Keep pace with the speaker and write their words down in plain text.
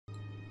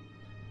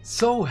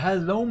So,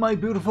 hello my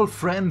beautiful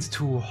friends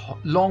to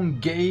Long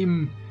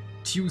Game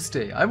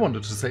Tuesday. I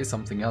wanted to say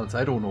something else,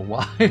 I don't know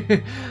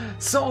why.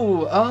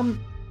 So,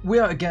 we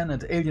are again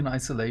at Alien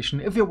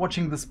Isolation. If you're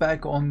watching this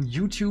back on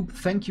YouTube,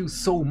 thank you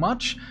so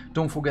much.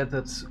 Don't forget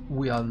that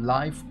we are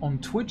live on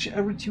Twitch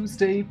every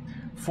Tuesday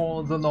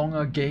for the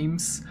longer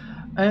games.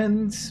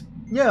 And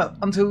yeah,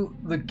 until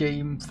the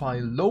game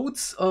file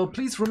loads,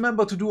 please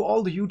remember to do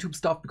all the YouTube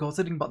stuff, because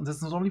hitting buttons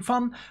is not only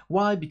fun.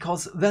 Why?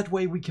 Because that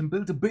way we can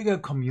build a bigger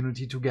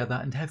community together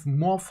and have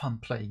more fun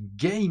playing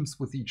games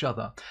with each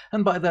other.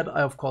 And by that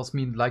I of course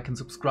mean like and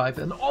subscribe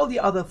and all the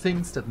other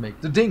things that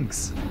make the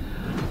dinks.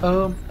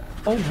 Oh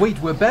wait,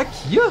 we're back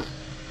here?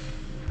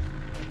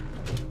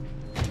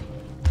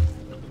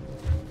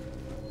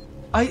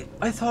 I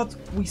thought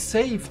we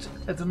saved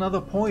at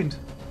another point.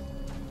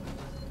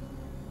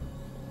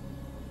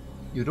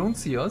 You don't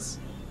see us?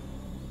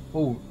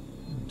 Oh,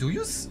 do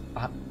you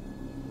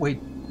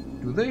wait,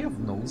 do they have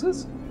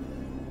noses?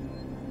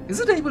 Is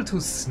it able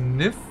to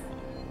sniff?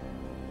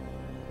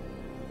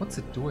 What's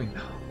it doing?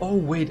 Oh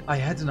wait, I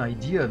had an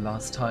idea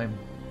last time.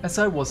 As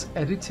I was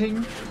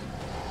editing...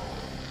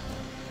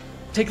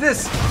 Take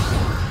this!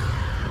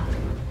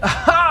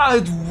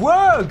 Aha! It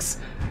works!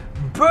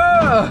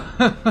 Brr!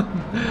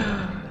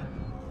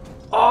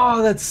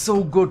 Oh, that's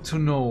so good to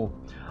know.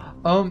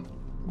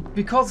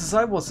 Because as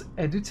I was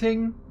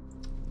editing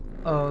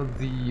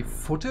the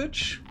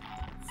footage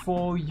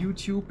for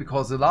YouTube,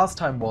 because the last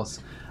time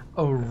was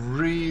a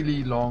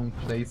really long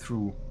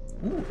playthrough.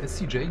 Ooh,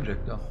 SCJ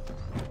injector.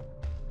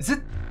 Is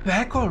it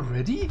back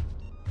already?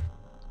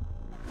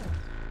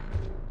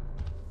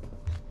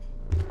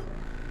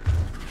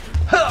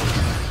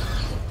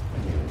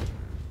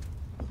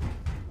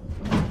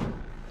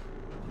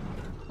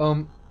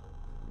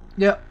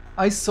 Yeah,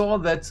 I saw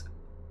that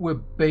we're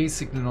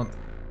basically not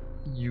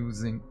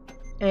using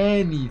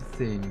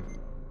anything.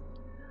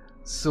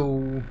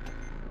 So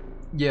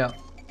yeah,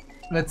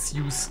 let's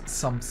use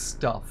some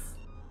stuff,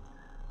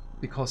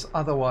 because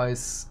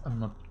otherwise I'm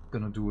not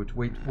gonna do it.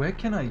 Wait, where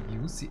can I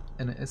use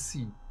an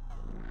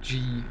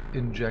SCG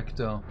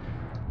injector?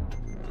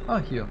 Ah,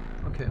 here.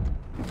 Okay,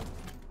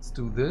 let's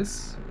do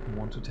this. I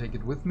want to take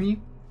it with me.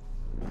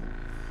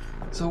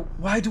 So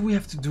why do we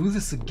have to do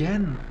this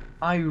again?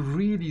 I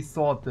really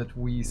thought that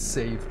we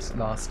saved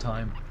last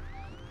time.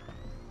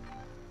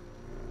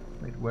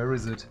 Wait, where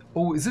is it?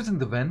 Oh, is it in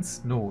the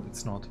vents? No,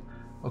 it's not.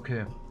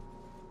 Okay.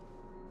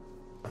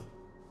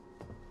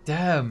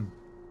 Damn.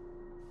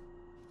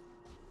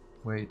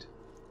 Wait,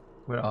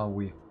 where are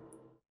we?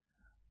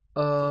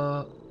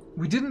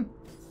 We didn't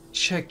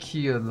check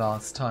here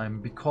last time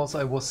because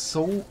I was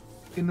so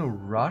in a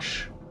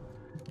rush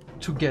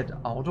to get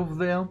out of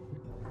there.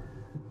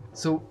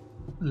 So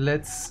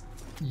let's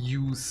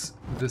use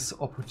this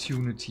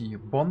opportunity.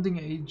 Bonding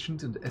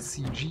agent and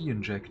SCG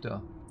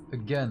injector.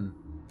 Again.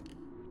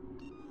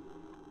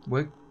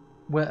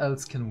 Where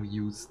else can we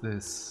use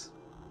this?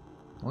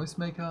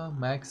 Noisemaker,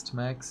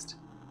 maxed.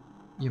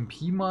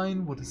 EMP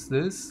mine, what is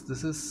this?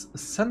 This is a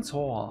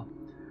sensor.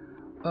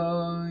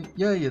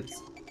 Yeah,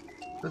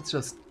 let's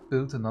just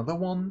build another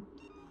one.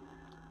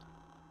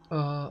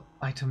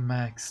 Item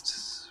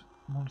maxed.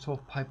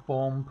 Molotov pipe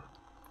bomb.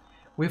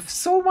 We have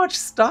so much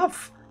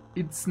stuff!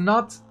 It's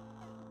not...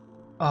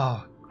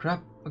 Ah,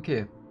 crap.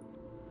 Okay.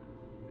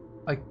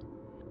 I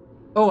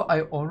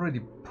already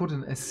put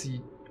an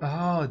SC...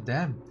 Ah,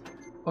 damn.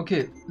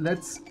 Okay,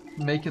 let's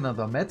make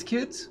another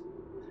medkit.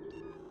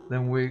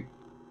 Then we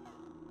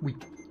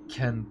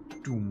can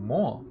do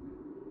more.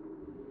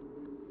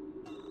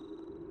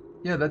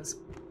 Yeah, let's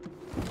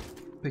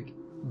pick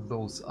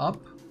those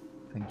up.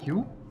 Thank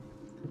you.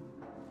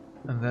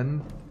 And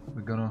then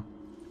we're gonna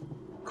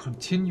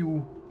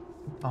continue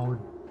our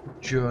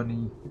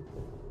journey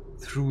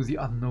through the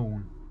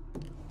unknown.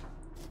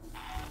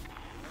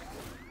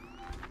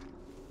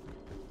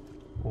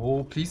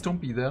 Oh, please don't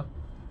be there.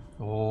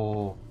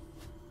 Oh,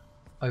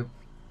 I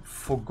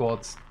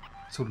forgot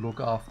to look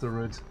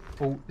after it.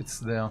 Oh, it's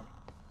there.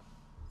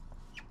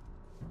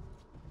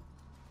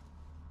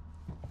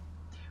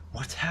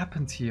 What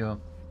happened here?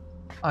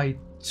 I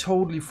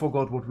totally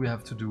forgot what we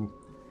have to do.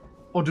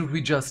 Or did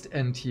we just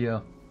end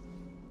here?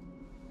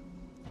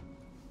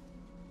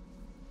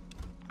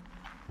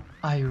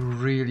 I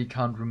really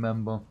can't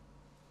remember.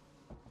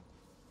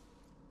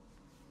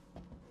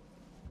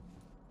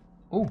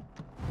 Oh,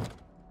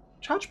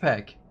 charge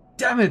pack.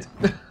 Damn it!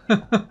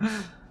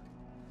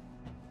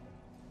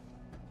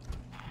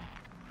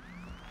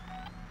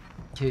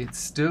 Okay, it's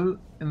still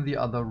in the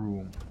other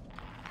room.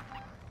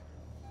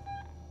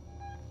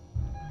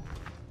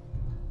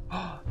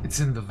 It's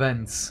in the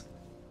vents.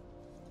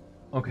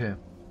 Okay,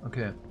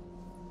 okay.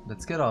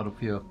 Let's get out of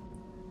here.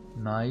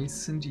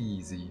 Nice and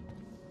easy.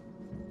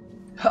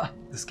 Ha!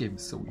 This game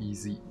is so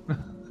easy.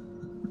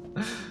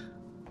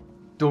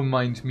 Don't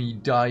mind me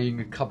dying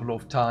a couple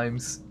of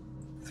times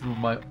through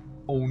my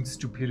own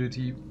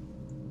stupidity.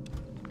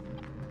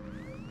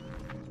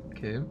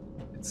 Okay,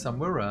 it's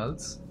somewhere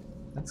else.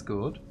 That's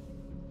good.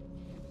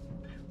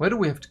 Where do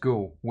we have to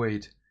go?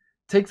 Wait.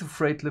 Take the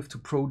freight lift to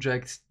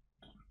Project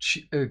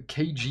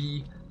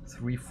KG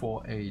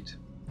 348.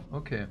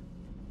 Okay.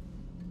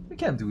 We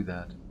can do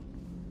that.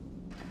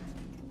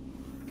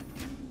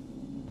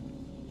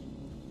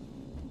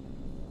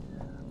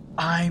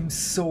 I'm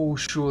so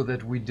sure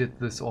that we did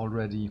this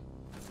already.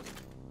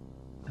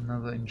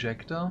 Another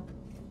injector.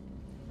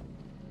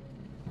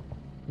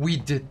 We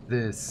did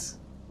this.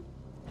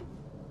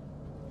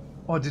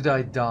 Or did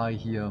I die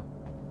here?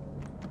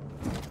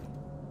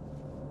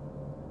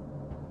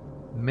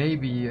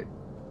 Maybe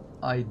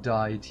I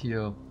died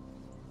here.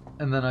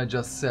 And then I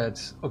just said,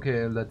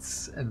 okay,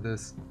 let's end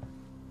this.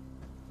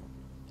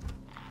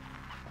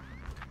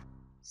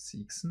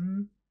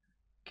 Seekson.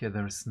 Okay,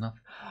 there's nothing.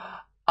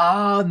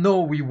 Ah,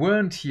 no, we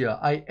weren't here.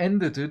 I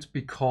ended it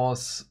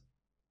because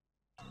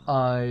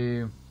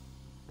the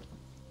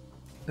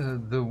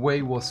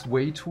way was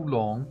way too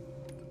long.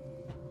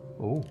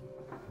 Oh,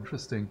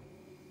 interesting.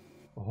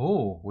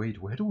 Oh,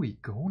 wait, where do we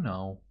go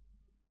now?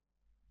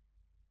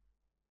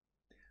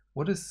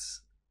 What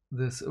is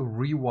this? A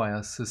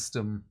rewire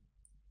system?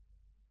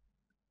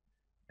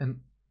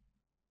 And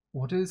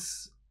what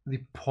is the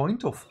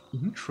point of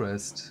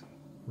interest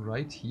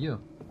right here?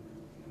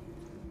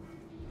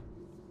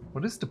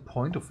 What is the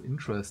point of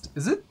interest?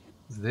 Is it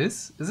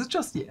this? Is it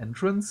just the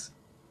entrance?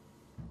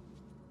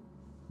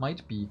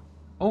 Might be.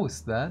 Oh,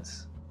 is that?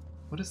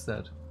 What is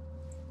that?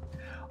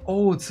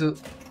 Oh, it's a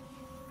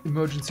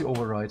emergency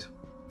override.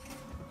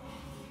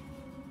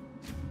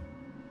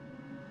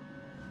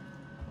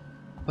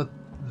 But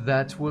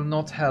that will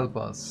not help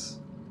us.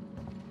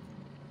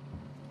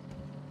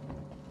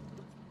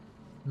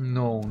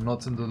 No,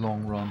 not in the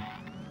long run.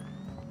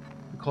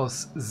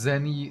 Because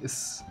Zenny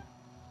is...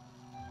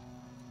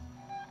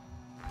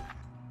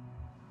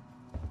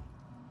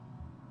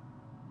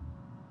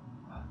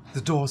 The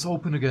door's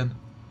open again.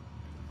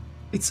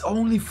 It's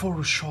only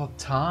for a short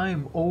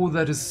time. Oh,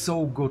 that is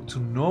so good to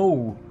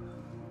know.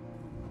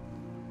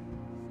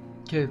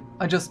 Okay,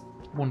 I just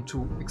want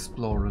to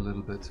explore a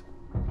little bit.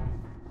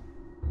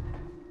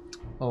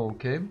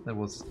 Okay, that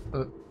was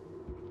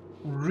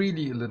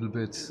really a little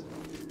bit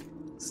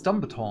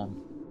Stumbaton.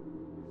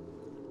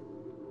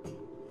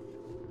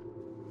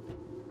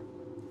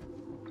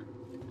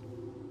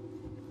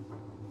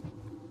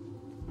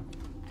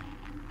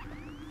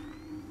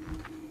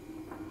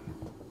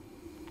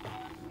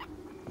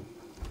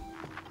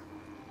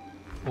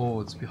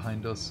 Oh, it's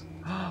behind us.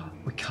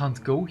 We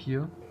can't go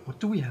here. What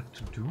do we have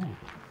to do?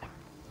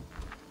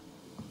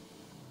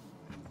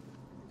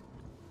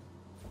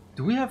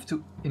 Do we have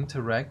to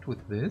interact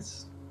with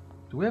this?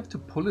 Do we have to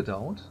pull it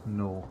out?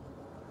 No.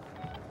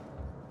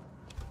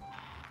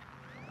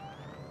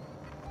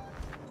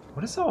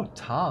 What is our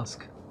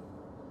task?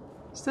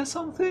 Is there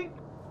something?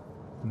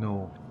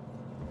 No.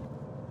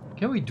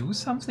 Can we do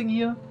something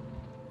here?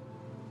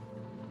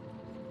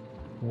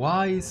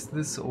 Why is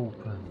this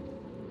open?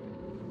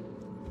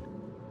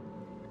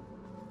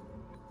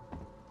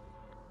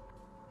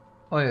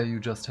 Oh yeah, you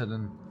just had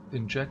an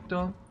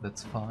injector.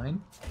 That's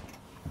fine.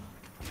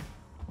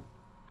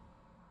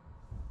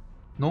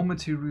 No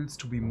materials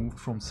to be moved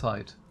from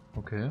site.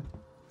 Okay.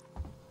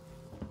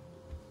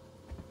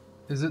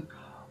 Is it...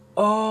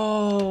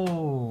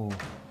 Oh!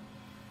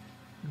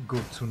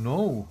 Good to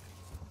know.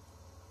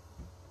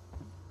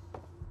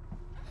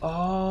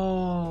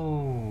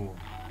 Oh!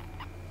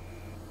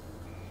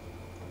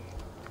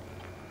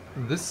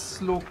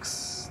 This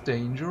looks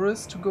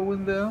dangerous to go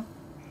in there.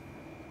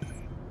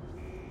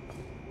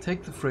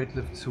 Take the freight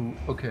lift to...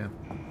 Okay.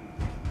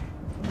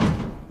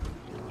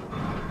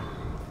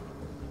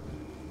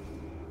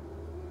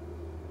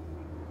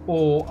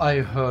 Oh,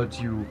 I heard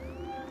you.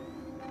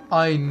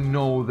 I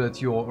know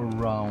that you're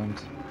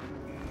around.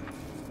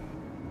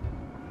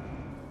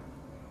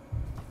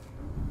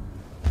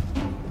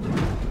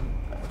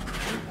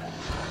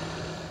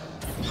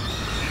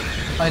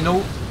 I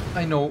know.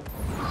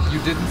 You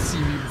didn't see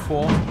me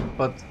before,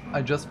 but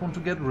I just want to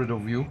get rid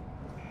of you.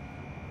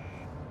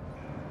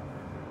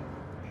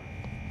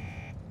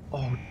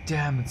 Oh,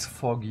 damn, it's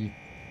foggy.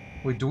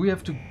 Wait, do we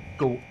have to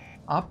go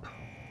up?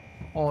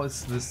 Or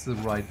is this the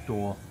right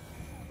door?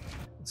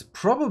 It's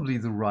probably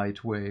the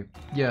right way.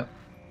 Yeah.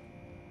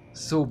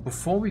 So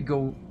before we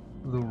go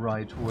the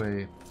right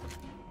way,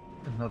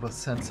 another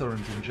sensor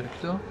and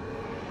injector.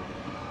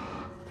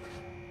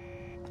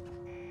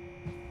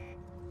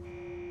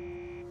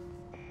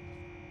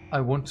 I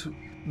want to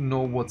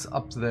know what's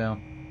up there.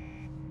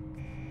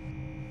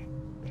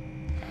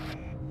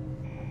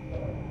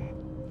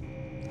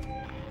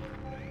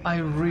 I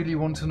really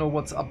want to know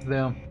what's up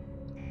there.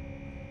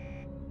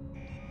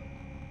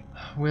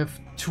 We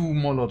have 2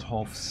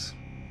 Molotovs.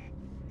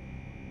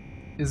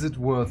 Is it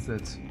worth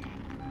it?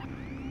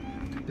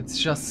 It's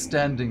just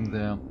standing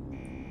there,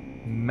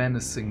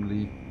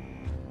 menacingly.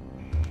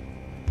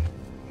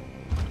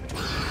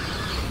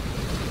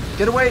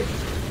 Get away!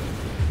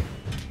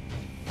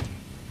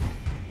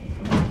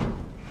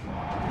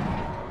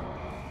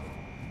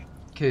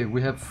 Okay,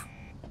 we have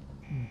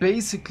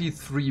basically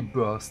 3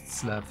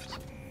 bursts left.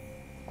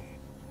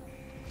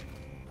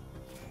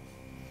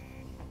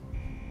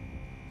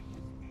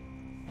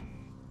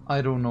 I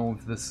don't know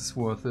if this is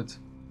worth it.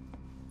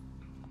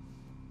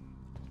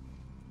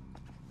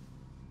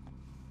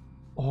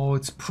 Oh,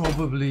 it's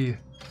probably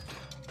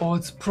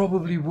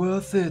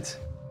worth it.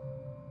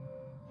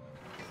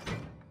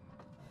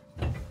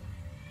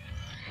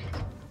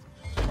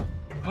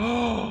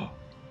 Oh,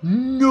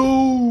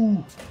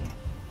 no!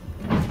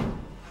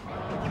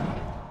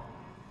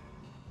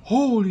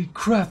 Holy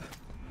crap!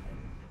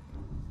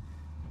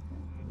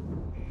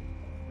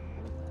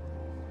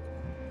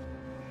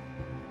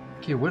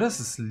 Okay, where does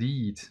this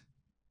lead?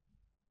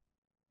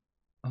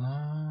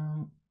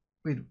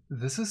 Wait,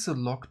 this is a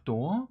locked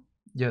door?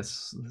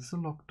 Yes, this is a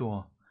locked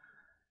door.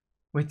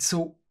 Wait,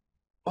 so...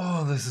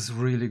 Oh, this is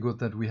really good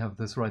that we have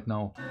this right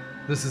now.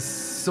 This is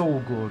so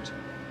good.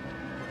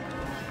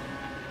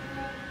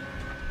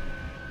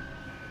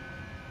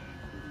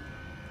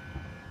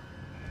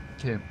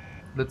 Okay,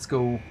 let's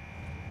go.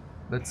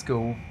 Let's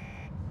go.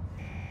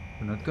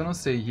 We're not gonna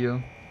stay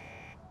here.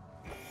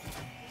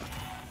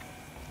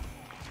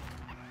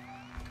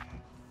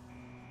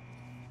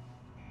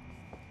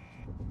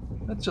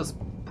 Let's just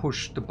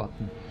push the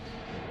button.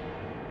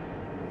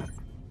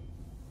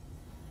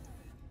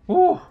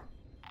 Oh!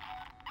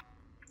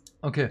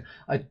 Okay,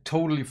 I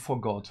totally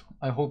forgot.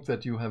 I hope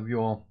that you have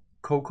your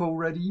cocoa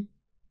ready.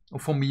 Or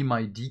for me,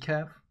 my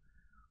decaf.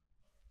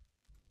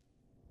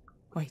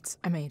 Wait,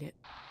 I made it.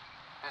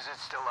 Is it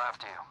still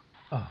after you?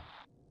 Oh.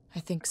 I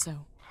think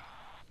so.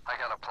 I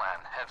got a plan.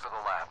 Head for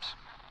the labs.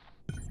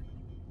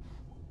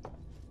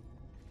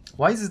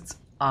 Why is it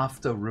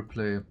after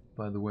replay,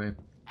 by the way?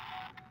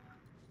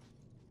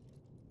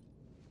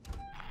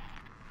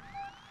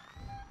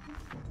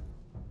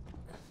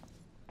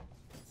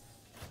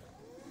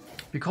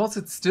 Because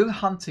it's still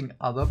hunting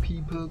other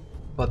people,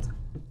 but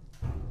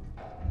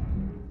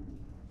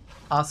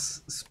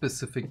us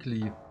specifically.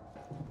 There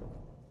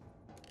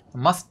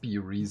must be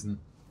a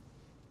reason.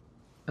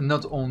 And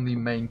not only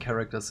main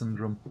character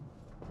syndrome.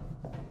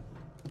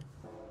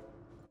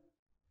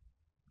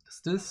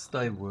 Does this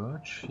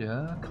diverge?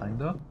 Yeah,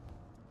 kinda.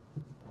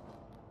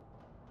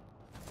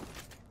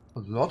 A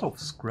lot of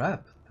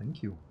scrap,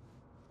 thank you.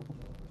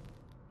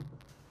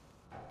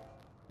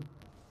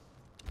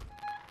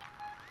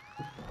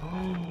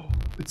 Oh,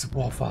 it's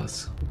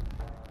waffles.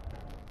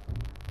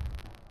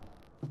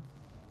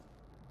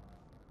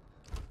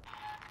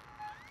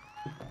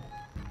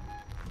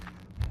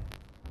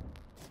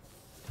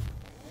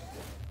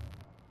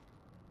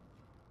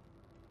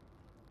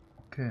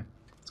 Okay,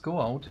 let's go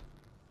out.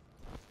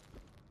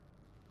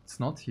 It's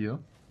not here.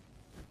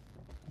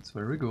 It's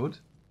very good.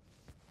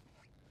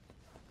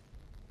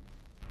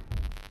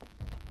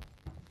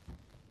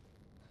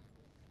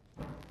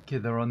 Okay,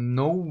 there are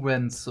no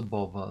vents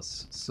above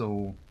us,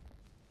 so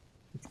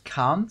it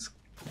can't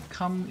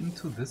come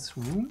into this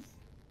room.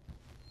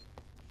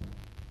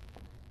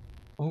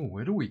 Oh,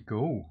 where do we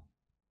go?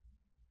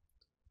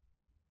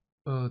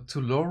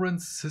 To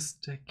Lawrence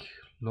Systec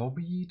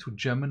Lobby, to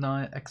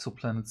Gemini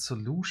Exoplanet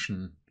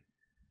Solution.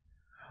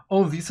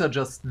 Oh, these are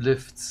just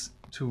lifts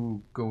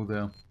to go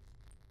there.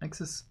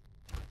 Access.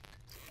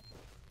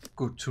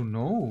 Good to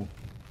know.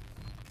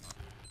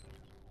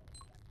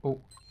 Oh,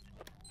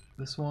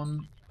 this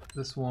one,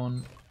 this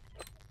one,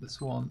 this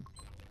one,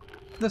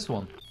 this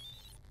one.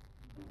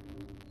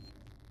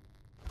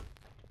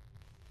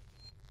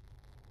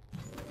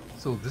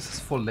 So this is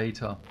for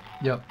later.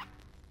 Yep.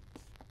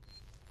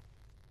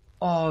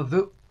 Oh,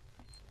 the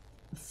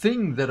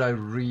thing that I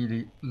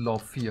really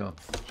love here.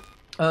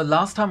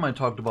 Last time I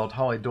talked about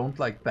how I don't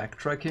like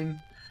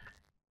backtracking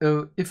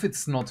if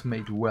it's not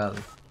made well.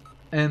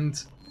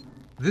 And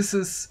this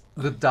is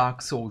the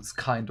Dark Souls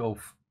kind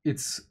of.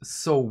 It's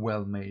so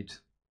well made.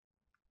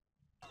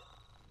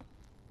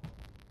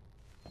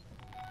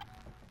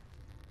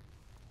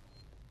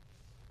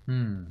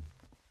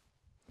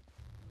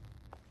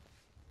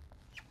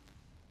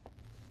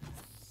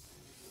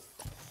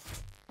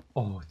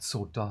 Oh, it's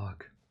so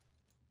dark.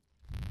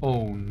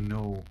 Oh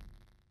no.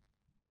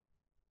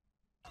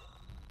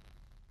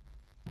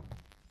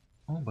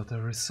 Oh, but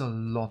there is a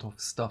lot of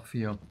stuff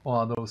here. Or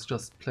are those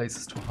just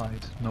places to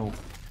hide? No.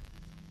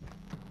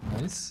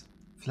 Nice.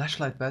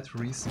 Flashlight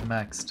batteries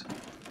maxed.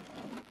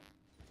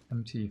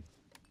 Empty.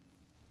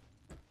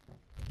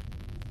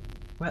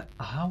 Where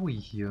are we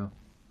here?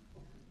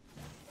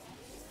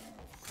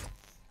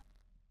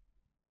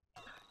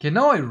 Okay,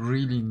 now I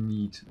really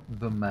need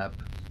the map.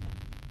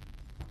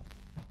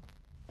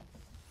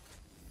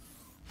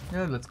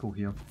 Yeah, let's go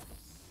here.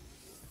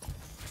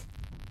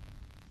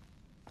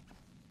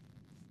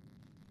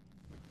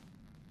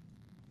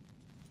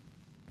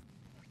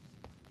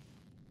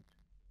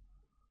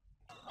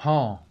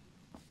 Huh.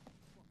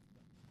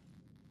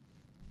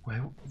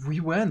 Well, we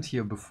weren't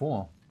here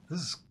before. This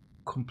is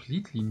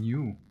completely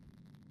new.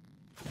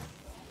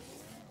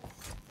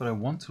 But I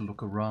want to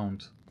look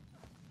around.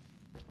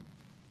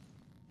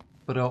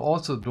 But I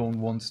also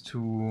don't want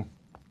to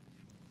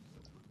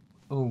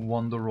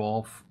wander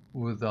off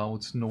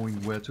without knowing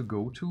where to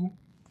go to.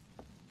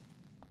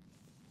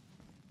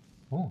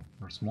 Oh,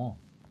 there's more.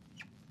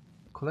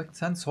 Collect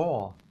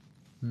sensor.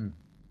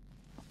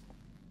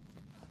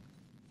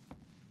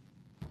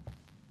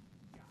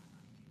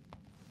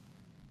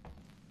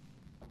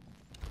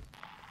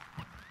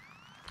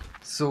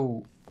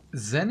 So,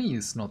 Zenny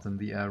is not in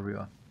the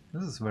area.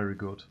 This is very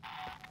good.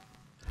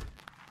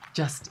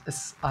 Just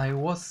as I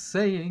was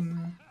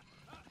saying.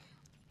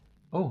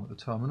 Oh, a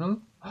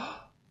terminal.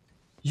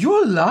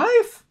 You're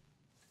alive?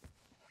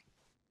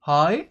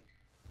 Hi?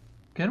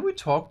 Can we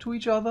talk to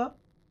each other?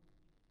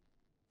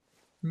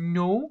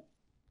 No?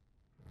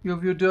 You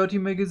have your dirty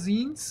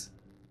magazines?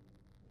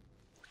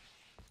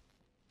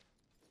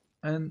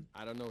 And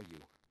I don't know you,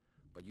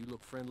 but you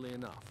look friendly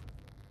enough.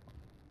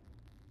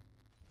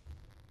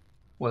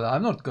 well,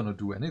 I'm not gonna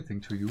do anything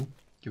to you.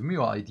 Give me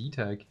your ID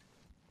tag.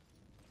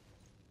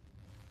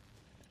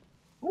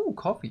 Oh,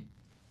 coffee.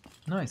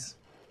 Nice.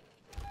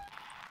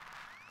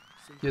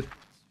 Syndicate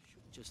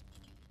should just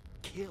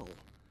kill.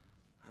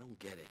 I don't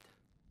get it.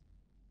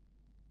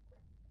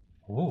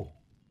 Oh.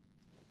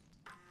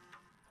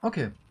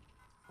 Okay.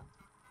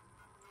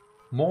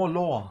 More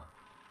lore.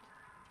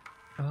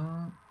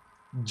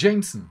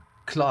 Jameson,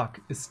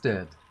 Clark, is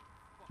dead.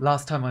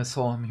 Last time I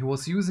saw him, he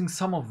was using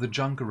some of the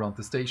junk around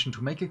the station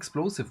to make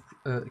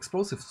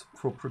explosives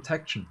for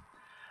protection.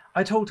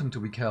 I told him to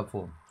be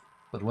careful,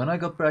 but when I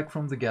got back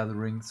from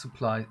gathering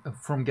supplies,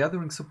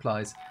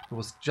 there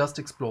was just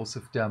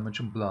explosive damage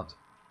and blood.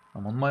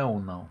 I'm on my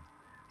own now,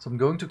 so I'm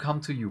going to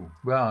come to you.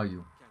 Where are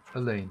you?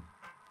 Elaine.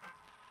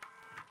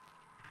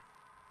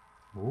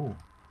 Oh,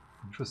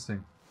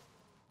 interesting.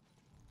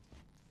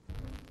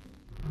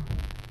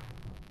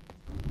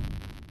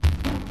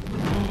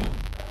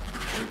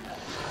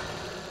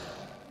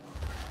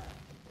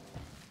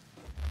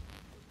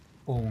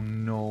 Oh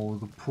no,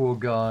 the poor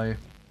guy.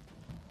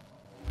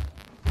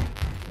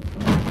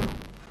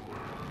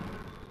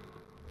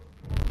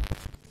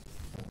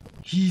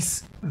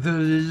 He's the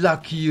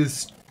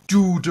luckiest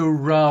dude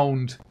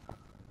around.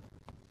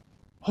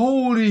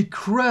 Holy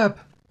crap!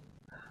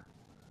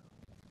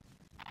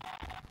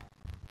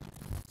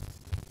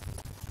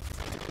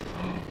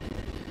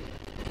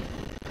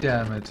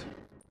 Damn it.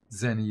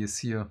 Zenny is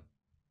here.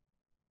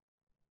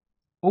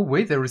 Oh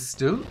wait, there is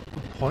still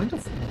a point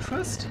of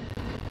interest?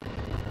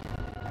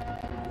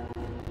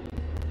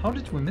 How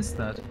did we miss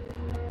that?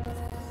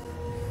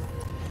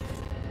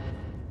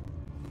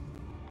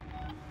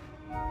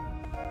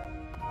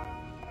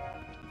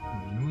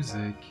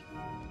 Music.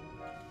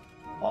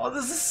 Oh,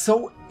 this is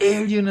so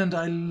alien and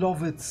I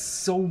love it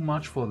so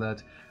much for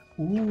that.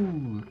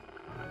 Ooh.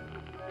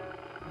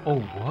 Oh,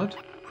 what?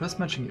 Press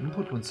matching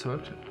input when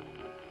searching.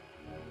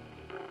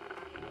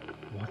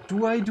 What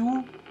do I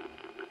do?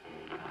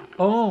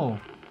 Oh.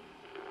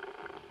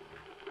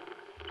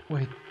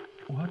 Wait,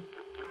 what?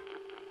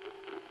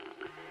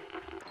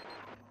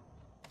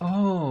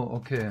 Oh,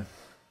 okay.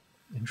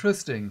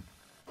 Interesting.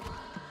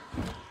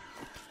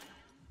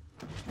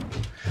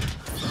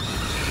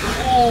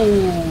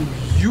 Oh,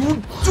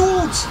 you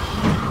dude!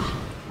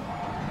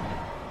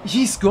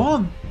 He's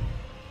gone!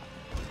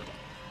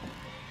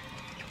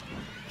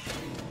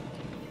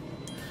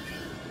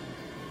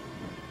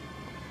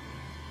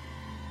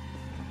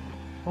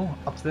 Oh,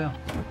 up there.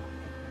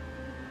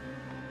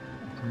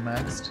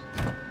 Maxed.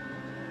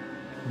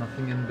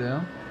 Nothing in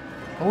there.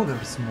 Oh,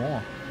 there's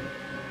more.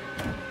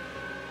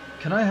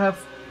 Can I have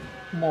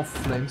more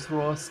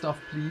flamethrower stuff,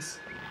 please?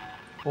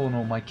 Oh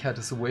no, my cat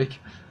is awake.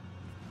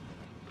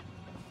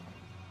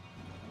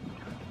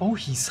 Oh,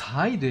 he's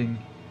hiding.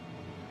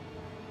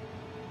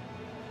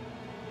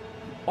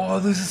 Oh,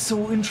 this is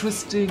so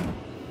interesting.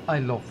 I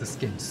love this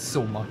game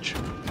so much.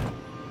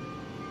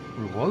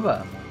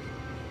 Revolver ammo.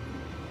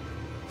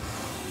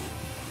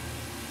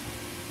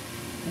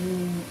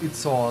 Ooh, it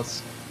saw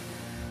us.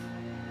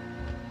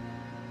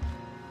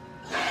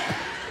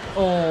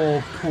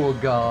 Oh, poor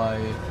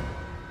guy.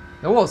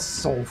 That was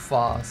so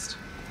fast.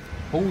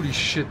 Holy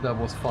shit, that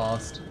was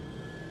fast.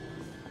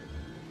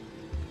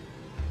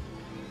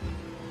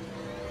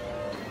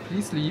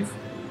 Please leave.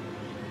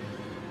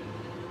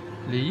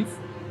 Leave?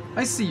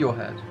 I see your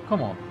head.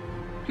 Come on.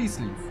 Please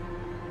leave.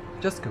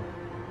 Just go.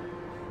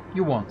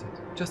 You want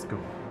it. Just go.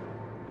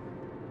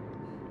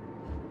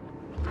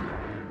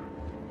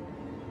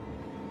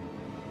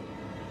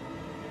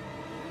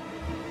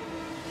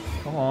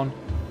 Come on.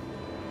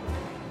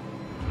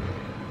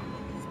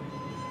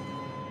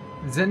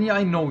 Zenny,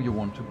 I know you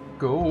want to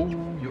go.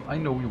 I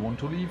know you want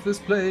to leave this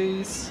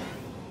place.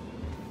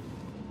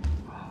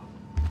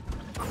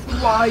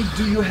 Why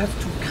do you have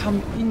to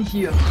come in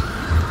here?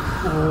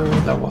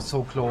 Oh, that was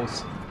so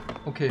close.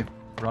 Okay,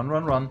 run,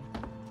 run, run.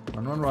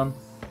 Run, run, run.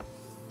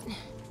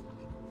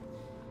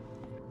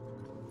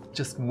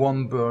 Just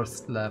one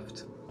burst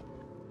left.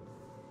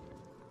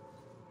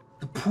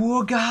 The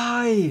poor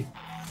guy!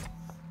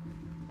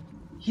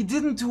 He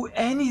didn't do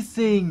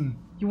anything!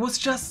 He was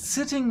just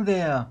sitting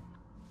there.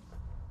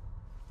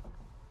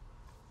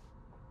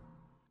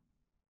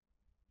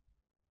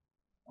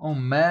 Oh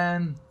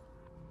man.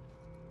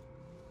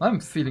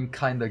 I'm feeling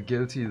kinda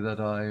guilty that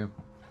I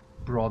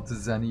brought the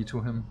Zenny to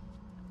him.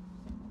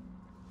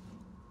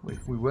 Wait,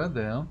 we were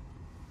there.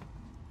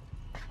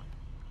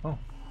 Oh.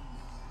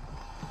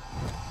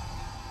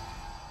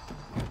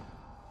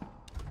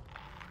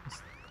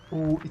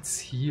 Oh, it's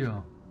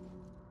here.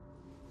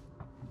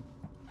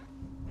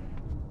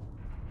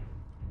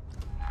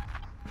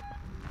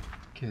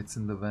 Okay, it's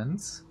in the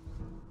vents.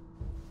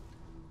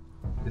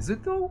 Is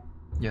it though?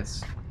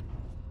 Yes.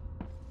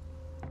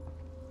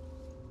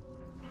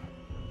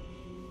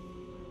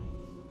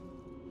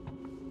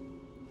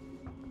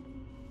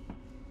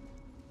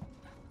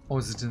 Or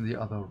is it in the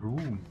other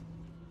room?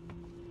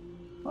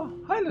 Oh,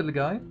 hi little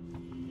guy.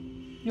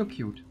 You're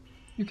cute.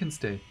 You can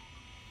stay.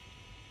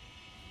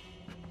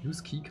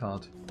 Use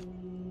keycard.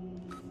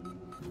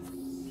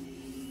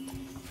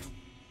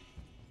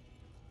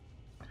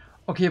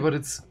 Okay, but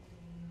it's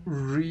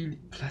really...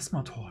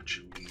 Plasma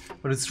torch.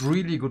 But it's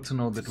really good to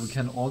know that we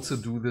can also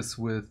do this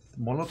with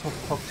Molotov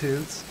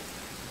cocktails.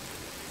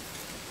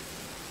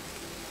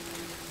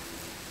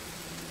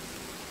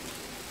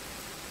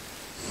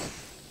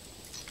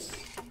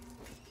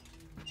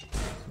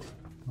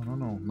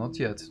 No, not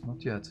yet,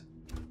 not yet.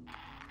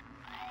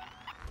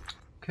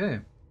 Okay.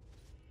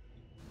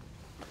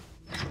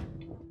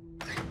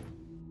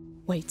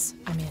 Wait,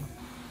 I'm in.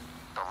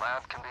 The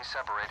lab can be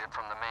separated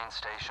from the main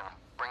station.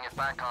 Bring it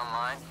back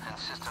online, and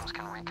systems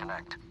can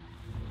reconnect.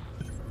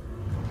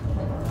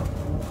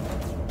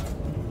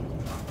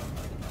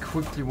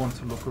 Quickly want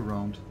to look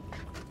around.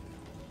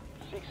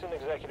 Seegson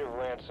Executive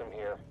Ransom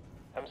here.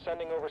 I'm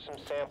sending over some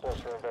samples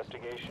for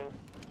investigation.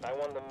 I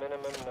want the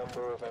minimum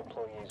number of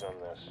employees on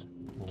this.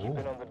 Keep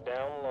it on the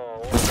down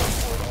low and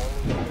report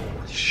only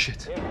to me.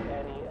 Shit. If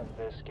any of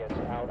this gets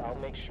out, I'll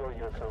make sure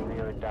your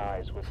career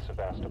dies with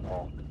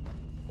Sebastopol.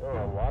 There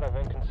are a lot of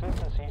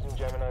inconsistencies in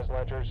Gemini's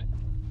ledgers.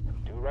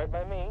 Do right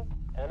by me,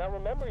 and I'll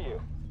remember you.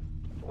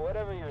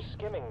 Whatever you're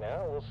skimming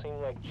now will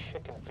seem like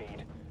chicken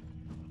feed.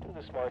 Do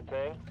the smart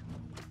thing.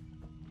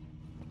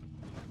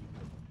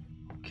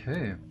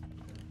 Okay.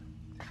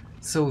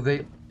 So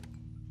they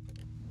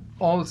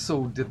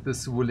also did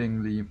this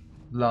willingly,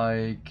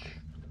 like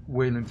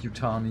Wayland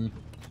Yutani.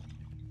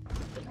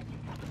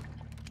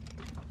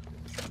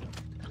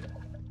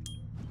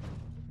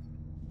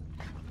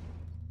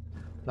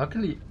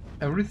 Luckily,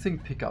 everything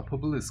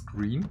pick-upable is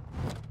green.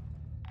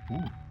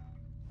 Ooh.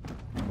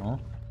 Aw.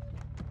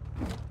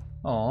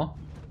 Aw.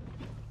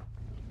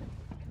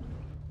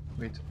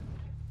 Wait.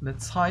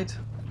 Let's hide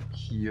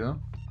here.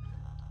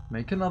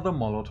 Make another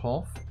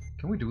Molotov.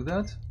 Can we do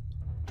that?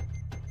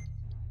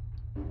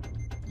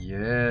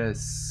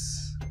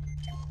 Yes.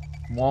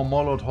 More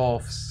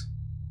Molotovs.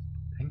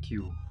 Thank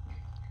you.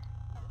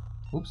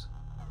 Oops.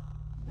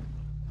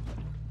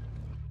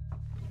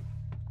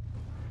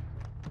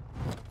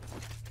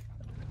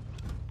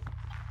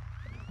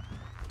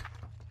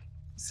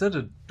 Is that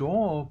a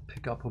door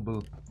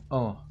pick-upable?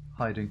 Oh,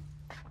 hiding.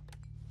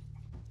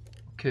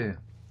 Okay.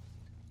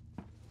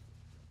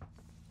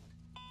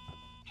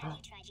 Have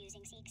you tried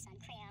using Seegson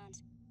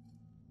crayons?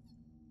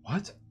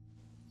 What?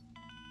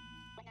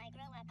 When I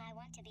grow up, I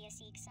want to be a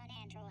Seegson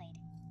android.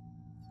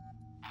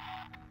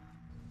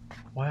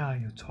 Why are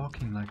you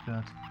talking like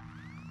that?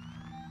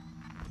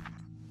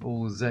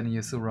 Oh, Zenny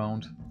is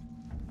around.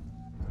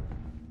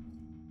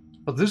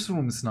 But this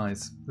room is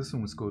nice. This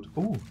room is good.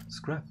 Oh,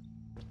 scrap.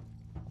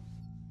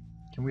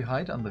 Can we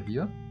hide under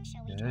here?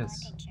 Shall we draw a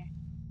Yes. picture?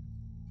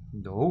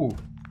 No.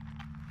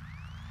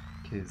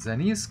 Okay,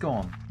 Zenny is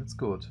gone. That's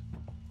good.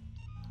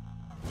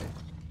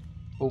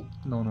 Oh,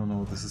 no, no,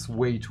 no. This is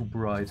way too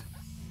bright.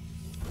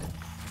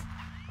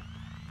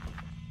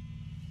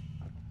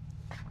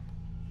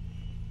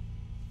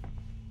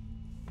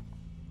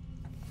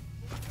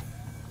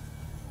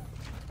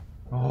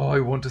 Oh, I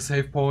want a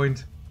save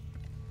point.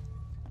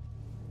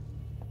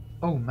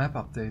 Oh, map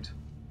update.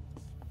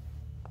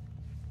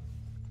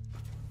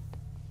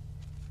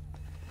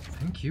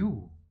 Thank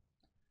you.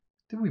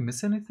 Did we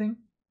miss anything?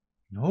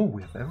 No,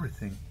 we have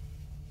everything.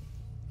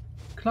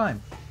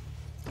 Climb.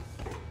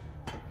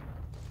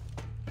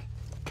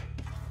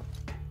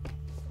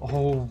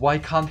 Oh, why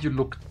can't you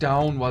look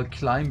down while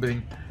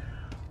climbing?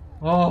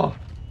 Oh.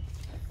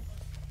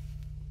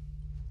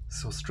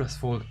 So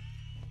stressful.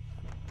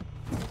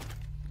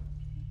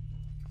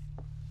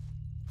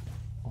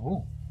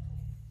 Oh.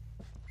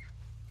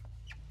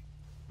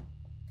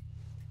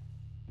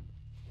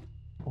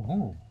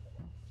 Oh.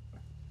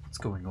 What's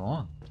going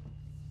on?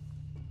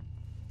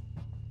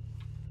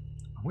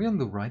 Are we on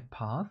the right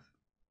path?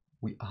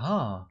 We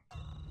are.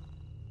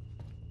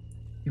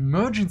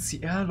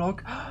 Emergency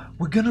airlock.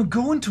 We're gonna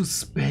go into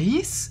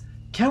space?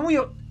 Can we...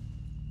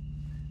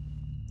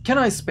 Can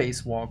I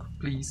spacewalk,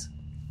 please?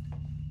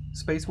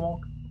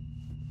 Spacewalk?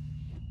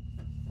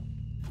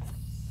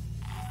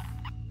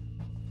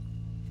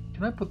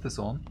 Can I put this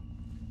on?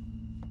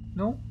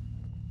 No?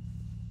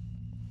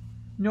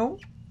 No?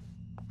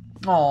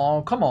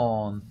 Oh, come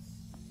on.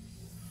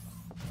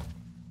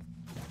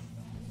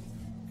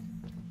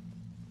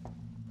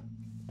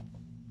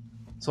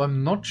 So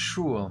I'm not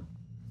sure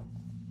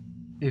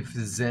if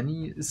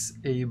Zenny is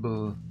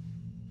able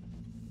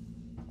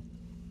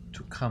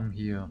to come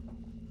here.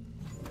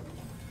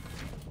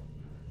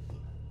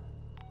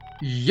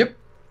 Yep.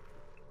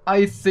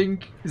 I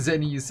think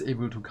Zenny is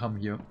able to come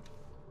here.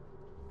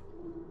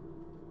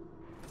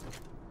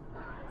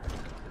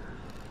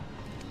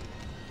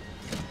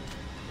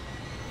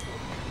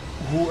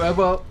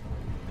 Whoever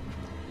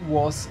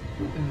was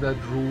in that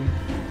room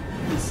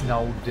is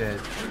now dead.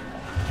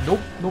 Nope.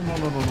 No, no,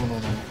 no, no, no, no,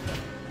 no.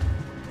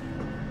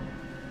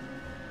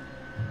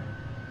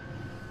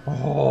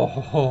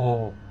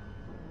 Oh.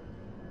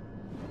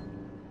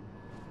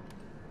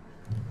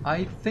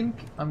 I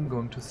think I'm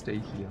going to stay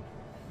here.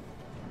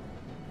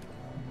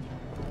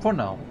 For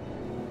now.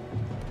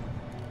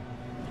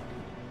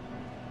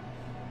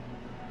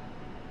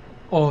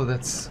 Oh,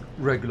 that's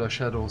regular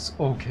shadows.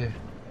 Okay.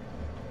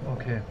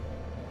 Okay.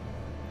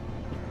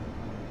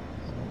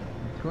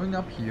 Going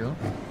up here.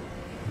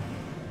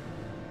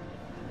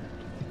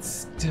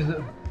 It's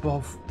still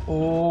above.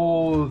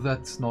 Oh,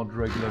 that's not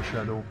regular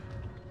shadow.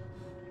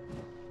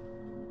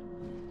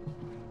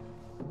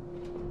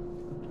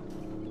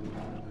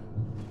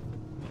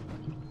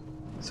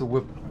 So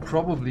we're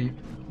probably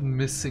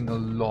missing a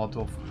lot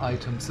of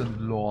items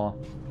and lore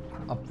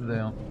up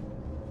there.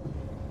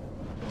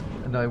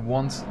 And I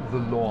want the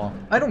lore.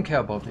 I don't care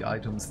about the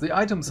items. The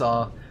items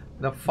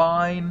they're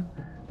fine,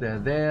 they're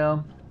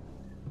there,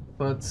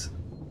 but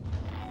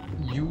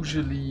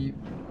usually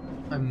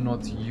I'm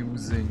not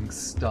using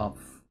stuff,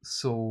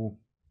 so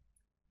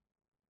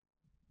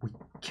we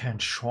can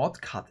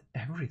shortcut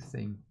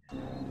everything.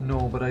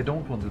 No, but I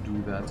don't want to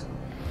do that.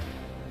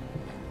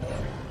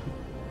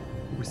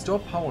 Restore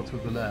power to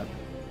the lab.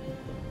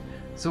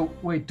 So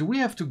wait, do we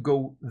have to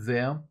go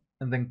there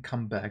and then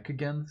come back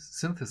again?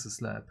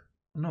 Synthesis lab.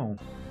 No.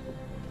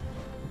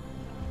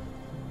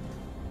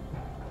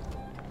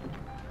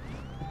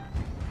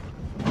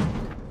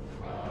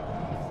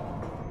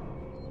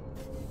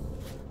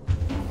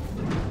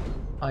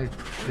 I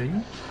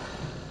think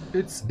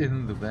it's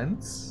in the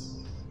vents.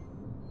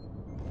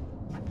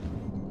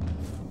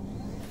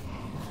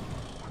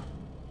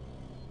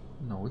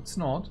 No, it's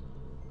not.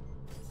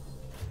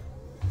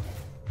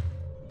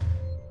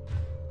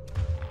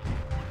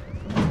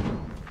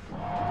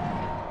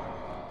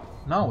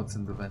 Now it's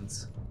in the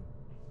vents.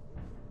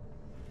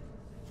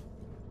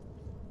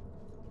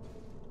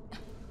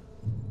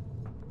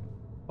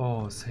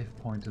 Oh, save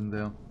point in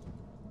there.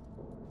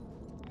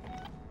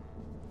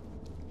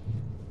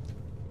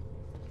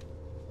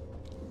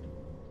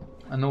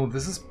 I know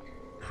this is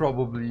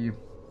probably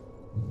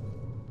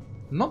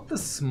not the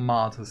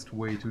smartest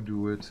way to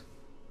do it.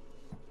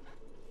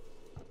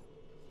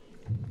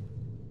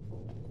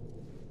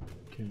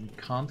 Okay, we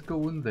can't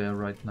go in there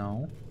right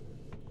now.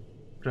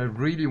 But I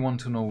really want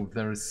to know if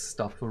there is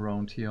stuff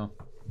around here.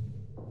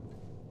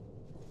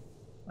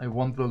 I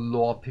want the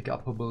lore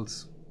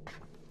pick-upables.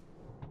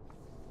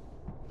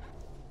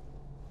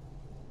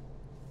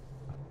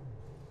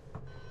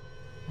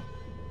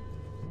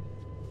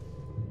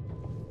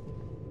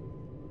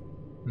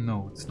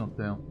 No, it's not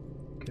there.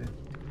 Okay.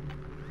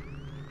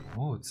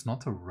 Oh, it's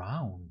not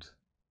around.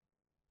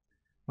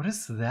 What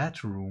is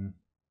that room?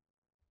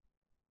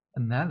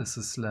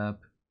 Analysis lab.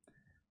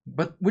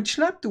 But which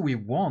lab do we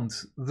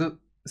want? The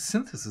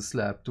synthesis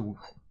lab.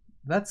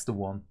 That's the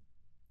one.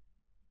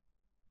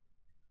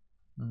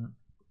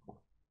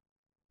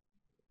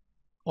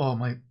 Oh,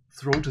 my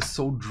throat is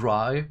so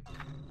dry.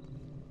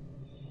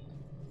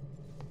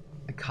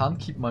 I can't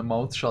keep my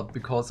mouth shut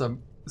because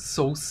I'm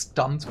so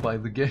stunned by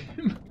the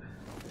game.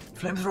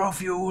 Flamethrower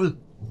fuel!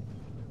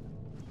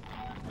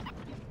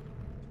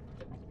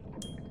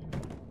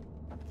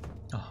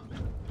 Oh,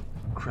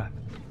 crap.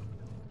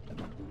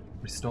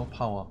 Restore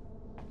power.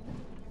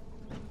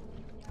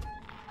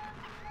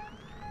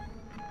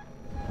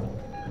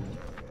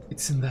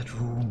 It's in that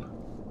room.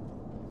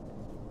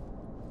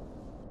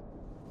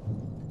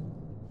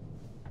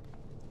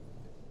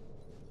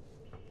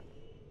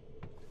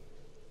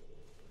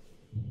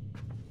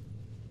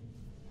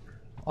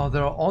 Oh,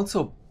 there are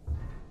also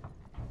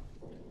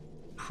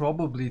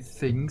probably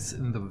things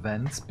in the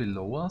vents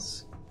below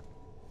us.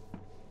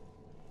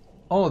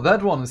 Oh,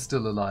 that one is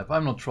still alive.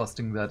 I'm not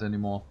trusting that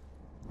anymore.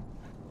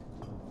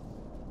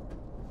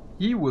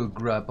 He will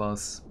grab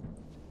us.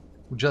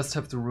 We just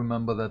have to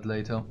remember that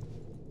later.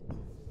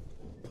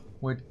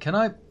 Wait, can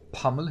I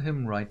pummel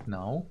him right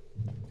now?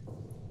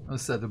 Or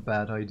is that a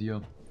bad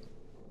idea?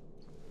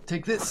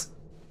 Take this!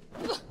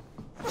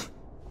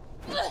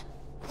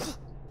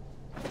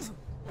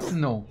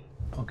 No.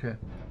 Okay.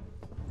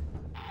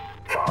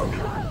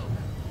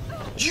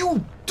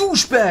 You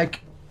douchebag!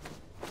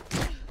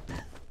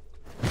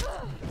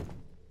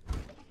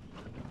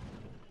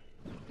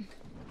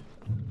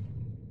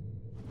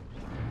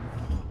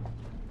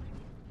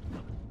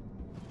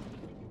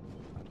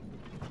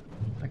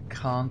 I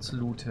can't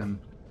loot him.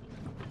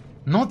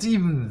 Not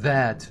even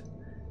that!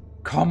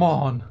 Come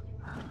on!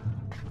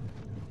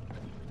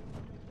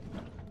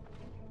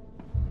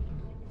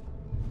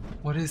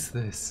 What is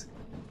this?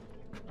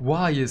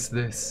 Why is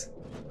this?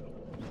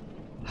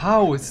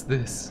 How is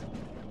this?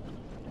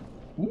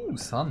 Ooh,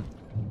 sun.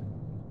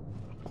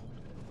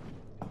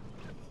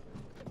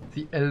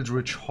 The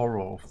eldritch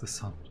horror of the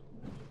sun.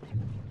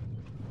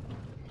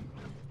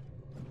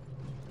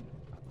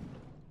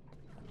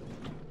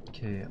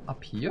 Okay,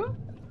 up here?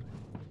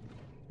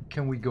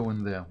 Can we go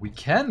in there? We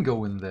can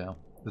go in there.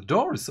 The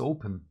door is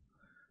open.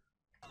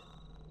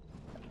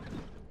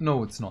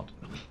 No, it's not.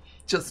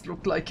 Just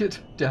looked like it.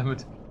 Damn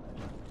it.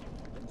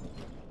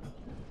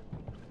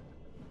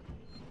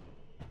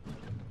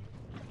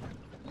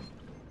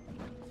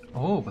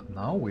 Oh, but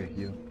now we're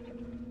here.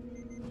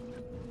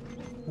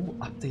 Oh,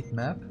 update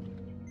map?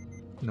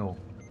 No.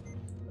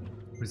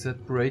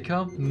 Reset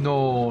breaker?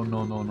 No,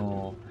 no, no,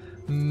 no.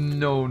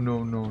 No,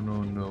 no, no,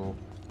 no, no.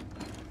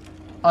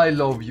 I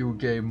love you,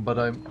 game, but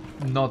I'm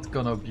not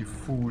gonna be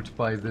fooled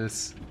by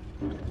this.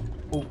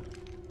 Oh.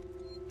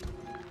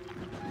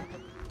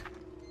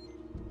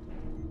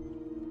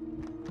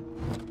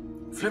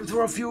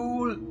 Flamethrower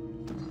fuel!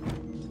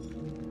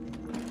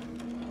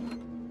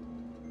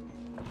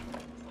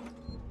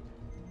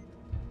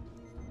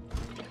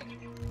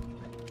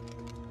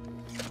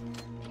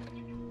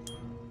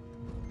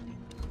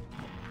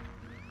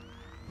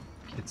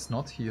 It's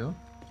not here.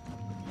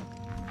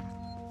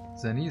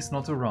 Zenny is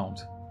not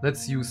around.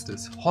 Let's use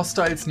this.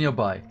 Hostiles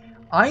nearby.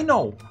 I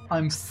know!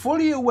 I'm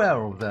fully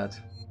aware of that.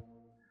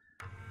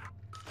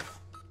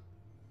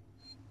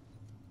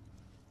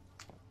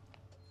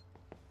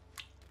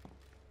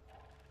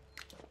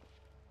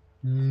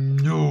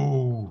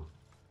 No!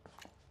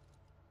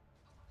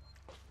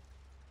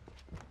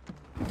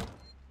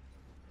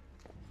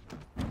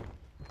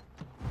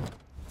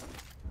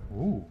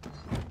 Ooh.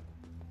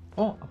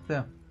 Oh, up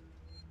there.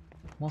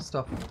 More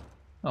stuff.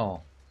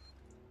 Oh.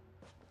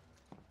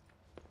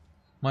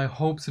 My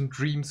hopes and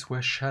dreams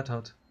were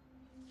shattered.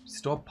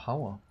 Restore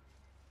power.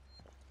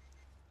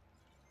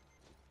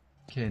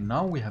 Okay,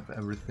 now we have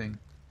everything.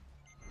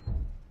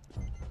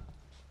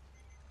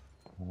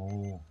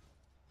 Oh.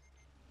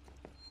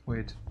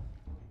 Wait.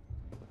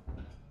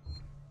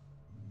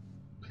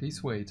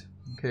 Please wait.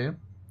 Okay,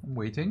 I'm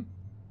waiting.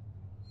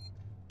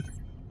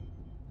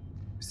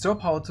 Restore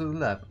power to the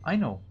lab. I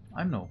know.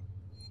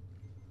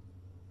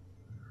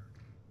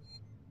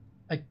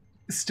 I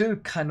still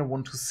kind of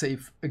want to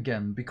save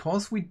again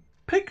because we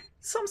picked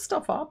some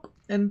stuff up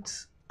and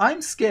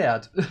I'm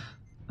scared.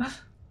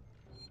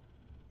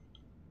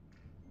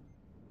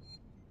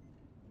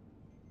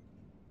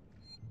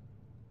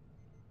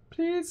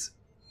 Please.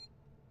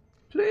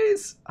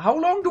 Please. How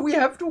long do we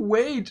have to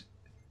wait?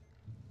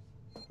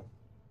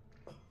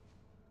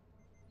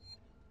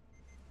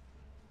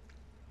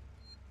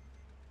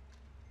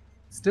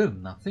 Still,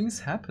 nothing's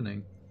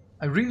happening.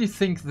 I really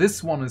think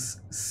this one is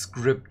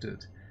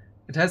scripted.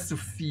 It has the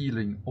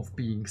feeling of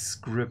being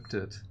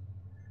scripted.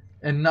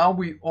 And now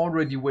we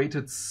already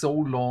waited so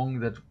long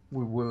that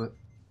we will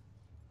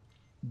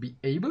be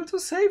able to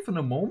save in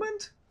a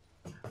moment?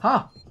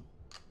 Ha!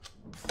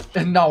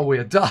 And now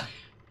we're dying.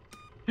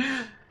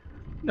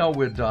 Now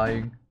we're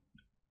dying.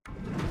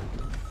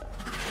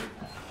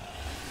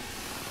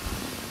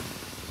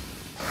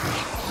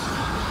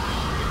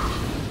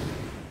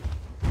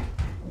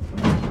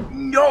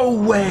 No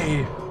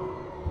way!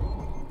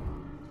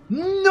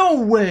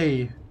 No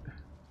way!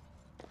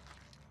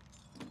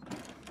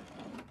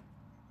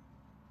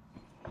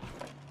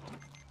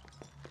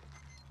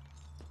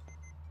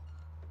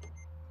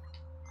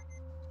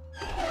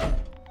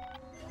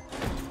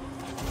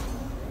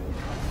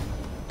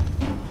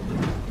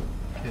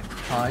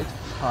 Okay,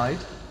 hide.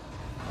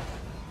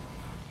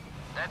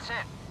 That's it.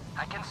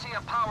 I can see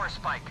a power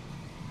spike.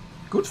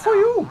 Good for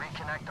you!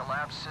 Reconnect the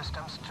lab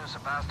systems to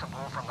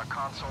Sebastopol from the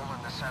console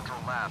in the central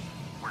lab.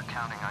 We're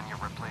counting on you,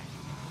 Ripley.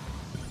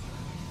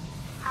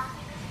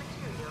 Hazardous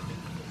material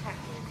being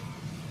detected.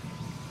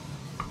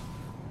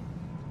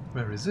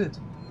 Where is it?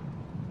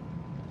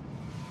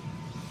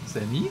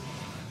 Zenny?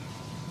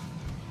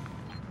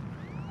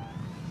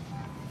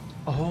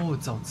 Oh,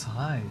 it's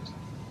outside.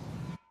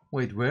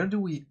 Wait, where do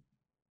we...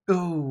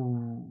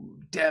 Oh,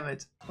 damn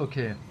it.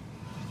 Okay.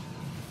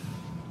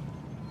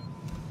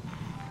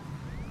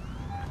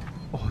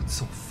 Oh, it's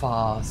so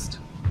fast.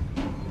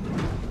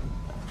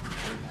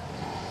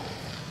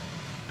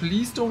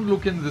 Please don't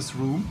look in this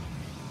room.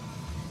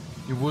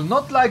 You will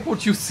not like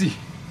what you see.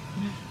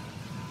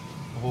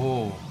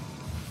 Oh.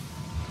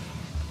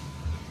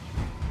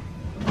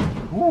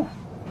 Woo.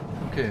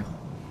 Okay.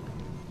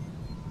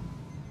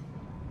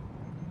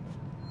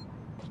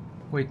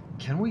 Wait,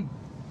 can we...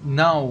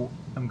 Now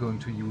I'm going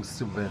to use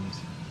the vent.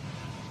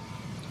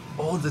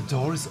 Oh, the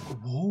door is...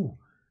 Whoa.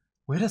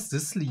 Where does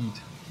this lead?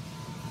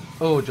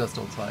 Oh, just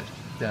outside.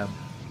 Damn.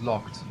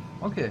 Locked.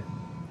 Okay.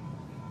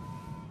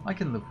 I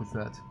can live with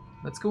that.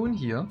 Let's go in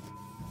here.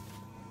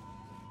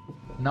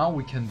 Now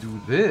we can do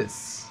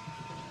this.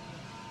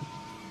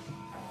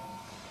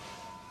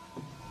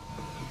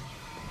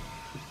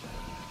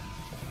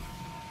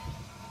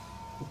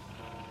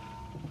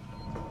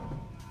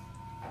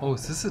 Oh,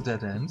 is this a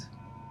dead end?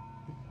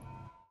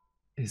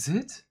 Is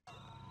it?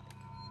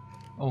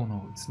 Oh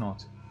no, it's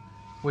not.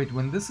 Wait,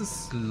 when this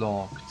is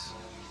locked...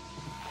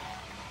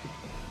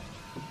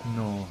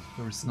 No,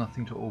 there is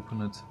nothing to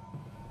open it.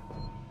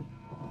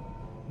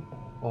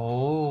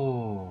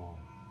 Oh.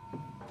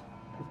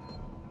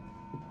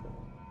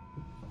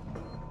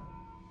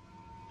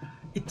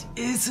 It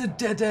is a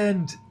dead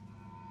end.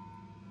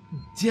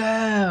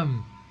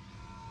 Damn.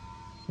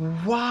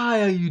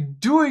 Why are you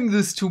doing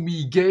this to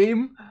me,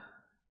 game?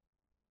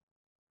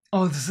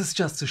 Oh, this is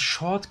just a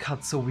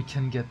shortcut so we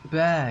can get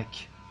back.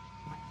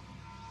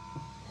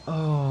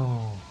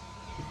 Oh.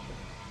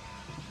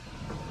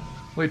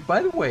 Wait,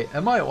 by the way,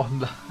 am I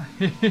online?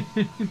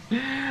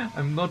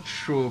 I'm not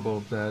sure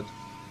about that.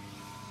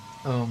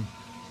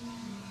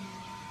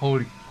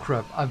 Holy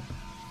crap,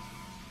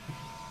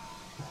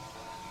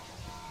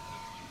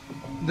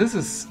 this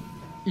is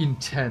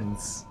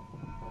intense.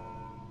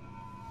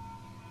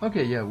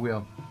 Okay, yeah, we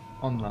are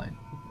online.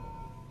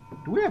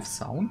 Do we have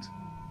sound?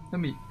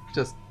 Let me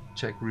just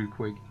check real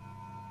quick.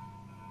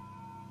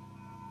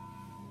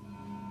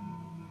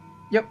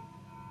 Yep.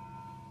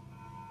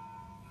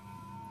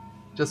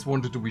 Just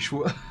wanted to be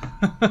sure.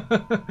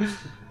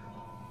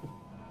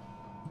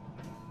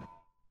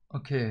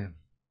 Okay.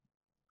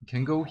 We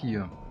can go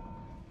here.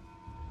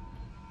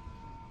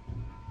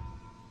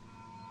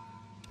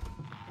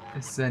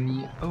 Is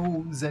Zenny?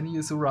 Oh, Zenny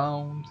is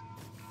around.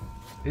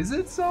 Is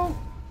it so?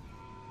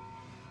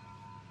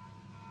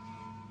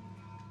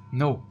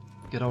 No.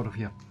 Get out of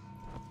here.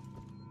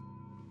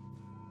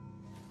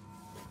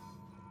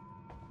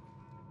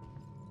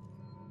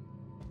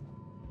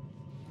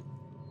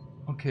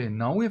 Okay,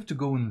 now we have to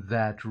go in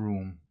that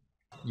room.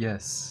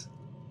 Yes.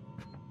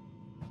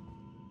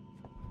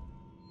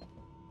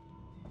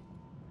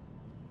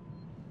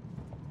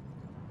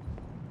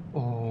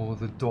 Oh,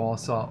 the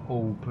doors are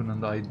open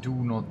and I do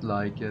not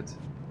like it.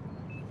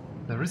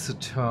 There is a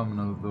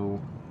terminal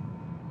though.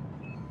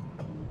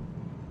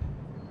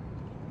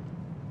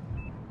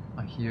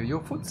 I hear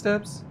your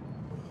footsteps.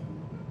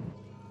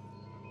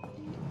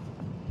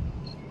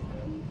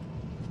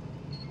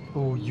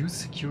 Oh, use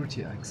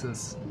security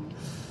access.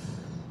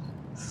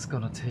 This is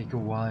gonna take a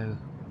while.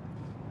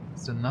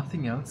 Is there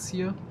nothing else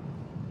here?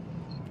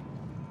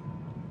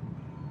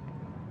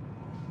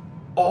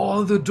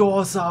 All the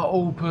doors are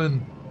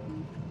open!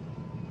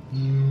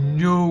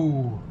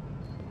 No!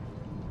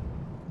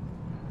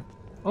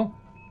 Oh,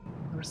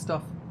 there's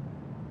stuff.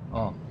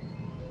 Oh.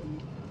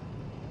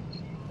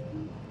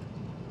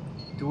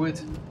 Do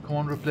it. Come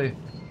on, replay.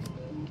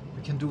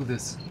 We can do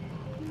this.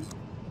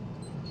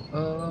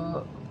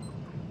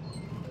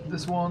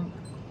 This one.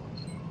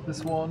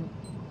 This one.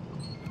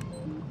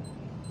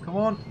 Come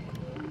on.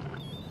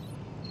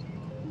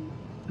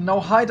 Now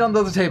hide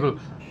under the table.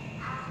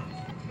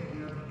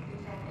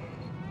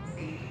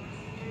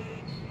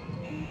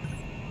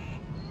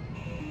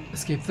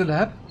 Escape the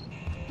lab?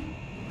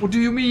 What do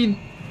you mean?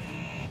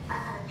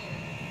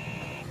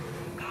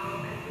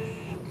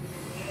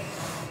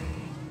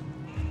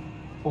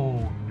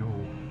 Oh no.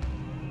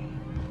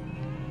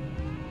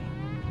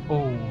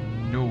 Oh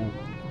no.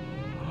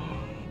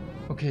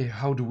 Okay,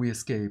 how do we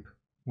escape?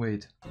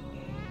 Wait.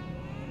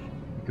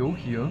 We go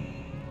here.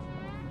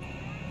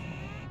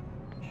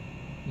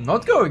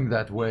 Not going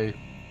that way.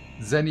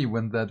 Zenny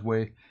went that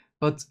way.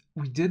 But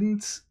we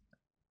didn't...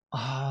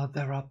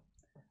 there are...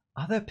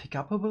 Are there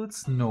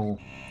pick-upables? No.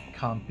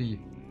 Can't be.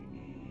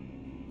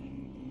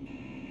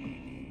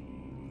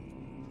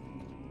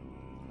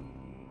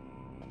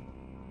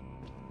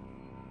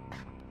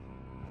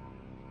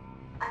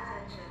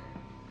 Attention.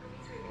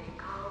 Please remain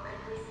calm and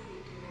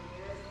proceed to the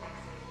nearest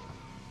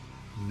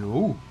exit.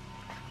 No.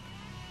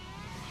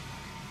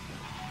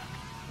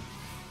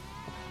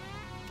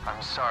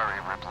 I'm sorry,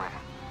 Ripley.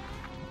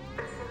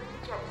 Facility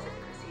jettison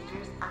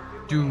procedures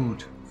underway.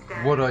 Dude,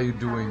 what are you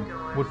doing?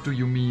 What do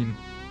you mean?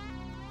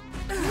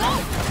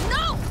 No!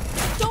 No!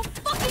 Don't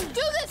fucking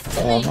do this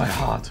to Oh, me! my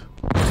heart.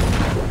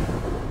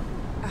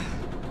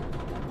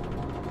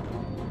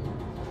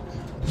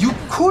 You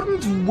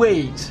couldn't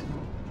wait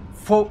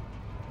for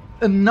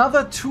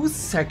another 2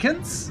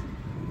 seconds?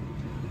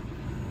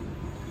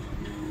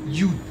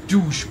 You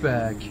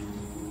douchebag.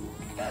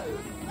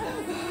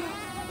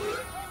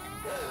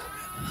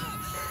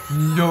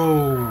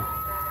 No.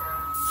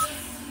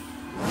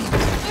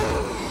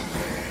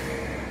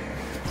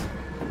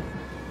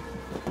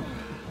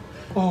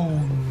 Oh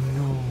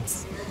no.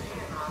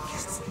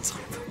 Son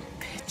of a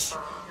bitch.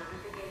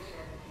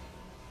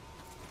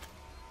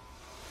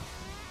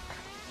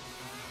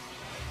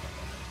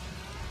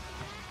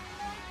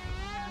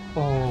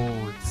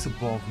 Oh, it's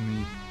above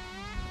me.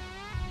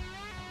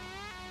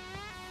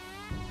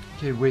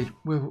 Okay, wait.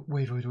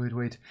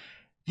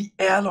 The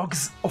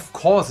airlock's... Of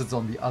course it's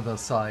on the other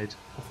side.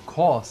 Of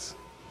course.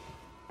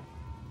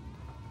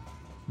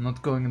 I'm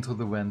not going into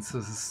the vents.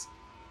 This is...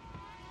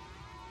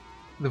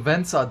 The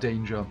vents are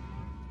danger.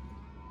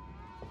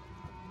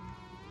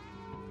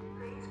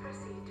 Please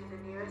proceed to the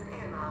nearest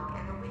airlock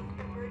and await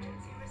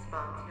emergency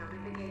response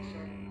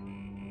notification.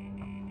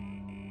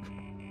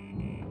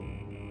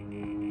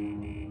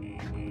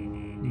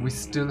 We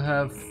still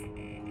have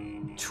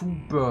 2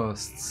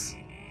 bursts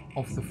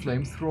of the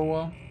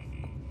flamethrower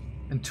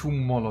and 2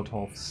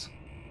 Molotovs.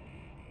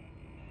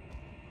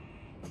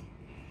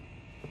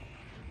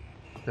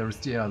 There is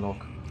the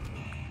airlock.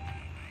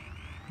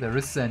 There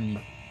is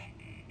Zenny.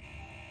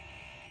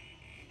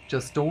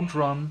 Just don't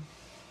run.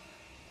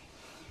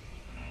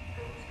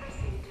 Please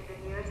proceed to the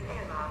nearest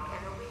airlock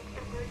and await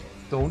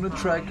emergency Don't response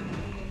attract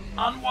notification.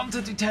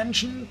 unwanted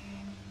attention.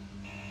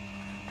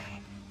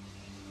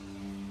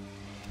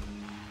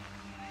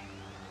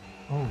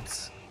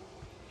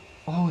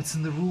 it's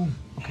in the room.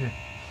 Okay.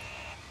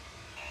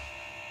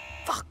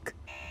 Fuck.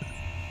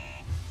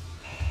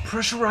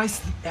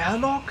 Pressurize the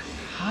airlock?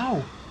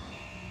 How?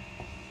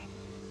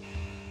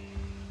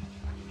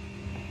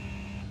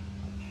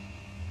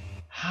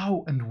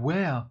 How and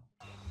where?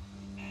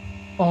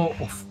 Oh,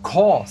 of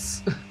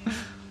course. Please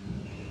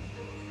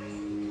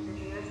proceed to the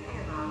nearest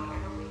airlock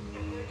and await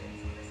emergency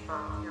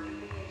response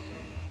notification.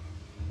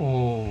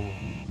 Oh.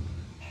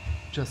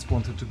 Just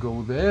wanted to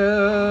go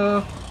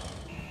there.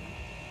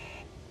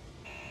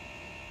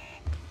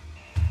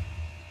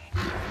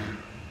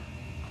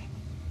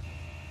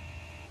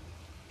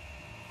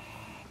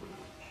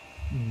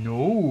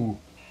 No.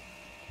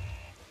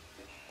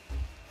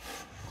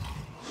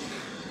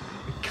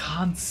 I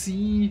can't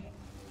see.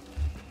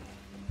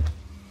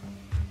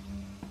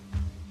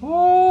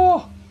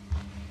 Oh.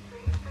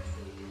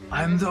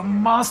 I'm the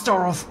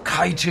master of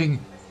kiting.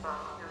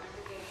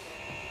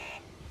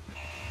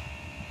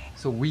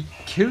 So we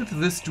killed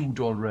this dude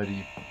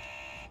already.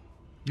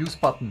 Use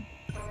button.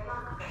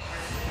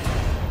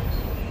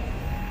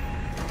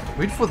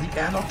 Wait for the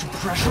airlock to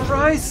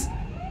pressurize?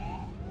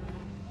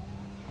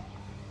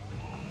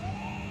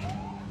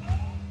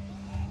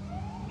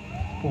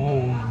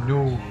 Oh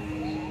no.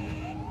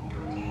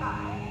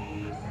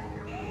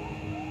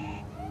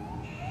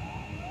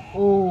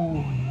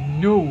 Oh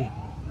no.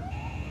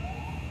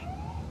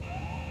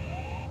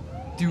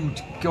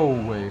 Dude, go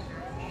away.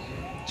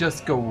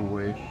 Just go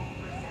away.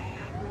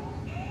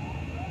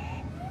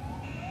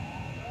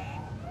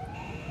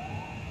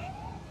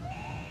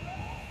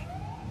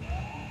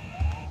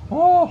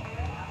 Oh!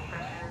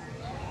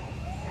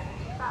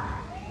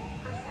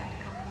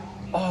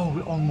 Oh,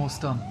 we're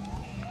almost done.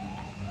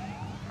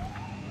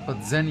 But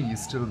Zenny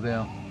is still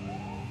there.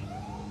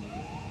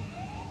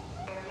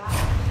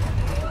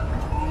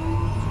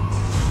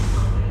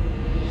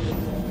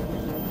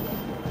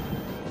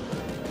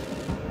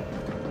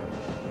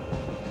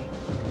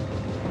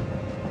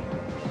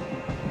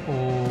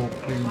 Oh,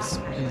 please,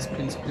 please,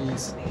 please,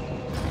 please.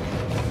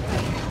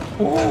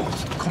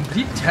 Oh,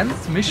 complete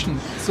 10th mission.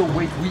 So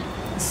wait, we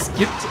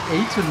skipped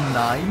 8 and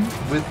 9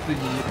 with the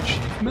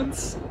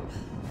achievements?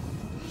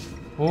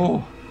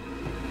 Oh.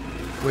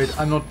 Wait,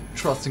 I'm not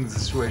trusting the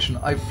situation.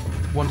 I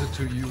wanted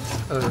to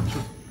use,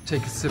 to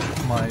take a sip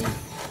of my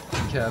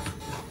decaf.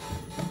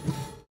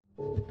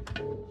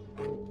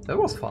 That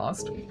was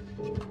fast.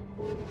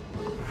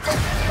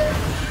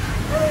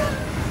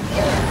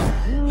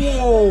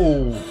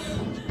 Whoa!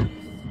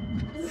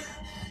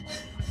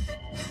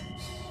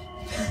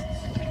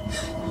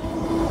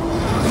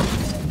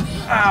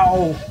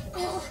 Ow!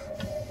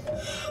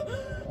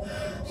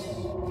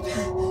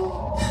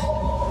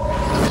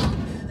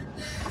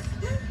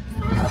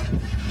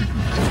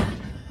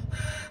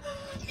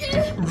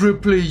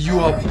 Ripley, you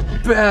are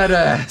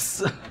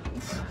badass!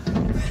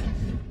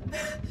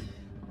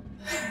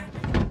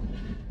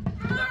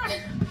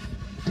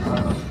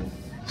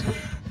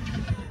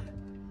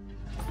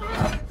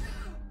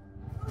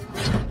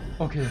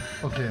 Okay,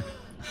 okay.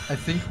 I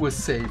think we're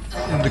safe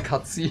in the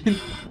cutscene.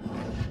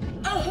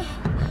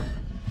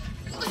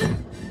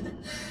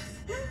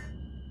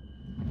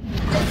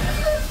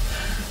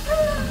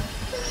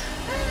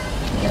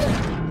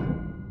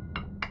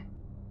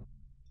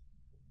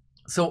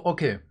 So,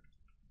 okay.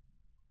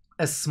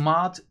 As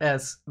smart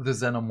as the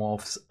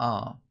xenomorphs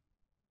are,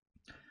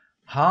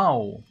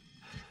 how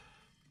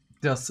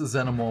does the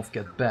xenomorph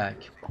get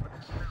back?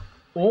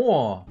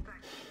 Or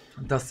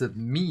does it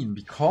mean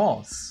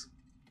because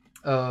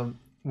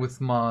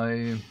with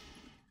my...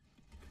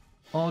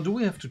 Oh, do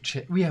we have to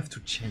change? We have to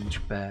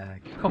change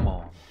back. Come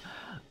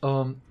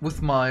on.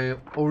 With my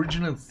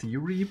original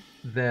theory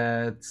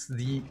that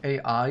the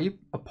AI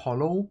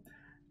Apollo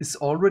is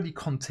already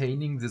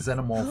containing the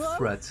xenomorph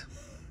threat.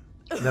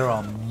 There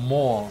are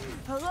more.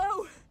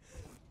 Hello?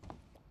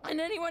 Can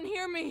anyone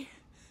hear me?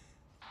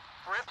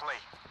 Ripley,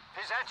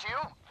 is that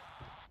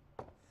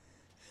you?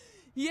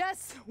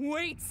 Yes,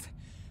 wait.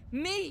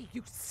 Me,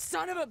 you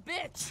son of a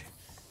bitch.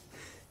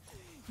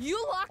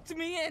 You locked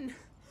me in.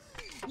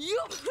 You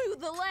blew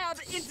the lab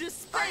into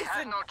space. I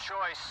had no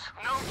choice.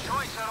 No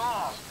choice at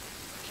all.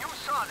 You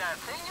saw that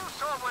thing. You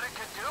saw what it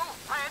could do.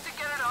 I had to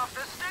get it off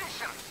the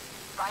station.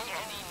 By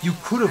any means You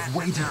could have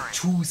waited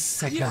necessary. 2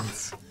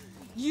 seconds.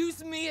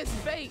 Use me as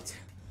bait.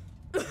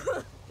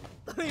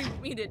 Leave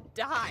me to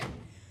die.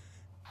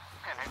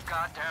 And it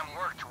goddamn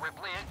worked,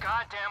 Ripley. It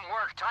goddamn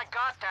worked. I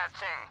got that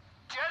thing.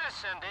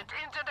 Jettisoned it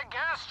into the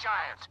gas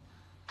giant.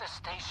 The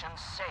station's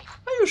safe.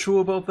 Are you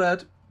sure about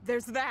that?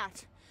 There's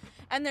that.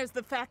 And there's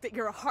the fact that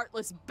you're a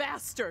heartless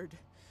bastard.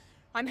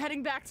 I'm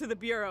heading back to the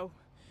Bureau.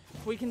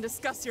 We can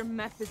discuss your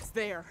methods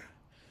there.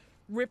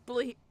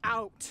 Ripley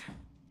out.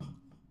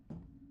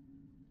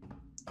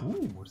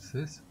 Ooh, what is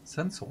this?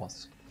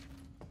 Sensors.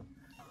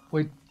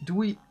 Wait, do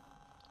we...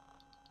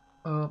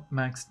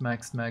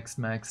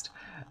 maxed.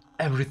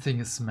 Everything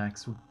is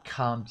maxed. We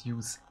can't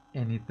use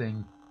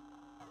anything.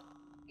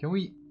 Can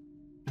we...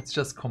 It's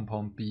just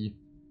compound B.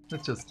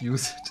 Let's just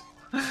use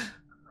it.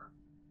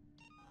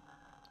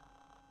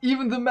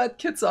 Even the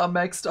medkits are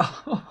maxed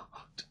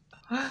out.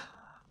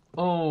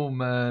 Oh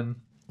man.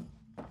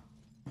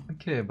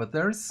 Okay, but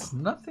there's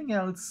nothing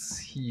else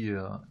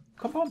here.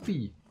 Compound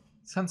B.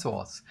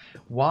 Sensors.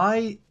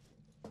 Why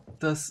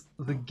does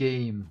the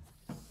game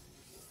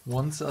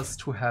wants us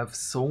to have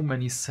so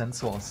many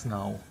sensors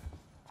now?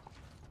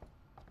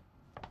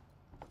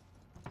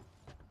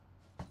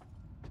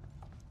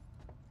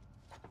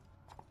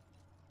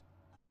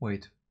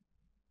 Wait.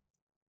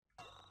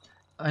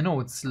 I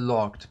know it's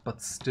locked,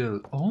 but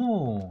still.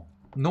 Oh,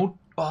 no.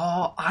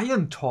 Oh,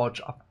 Iron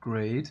Torch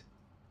upgrade.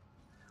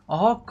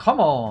 Oh, come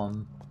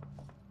on.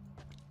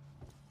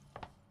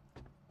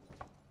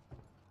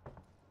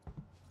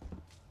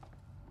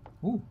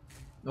 Ooh.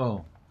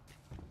 Oh.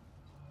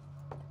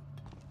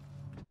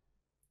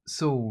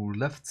 So,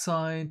 left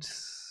side.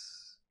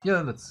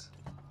 Yeah,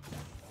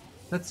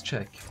 let's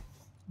check.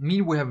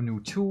 We have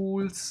new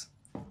tools.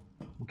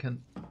 We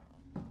can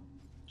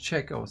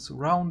check our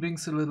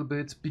surroundings a little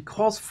bit,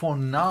 because for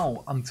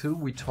now, until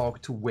we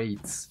talk to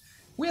VODS,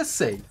 we're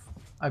safe,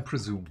 I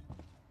presume.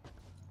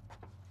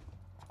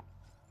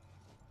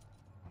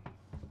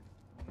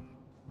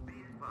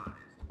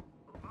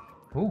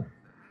 Oh,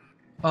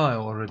 I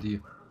already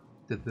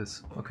did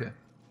this. Okay.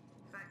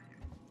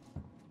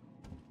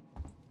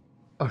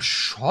 A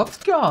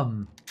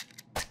shotgun?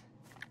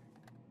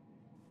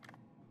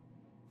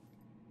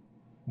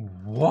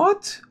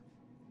 What?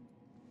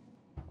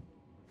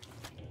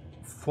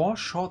 4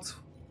 shots?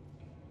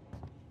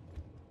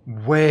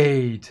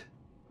 Wait.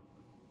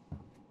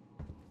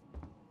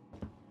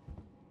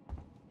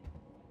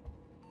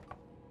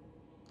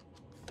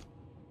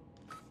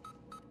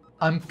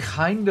 I'm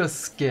kinda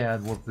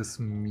scared what this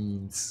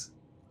means.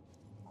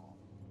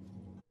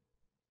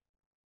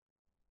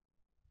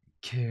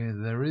 Okay,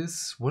 there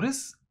is... What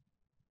is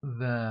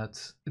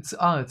that? It's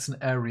an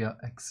area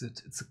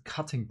exit. It's a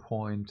cutting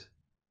point.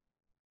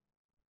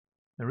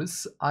 There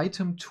is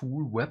item,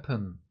 tool,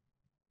 weapon.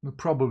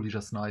 Probably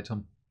just an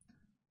item.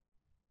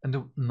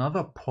 And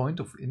another point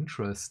of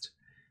interest.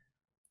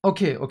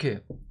 Okay, okay.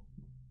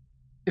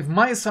 If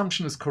my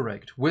assumption is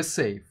correct, we're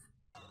safe.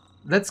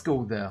 Let's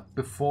go there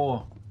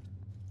before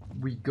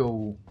we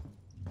go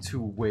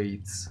to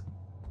VODS.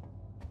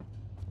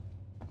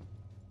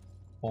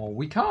 Or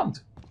we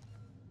can't.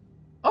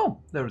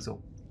 Oh, there is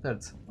open.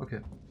 That's okay.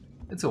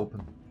 It's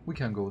open. We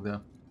can go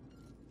there.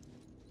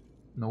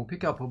 No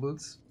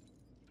pickupables.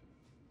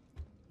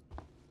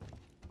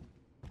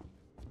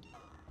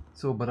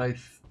 So, but I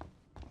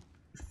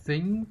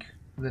think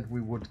that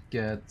we would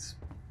get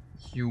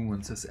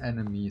humans as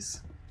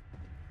enemies.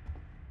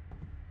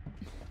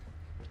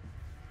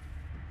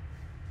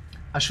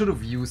 I should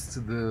have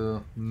used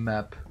the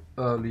map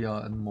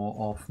earlier and more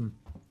often.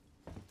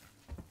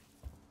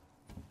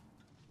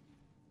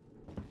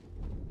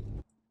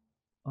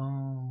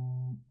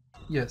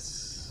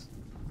 Yes.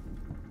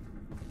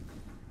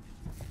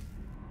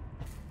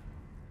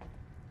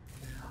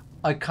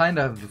 I kind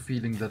of have the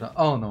feeling that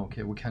oh no,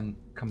 okay, we can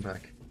come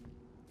back.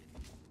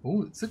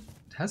 Oh, it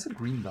has a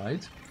green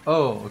light.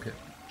 Oh, okay,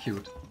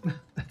 cute.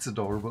 That's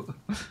adorable.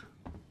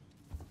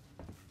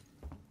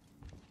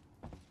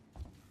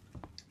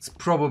 It's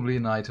probably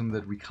an item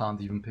that we can't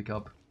even pick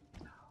up.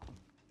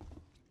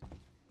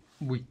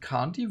 We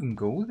can't even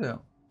go there.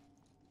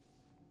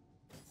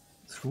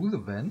 Through the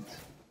vent?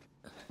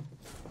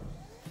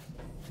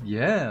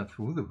 Yeah,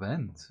 through the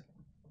vent.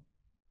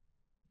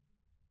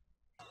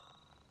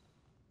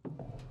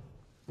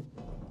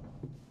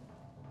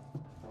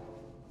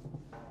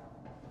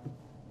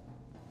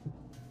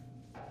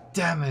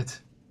 Damn it!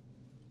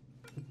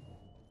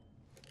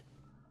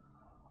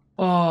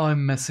 Oh,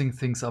 I'm messing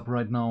things up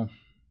right now.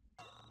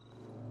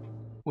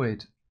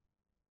 Wait.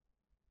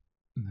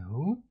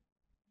 No?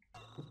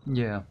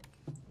 Yeah.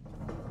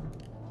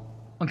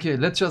 Okay,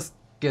 let's just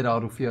get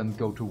out of here and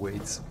go to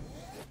VODS.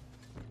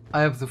 I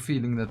have the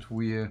feeling that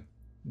we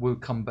will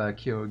come back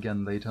here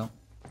again later.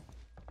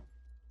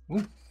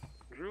 Ooh.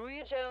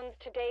 Julia Jones,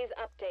 today's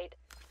update.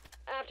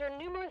 After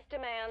numerous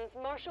demands,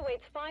 Marshal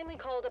Waits finally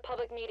called a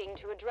public meeting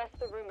to address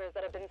the rumors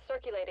that have been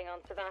circulating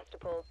on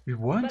Sevastopol. We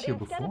weren't here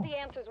But instead before. of the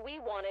answers we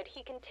wanted,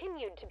 he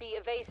continued to be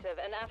evasive,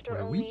 and after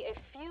only a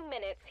few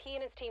minutes, he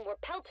and his team were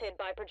pelted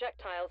by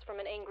projectiles from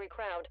an angry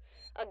crowd.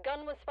 A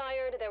gun was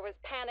fired, there was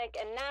panic,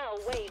 and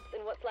now Waits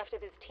and what's left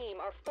of his team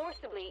are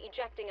forcibly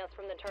ejecting us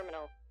from the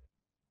terminal.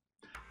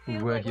 We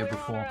Feels were like here we're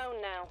before. on our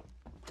own now.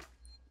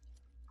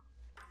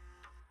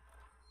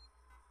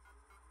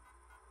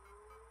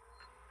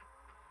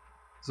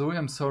 Zoe,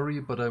 I'm sorry,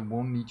 but I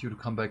won't need you to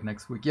come back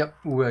next week. Yep,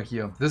 we're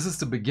here. This is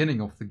the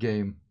beginning of the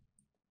game.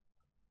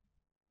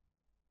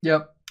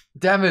 Yep.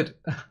 Damn it!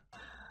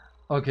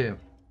 Okay.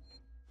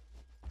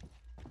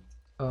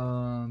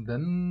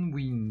 Then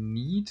we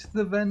need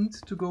the vent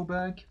to go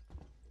back.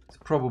 It's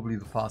probably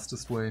the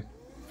fastest way.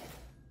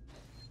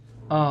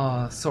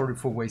 Sorry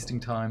for wasting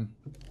time.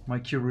 My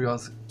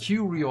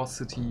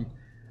curiosity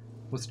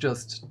was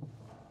just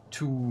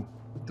too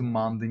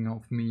demanding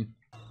of me.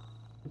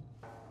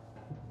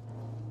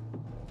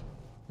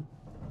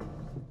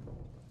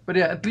 But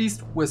yeah, at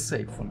least we're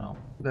safe for now.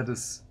 That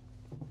is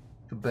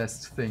the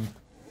best thing.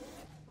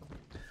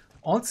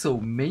 Also,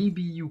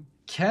 maybe you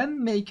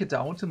can make it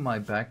out in my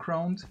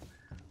background,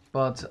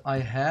 but I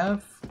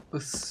have a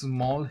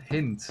small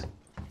hint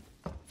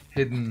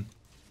hidden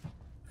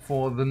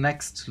for the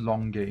next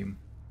long game.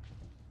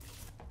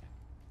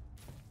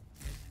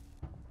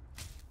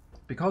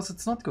 Because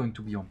it's not going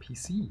to be on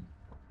PC.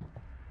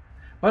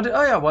 But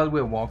oh yeah, while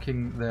we're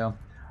walking there,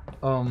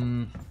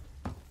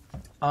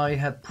 I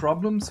had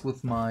problems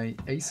with my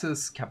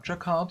Asus capture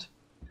card.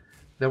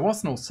 There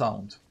was no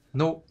sound.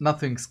 No,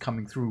 nothing's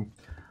coming through.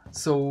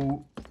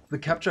 So the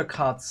capture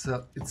card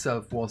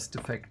itself was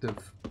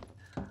defective.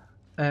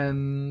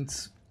 And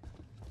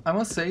I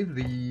must say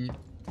they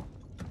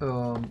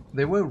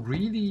were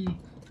really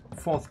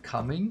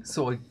forthcoming,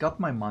 so I got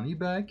my money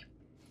back.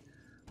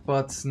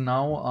 But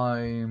now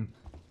I'm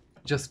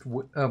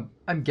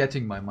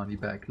getting my money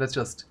back. Let's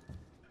just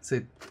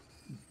say.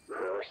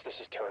 Nurse,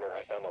 this is Turner.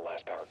 I found the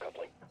last power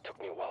coupling. Took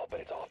me a while, but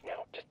it's off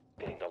now. Just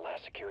fitting the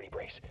last security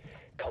brace.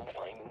 Come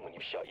find me when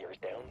you shut yours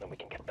down, then we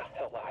can get the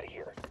hell out of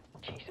here.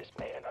 Jesus,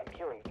 man, I'm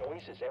hearing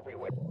noises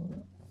everywhere.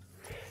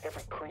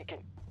 Every creak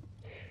and...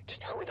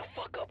 Just hurry the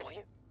fuck up, will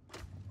you?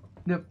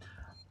 Yep.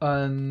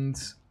 And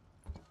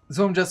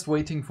so I'm just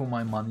waiting for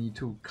my money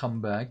to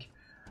come back.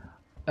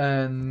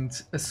 And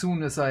as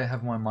soon as I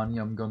have my money,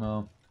 I'm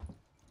gonna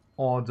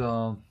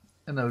order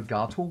an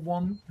Elgato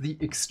one. The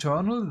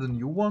external, the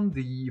new one,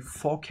 the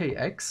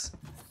 4KX,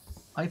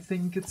 I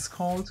think it's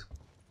called.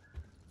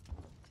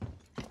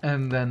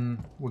 And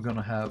then we're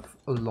gonna have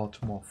a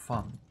lot more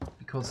fun.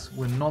 Because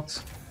we're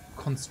not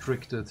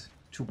constricted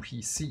to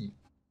PC.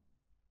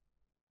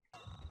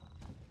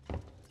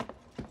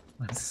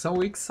 I'm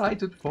so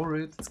excited for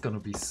it. It's gonna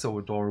be so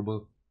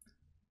adorable.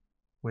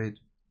 Wait,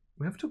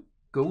 we have to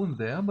go in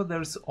there, but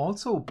there's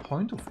also a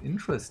point of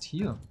interest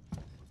here.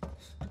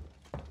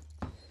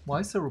 Why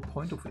is there a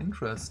point of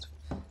interest?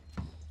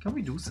 Can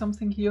we do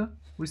something here?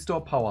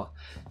 Restore power.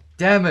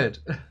 Damn it!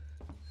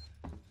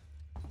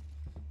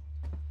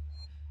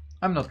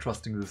 I'm not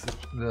trusting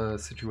the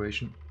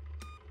situation.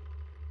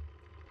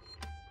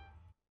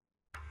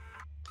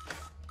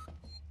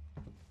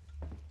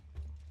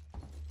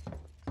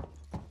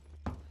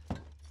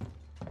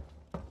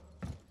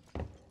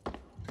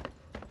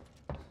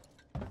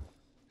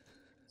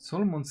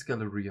 Solomon's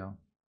Galleria.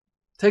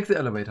 Take the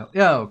elevator.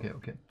 Yeah,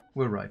 okay.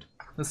 We're right.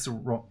 That's the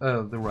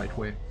right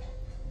way.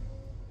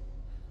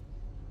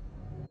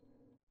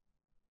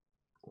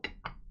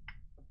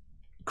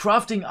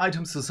 Crafting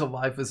items to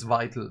survive is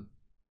vital.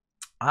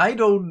 I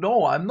don't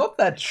know. I'm not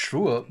that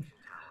sure.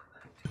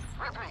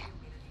 Ripley,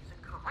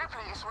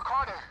 it's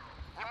Ricardo.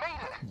 You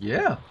made it.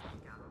 Yeah.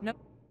 No.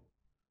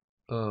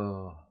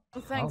 Oh,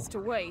 Thanks to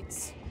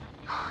Waits.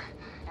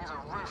 He's a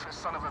ruthless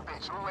son of a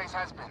bitch. Always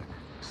has been.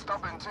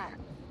 Stubborn too.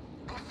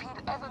 If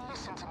he'd ever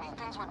listened to me,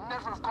 things would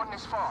never have gone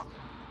this far.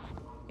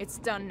 It's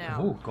done now.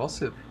 Oh,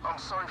 gossip. I'm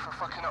sorry for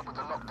fucking up with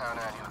the lockdown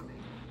earlier.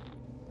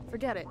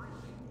 Forget it.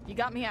 You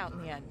got me out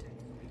in the end.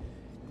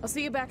 I'll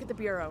see you back at the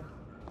Bureau.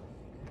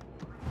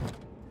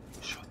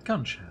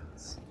 Shotgun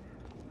shells.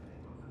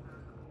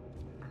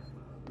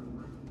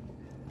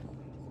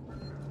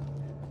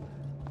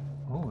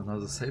 Oh,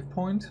 another save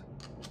point.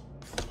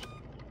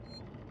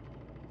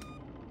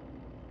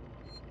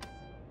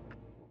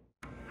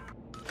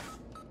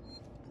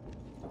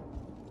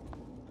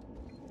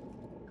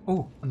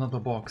 Oh, another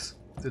box.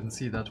 Didn't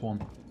see that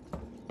one.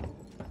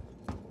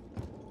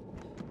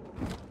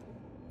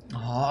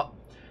 Ah.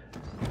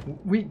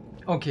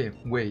 Okay,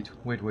 wait.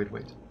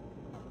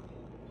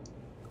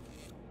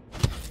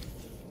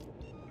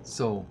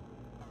 So,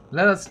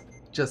 let us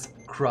just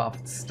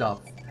craft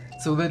stuff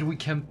so that we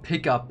can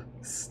pick up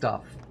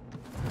stuff.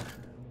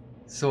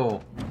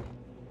 So,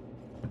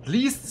 at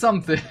least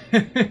something.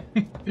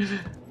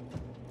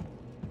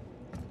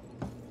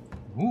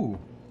 Ooh.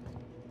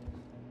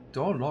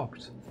 Door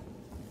locked.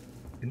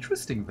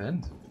 Interesting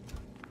vent.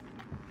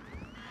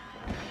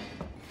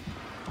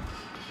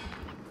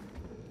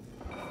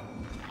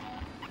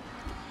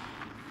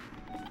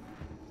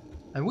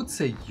 I would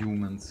say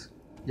humans.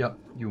 Yeah,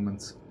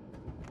 humans.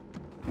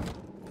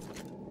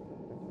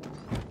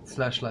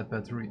 Flashlight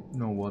battery.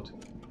 No what?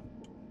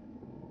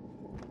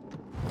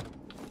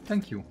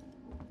 Thank you.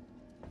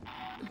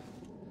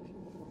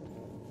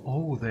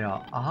 Oh, they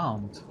are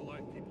armed.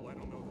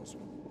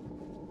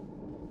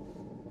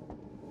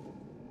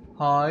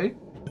 Hi.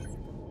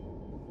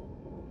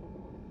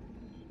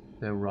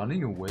 They're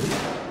running away?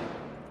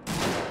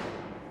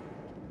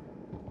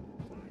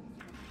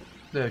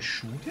 They're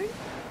shooting?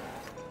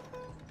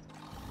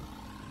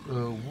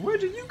 Where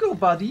do you go,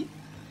 buddy?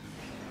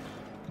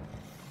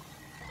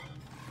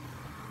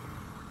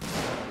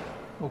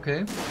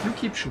 Okay, you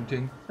keep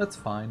shooting. That's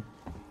fine.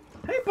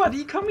 Hey,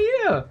 buddy, come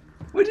here!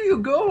 Where do you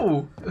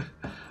go?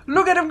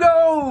 Look at him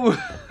go!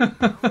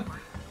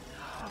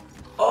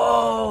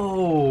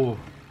 Oh!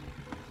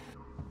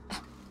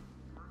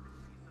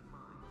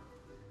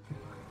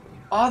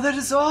 Oh, that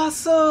is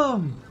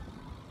awesome!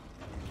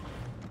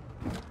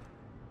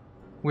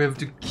 We have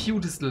the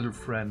cutest little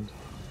friend.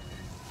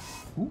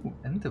 Ooh,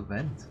 and the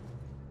vent.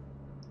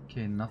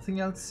 Okay, nothing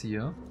else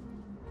here.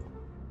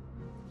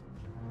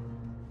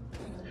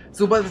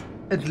 So, but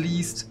at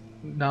least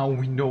now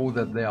we know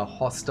that they are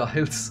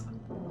hostiles.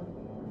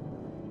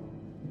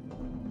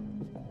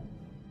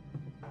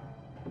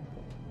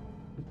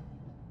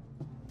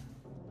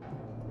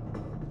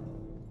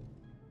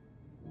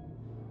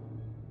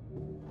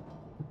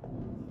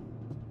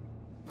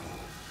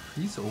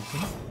 Please open.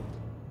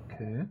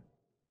 Okay.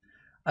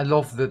 I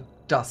love the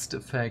dust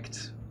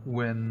effect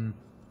when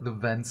the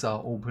vents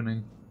are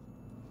opening.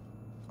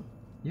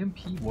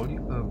 EMP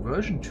volume,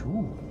 version 2.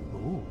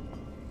 Oh.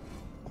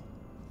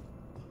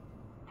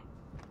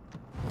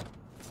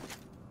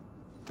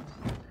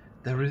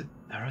 There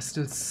are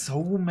still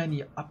so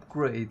many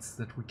upgrades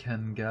that we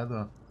can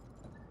gather.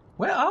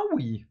 Where are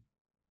we?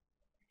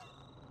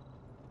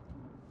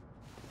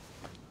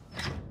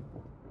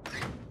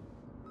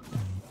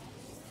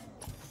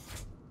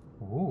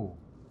 Oh.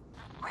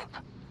 Rip,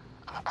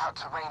 I'm about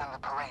to rain on the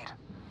parade.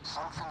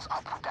 Something's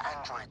up with the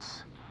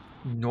androids.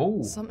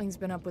 No. Something's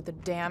been up with the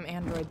damn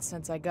androids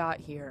since I got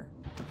here.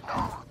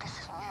 No, this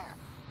is new.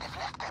 They've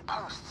left their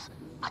posts.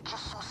 I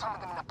just saw some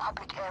of them in a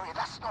public area.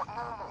 That's not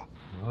normal.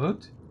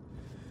 What?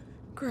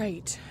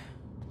 Great.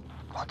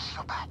 Watch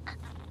your back.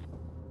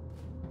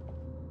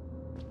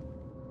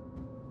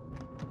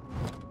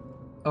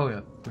 Oh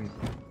yeah, we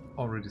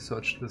already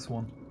searched this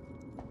one.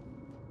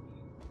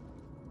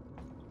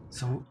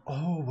 So,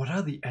 oh, what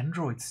are the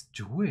androids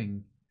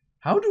doing?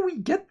 How do we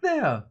get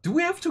there? Do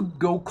we have to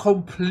go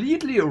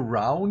completely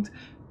around?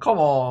 Come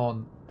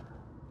on.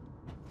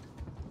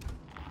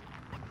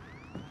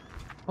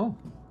 Oh.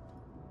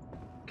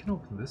 Can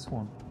open this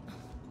one.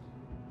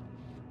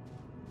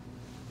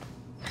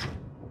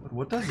 But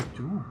what does it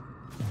do?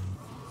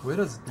 Where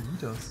does it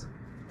lead us?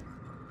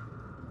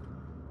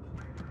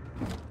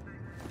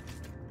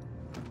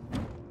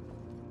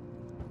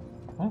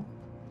 Oh.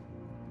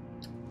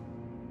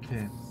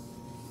 Okay.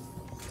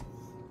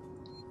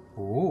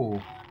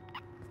 Oh.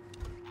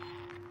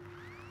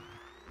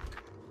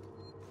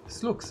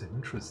 This looks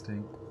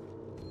interesting.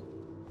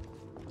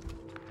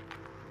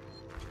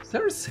 Is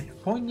there a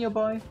save point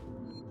nearby?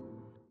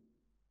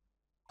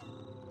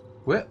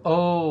 Where?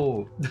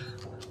 Oh!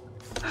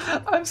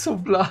 I'm so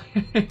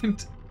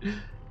blind!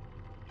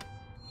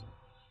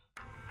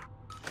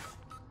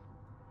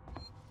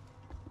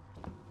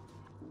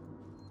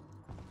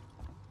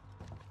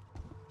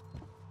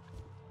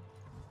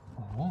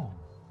 Oh.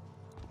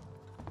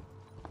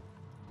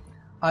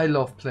 I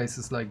love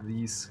places like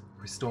these.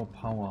 Restore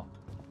power.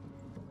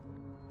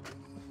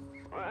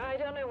 I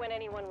don't know when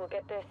anyone will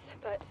get this,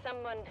 but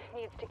someone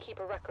needs to keep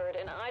a record,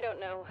 and I don't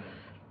know.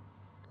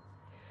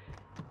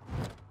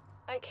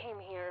 I came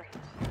here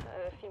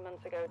a few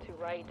months ago to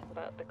write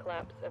about the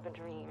collapse of a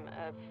dream,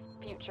 a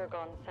future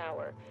gone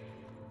sour.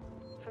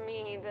 For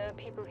me, the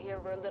people here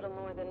were little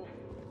more than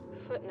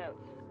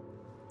footnotes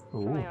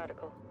for my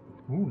article.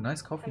 Ooh,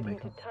 nice coffee Something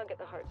maker. to tug at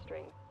the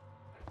heartstrings.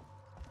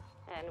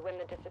 And when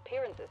the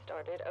disappearances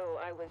started, oh,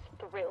 I was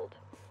thrilled.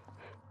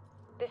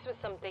 This was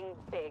something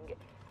big.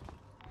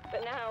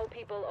 But now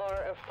people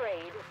are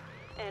afraid,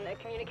 and a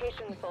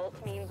communications fault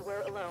means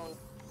we're alone.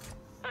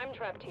 I'm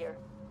trapped here,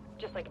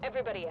 just like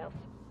everybody else.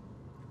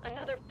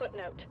 Another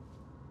footnote.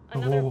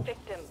 Another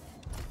victim.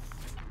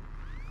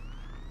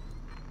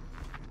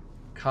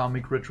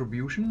 Karmic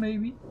retribution,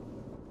 maybe?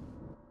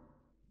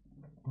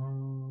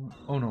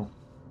 Oh no,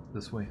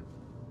 this way.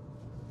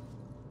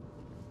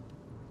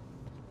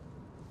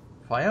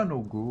 Fire no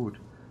good.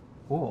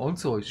 Oh,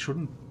 also I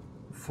shouldn't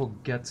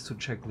forget to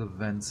check the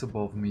vents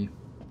above me.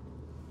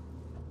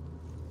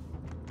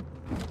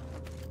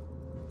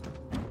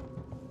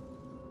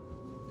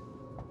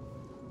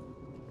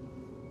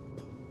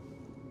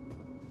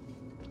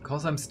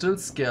 Because I'm still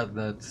scared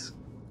that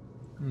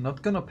I'm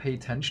not gonna pay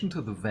attention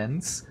to the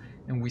vents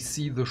and we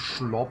see the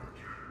schlop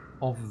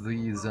of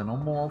the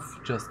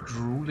xenomorph just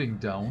drooling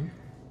down.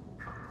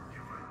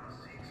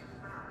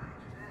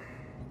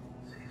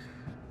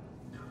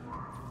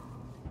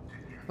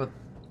 But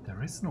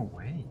there is no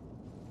way.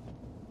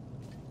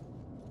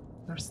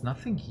 There's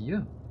nothing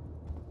here.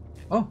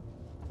 Oh!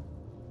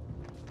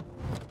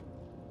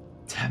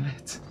 Damn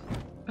it!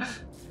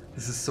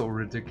 This is so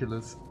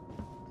ridiculous.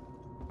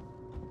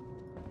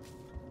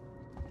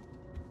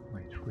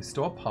 Wait,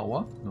 restore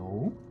power?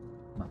 No,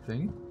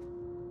 nothing.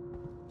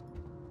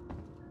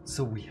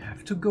 So we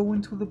have to go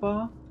into the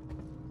bar?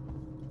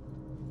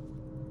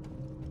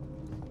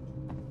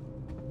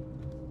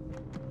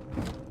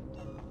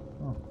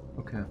 Oh,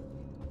 okay.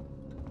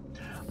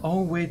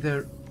 Oh wait,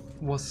 there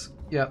was...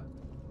 yeah,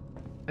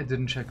 I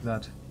didn't check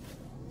that.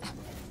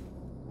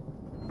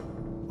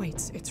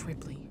 Wait, it's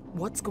Ripley.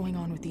 What's going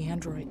on with the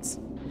androids?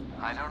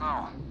 I don't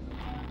know.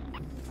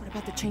 What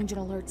about the change in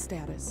alert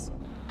status?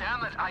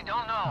 Damn it, I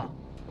don't know.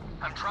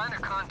 I'm trying to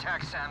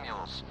contact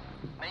Samuels.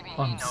 Maybe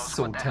he I'm knows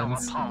so what the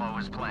tense. hell Apollo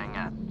is playing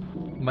at.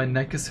 My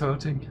neck is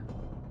hurting.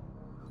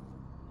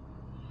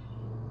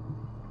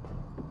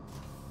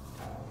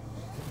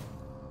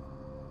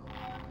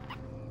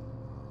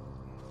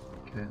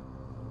 Okay.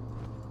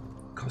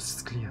 Coast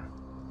is clear.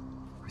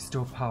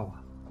 Restore power.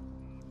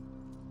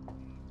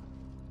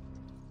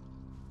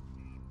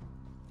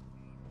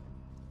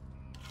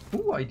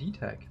 Ooh, ID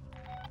tag.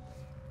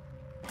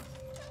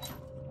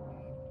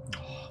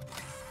 Oh,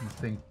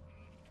 nothing.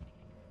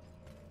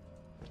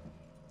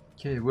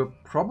 Okay, we're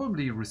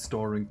probably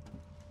restoring...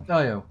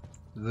 Oh yeah,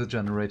 the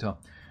generator.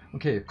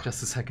 Okay,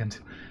 just a second.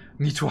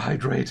 Need to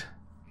hydrate.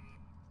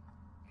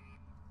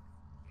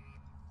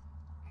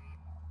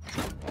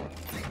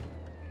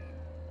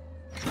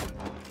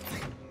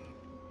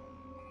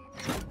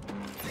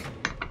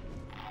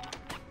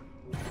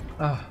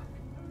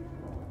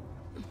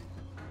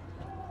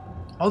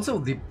 Also,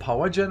 the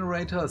power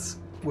generators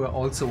were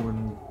also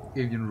in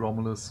Alien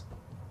Romulus.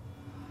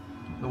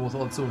 That was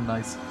also a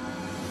nice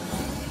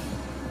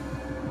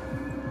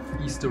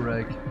Easter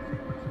egg.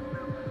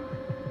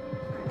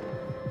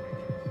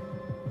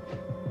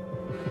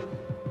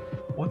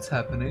 What's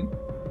happening?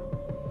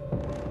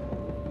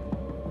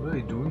 What are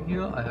you doing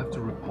here? I have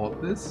to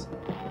report this.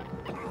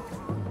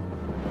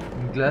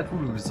 I'm glad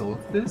we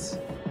resolved this.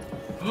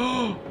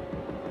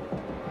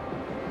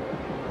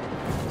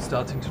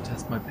 Starting to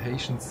test my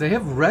patience. They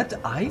have red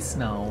eyes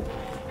now.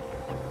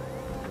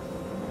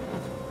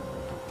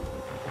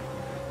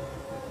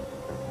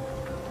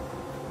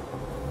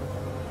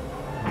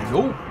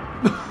 No.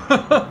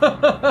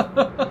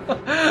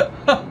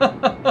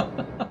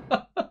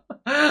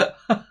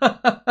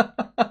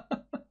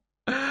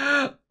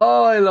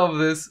 Oh, I love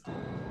this.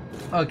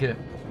 Okay.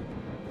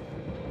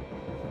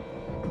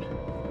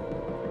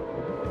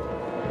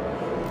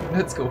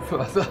 Let's go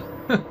further.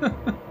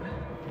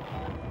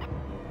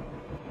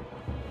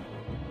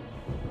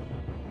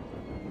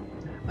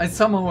 I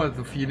somehow have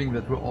the feeling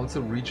that we're also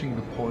reaching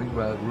the point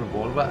where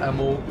revolver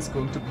ammo is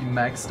going to be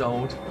maxed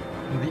out,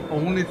 and the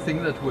only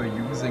thing that we're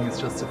using is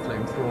just a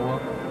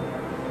flamethrower.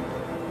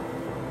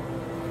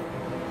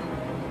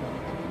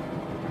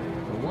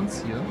 No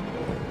one's here.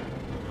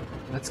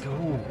 Let's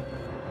go.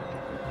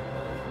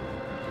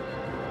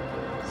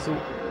 So,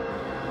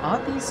 are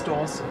these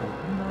doors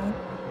open now?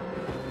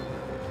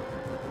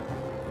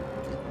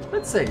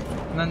 Let's save,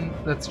 and then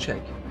let's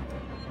check.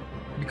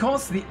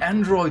 Because the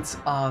androids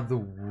are the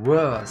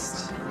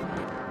worst.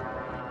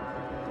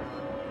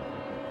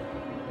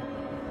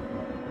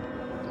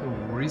 So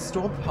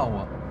restore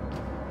power.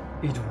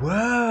 It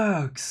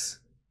works!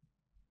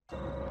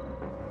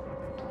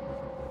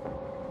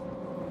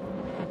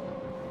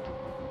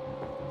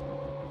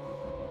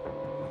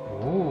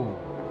 Oh.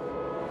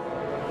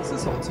 This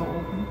is also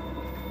open?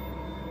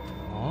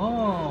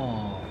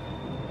 Oh.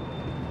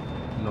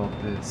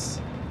 Love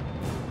this.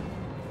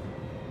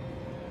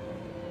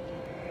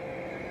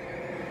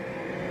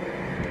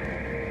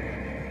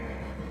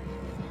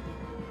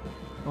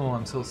 Oh,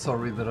 I'm so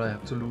sorry that I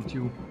have to loot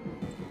you.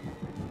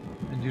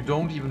 And you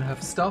don't even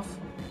have stuff?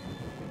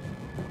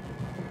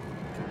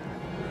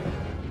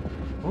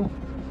 Oh,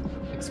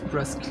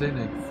 Express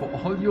Clinic for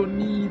all your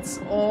needs.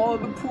 Oh,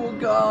 the poor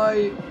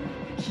guy.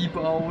 Keep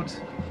out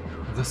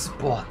the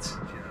spot.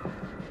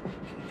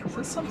 Is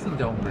there something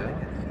down there?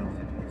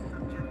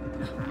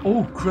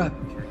 Oh, crap.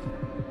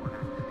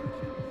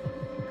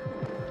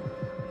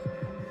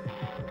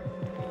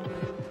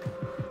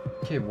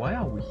 Okay, why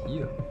are we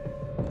here?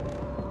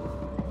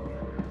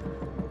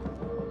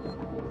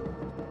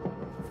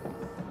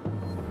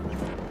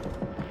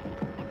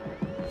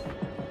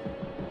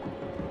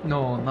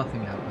 No,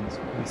 nothing happens.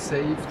 We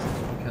saved,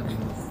 we can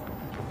move.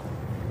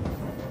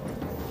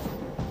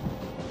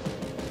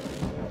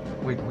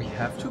 Wait, we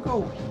have to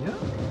go here?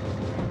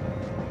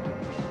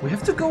 We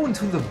have to go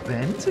into the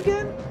vent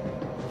again?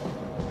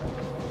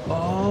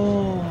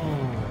 Oh.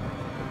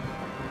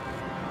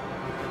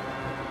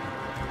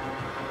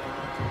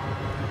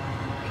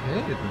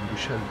 Okay, then we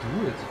shall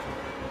do it.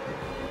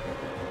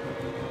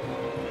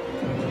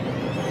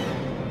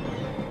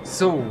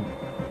 So,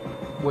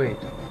 wait.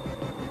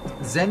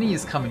 Zenny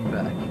is coming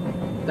back.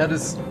 That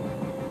is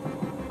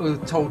a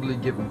totally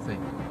given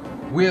thing.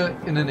 We're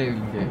in an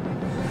alien game.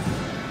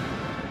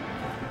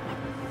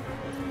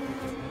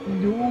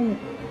 No.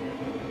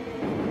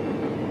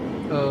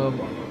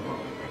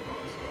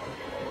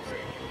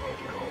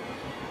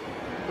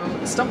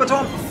 Stump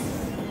baton.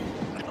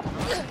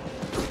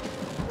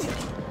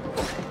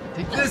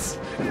 Take this.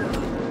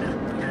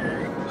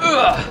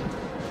 Ugh.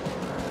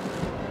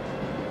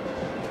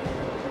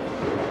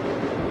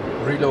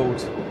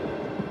 Reload.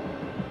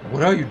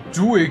 What are you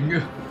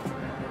doing?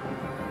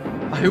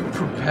 Are you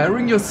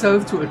preparing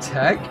yourself to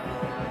attack?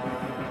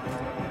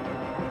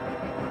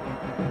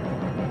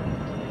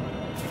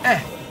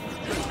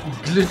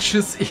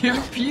 Glitches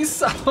EMP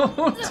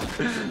sound.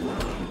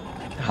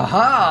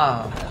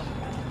 Haha.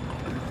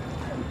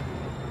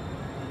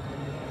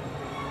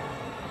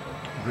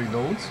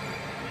 Reload.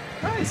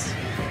 Nice.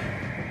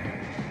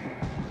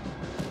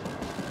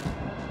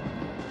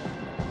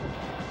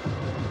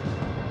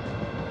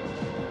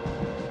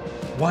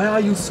 Why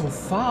are you so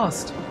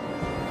fast?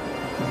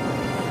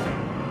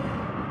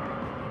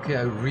 Okay,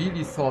 I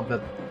really thought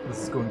that this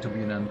is going to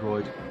be an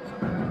android.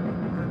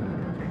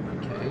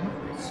 Okay.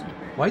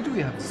 Why do we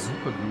have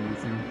super glue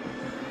with you?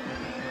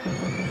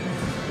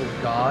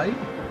 Good guy.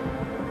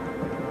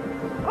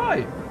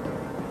 Hi.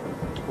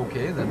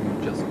 Okay, then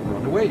we just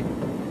run away.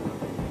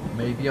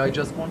 maybe I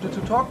just wanted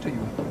to talk to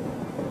you.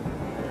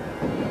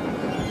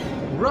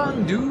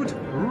 Run, dude!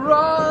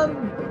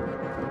 Run!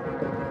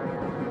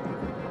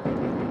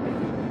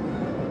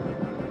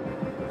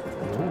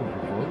 Oh,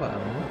 revolver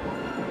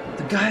ammo.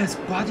 The guy has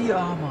body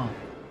armor.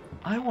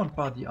 I want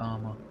body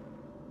armor.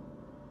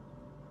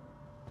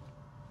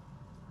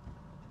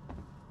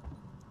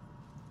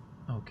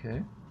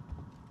 Okay.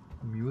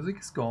 The music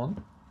is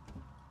gone.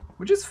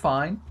 Which is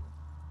fine.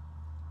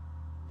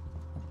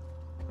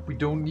 We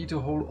don't need a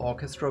whole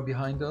orchestra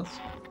behind us.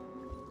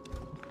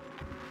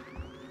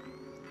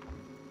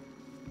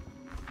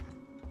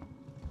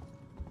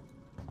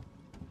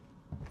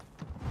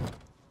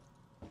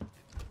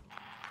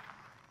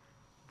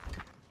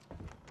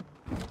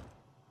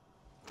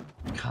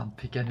 Can't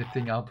pick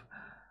anything up.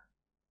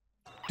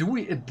 Do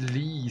we at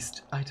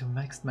least... Item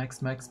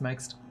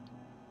maxed.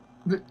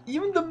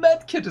 Even the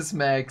medkit is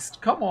maxed.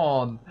 Come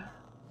on.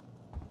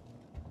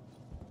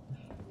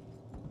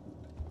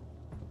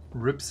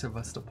 Rip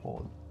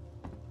Sevastopol.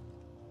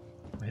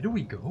 Where do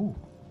we go?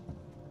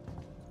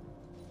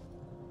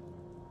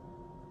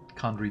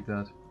 Can't read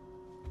that.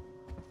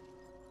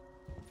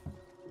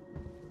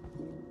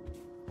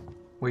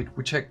 Wait,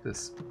 we checked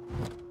this.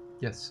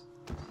 Yes.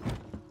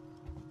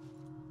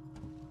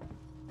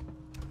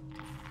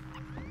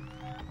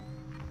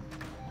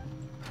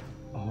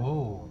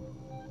 Oh,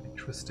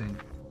 interesting.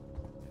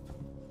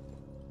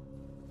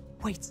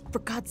 Wait, for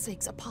God's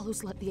sakes,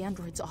 Apollo's let the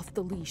androids off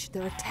the leash.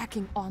 They're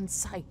attacking on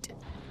sight.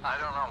 I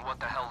don't know what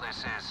the hell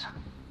this is.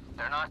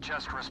 They're not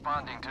just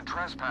responding to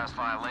trespass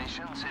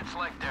violations, it's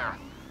like they're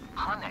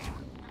hunting.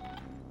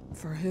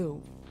 For who?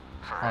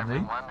 For Hunting?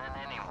 everyone and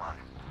anyone.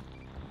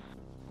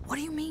 What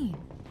do you mean?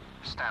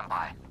 Stand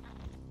by.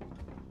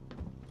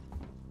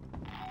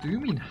 Do you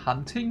mean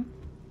hunting?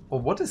 Or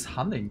what is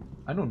hunting?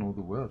 I don't know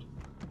the word.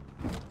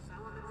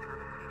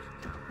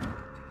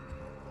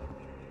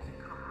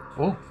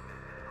 Oh.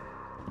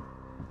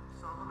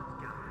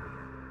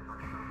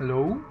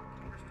 Hello?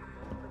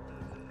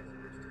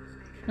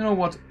 You know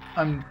what?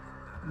 I'm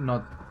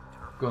not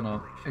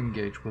gonna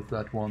engage with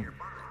that one.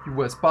 He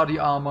wears body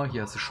armor, he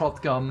has a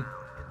shotgun.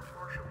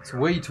 It's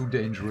way too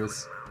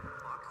dangerous.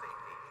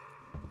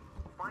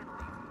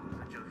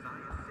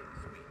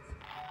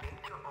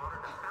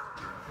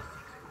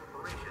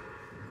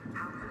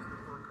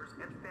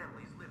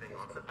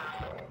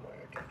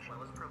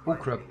 Oh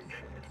crap.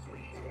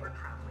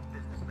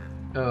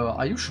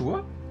 Are you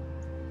sure?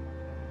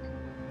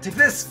 Take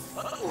this!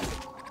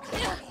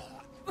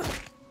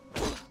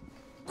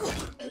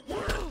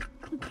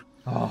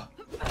 Oh.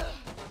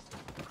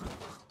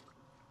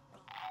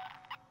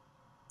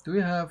 Do we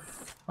have...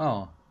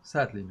 Oh,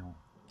 sadly no.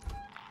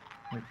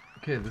 Wait,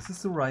 okay, this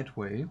is the right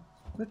way.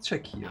 Let's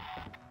check here.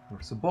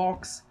 There's a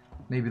box.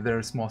 Maybe there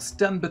is more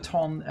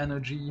Stenbaton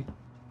energy.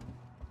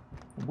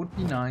 It would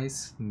be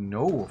nice.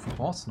 No, of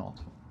course not.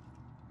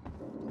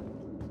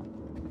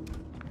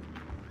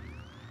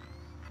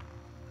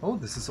 Oh,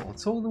 this is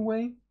also the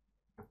way?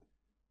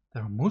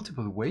 There are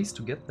multiple ways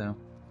to get there.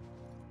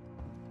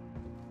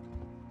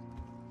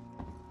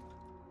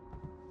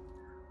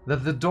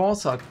 That the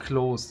doors are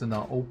closed and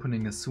are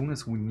opening as soon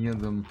as we near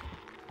them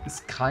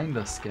is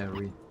kinda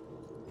scary.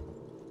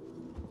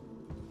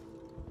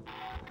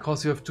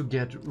 Because you have to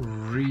get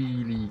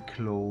really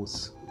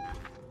close.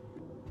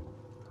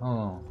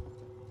 Oh.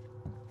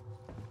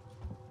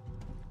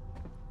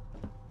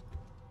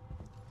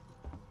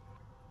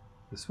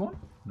 This one?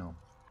 No.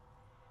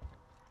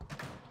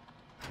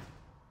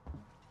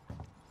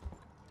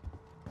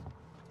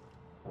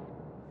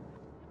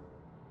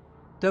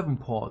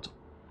 Devonport.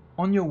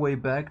 On your way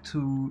back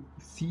to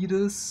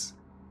VODS,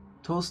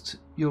 toast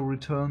your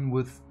return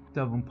with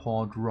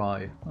Devonport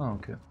rye. Oh,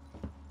 okay.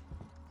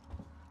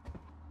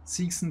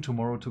 Season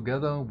tomorrow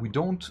together. We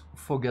don't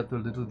forget the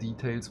little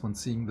details when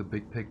seeing the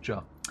big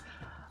picture.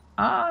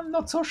 I'm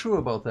not so sure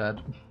about that.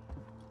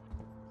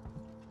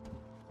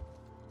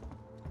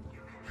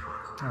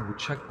 I will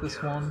check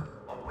this one.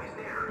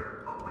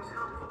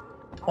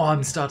 Oh,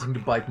 I'm starting to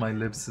bite my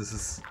lips.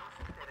 This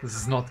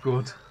is not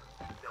good.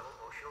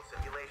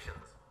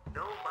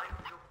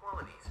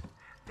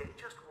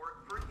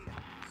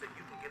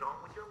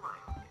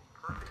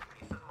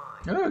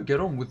 Yeah, get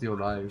on with your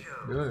life.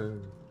 Yeah.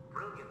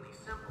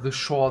 The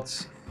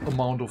short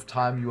amount of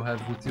time you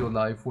have with your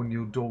life when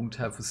you don't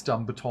have a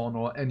stun baton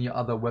or any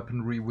other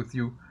weaponry with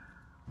you.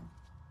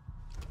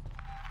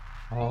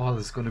 Oh,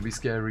 this is gonna be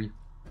scary.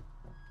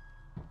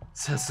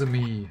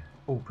 Sesame,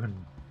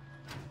 open.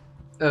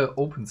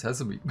 Open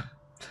sesame.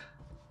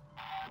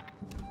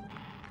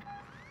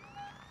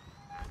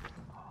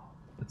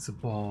 It's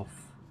above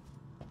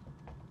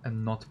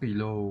and not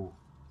below.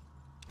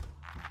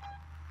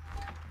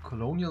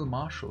 Colonial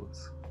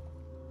Marshals.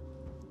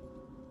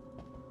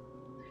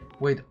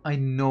 Wait, I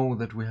know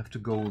that we have to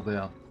go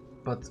there,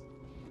 but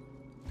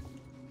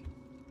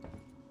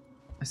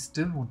I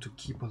still want to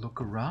keep a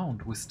look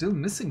around. We're still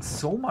missing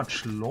so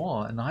much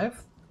lore, and I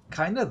have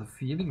kind of the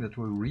feeling that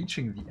we're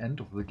reaching the end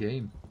of the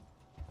game.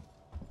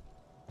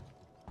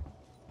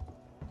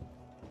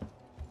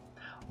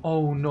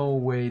 Oh no,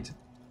 wait.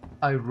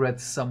 I read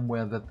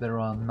somewhere that there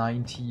are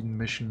 19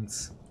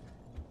 missions.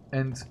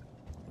 And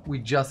we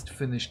just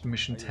finished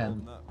mission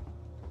 10.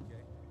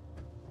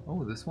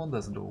 Oh, this one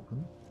doesn't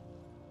open.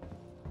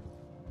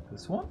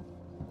 This one?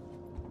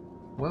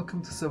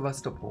 Welcome to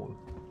Sevastopol.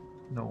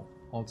 No,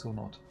 also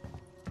not.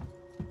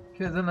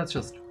 Okay, then let's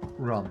just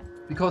run.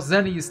 Because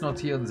Zenny is not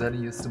here, and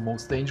Zenny is the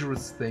most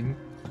dangerous thing.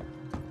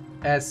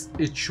 As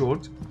it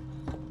should.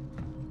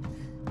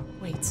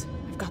 Wait,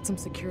 I've got some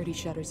security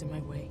shutters in my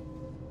way.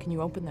 Can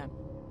you open them?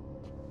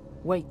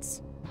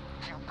 Wait.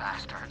 You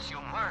bastards, you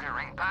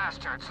murdering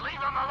bastards! Leave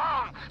him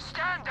alone!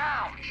 Stand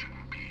down! He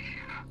shouldn't be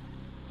here.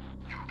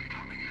 You're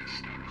becoming his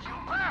standard. You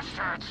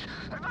bastards!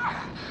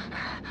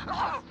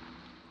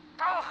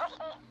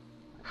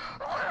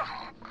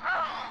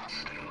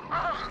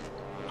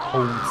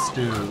 Hold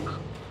still.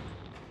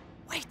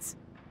 Wait!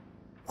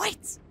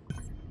 Wait!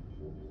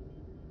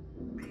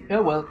 Yeah,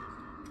 well,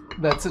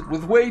 that's it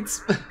with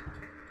weights.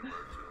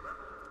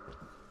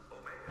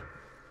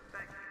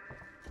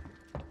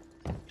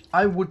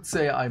 I would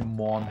say I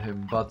mourn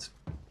him, but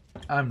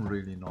I'm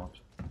really not.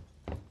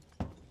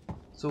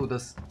 So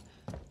does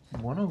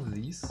one of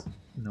these?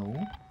 No.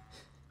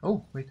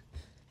 Oh, wait.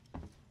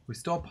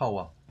 Restore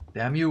power.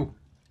 Damn you.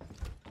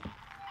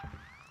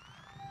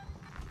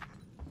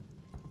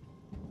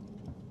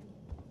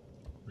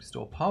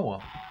 Restore power.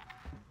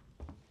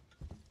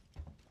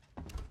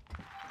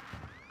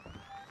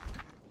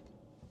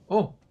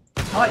 Oh.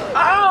 Hi.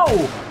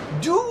 Ow!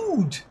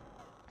 Dude!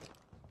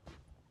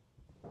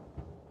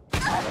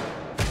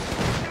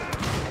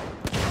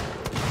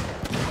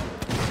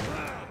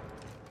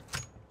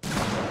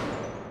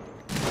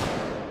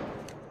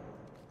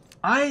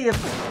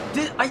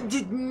 I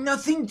did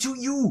nothing to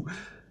you.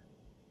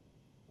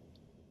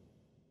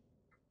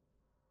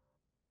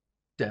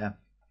 Damn.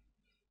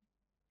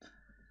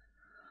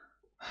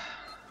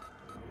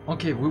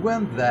 Okay, we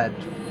went that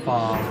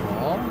far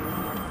wrong.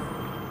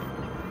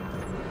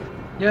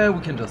 Yeah, we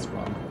can just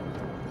run.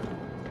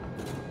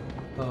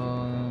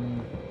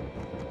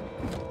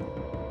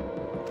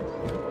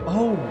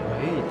 Oh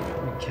wait,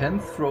 we can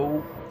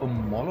throw a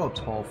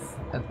Molotov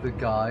at the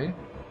guy.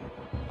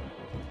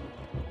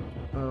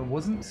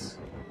 Wasn't...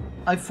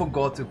 I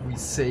forgot if we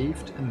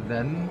saved and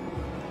then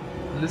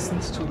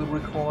listened to the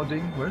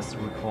recording. Where's the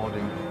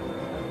recording?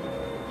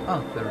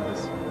 Ah, there it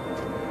is.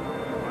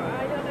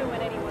 I don't know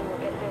when anyone will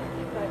get this,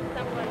 but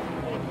someone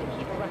needs to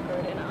keep a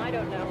record, and I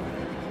don't know.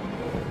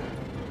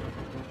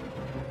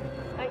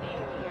 I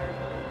came here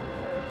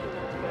a few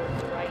months ago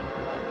to write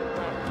about the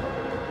last.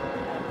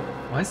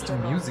 Why is the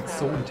music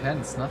so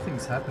intense?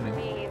 Nothing's happening.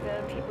 Me,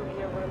 the people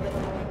here were little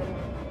more than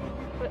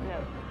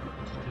footnotes.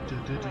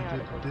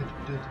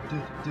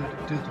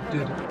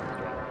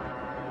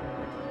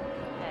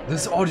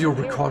 This audio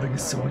recording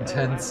is so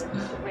intense.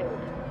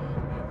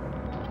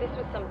 This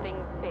was something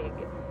big.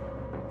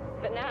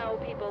 But now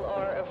people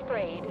are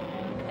afraid,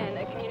 and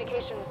a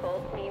communication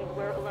fault means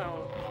we're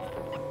alone.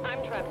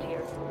 I'm trapped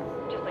here,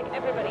 just like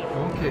everybody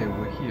else. Okay,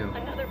 we're here.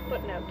 Another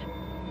footnote.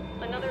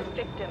 Another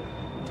victim.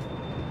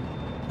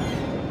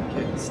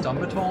 Okay,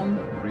 Stumbaton,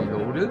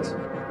 reloaded.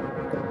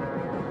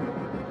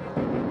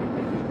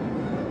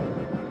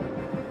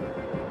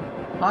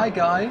 Hi,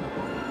 guy.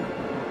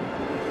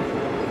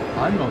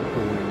 I'm not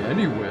going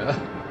anywhere.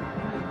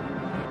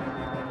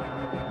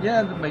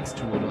 Yeah, that makes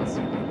two of us.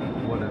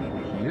 What have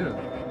we here?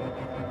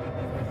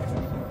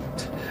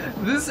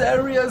 This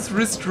area is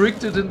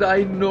restricted and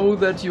I know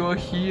that you're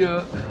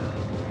here.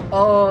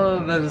 Oh,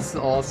 that is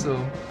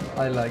awesome.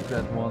 I like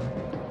that one.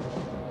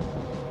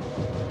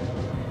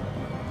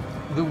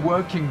 The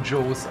working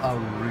Joes are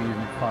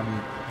really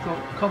funny. So,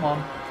 come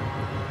on.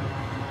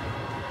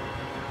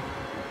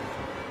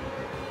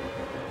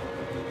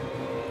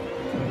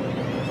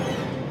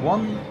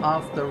 One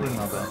after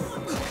another.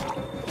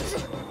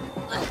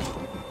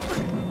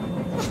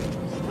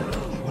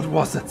 What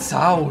was that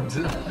sound?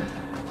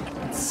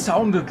 It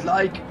sounded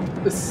like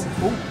a...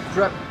 Oh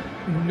crap.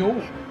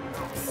 No.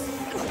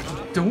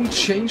 Don't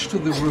change to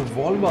the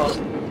revolver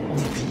on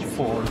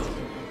default.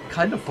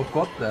 Kind of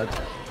forgot that.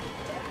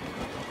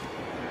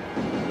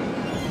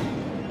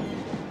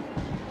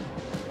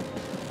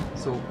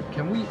 So,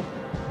 can we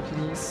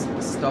please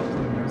stop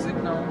the music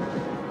now?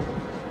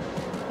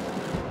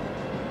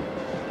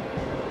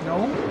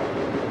 No?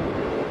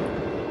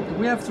 Do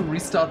we have to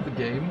restart the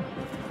game?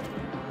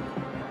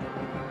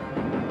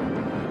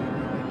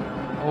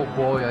 Oh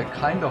boy, I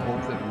kinda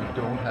hope that we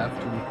don't have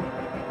to.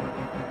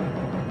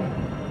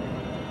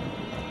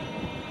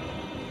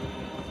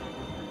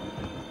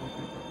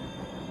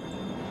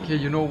 Okay,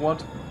 you know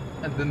what?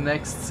 At the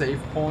next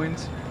save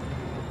point,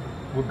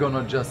 we're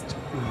gonna just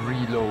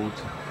reload.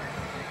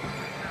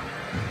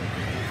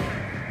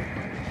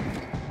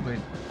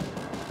 Wait,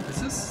 is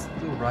this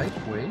the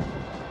right way?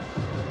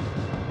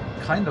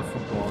 Kind of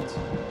forgot.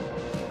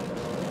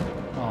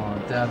 Oh,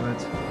 damn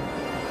it.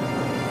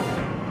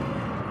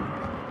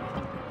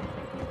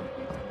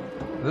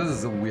 This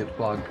is a weird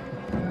bug.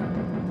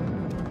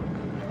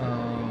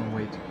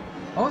 Wait.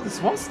 Oh, this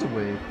was the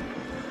way.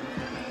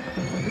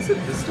 Is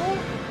it this door?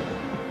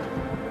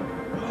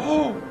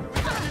 Oh!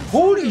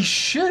 Holy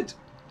shit!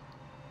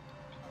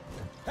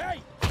 Hey!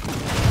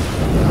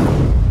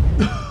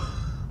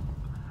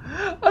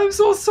 I'm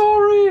so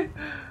sorry!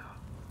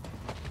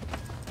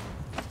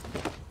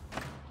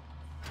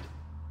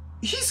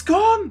 He's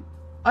gone!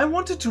 I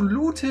wanted to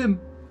loot him.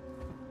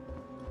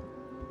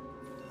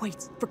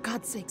 Wait, for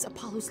God's sakes,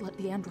 Apollo's let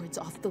the androids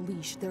off the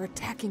leash. They're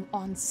attacking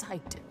on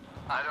sight.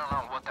 I don't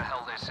know what the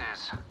hell this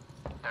is.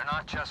 They're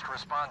not just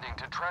responding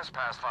to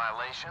trespass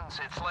violations,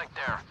 it's like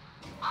they're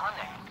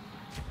hunting.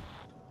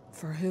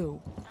 For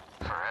who?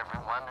 For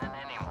everyone and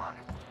anyone.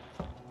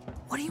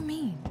 What do you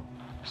mean?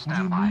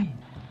 Stand by.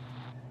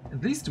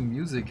 At least the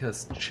music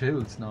has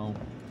chilled now.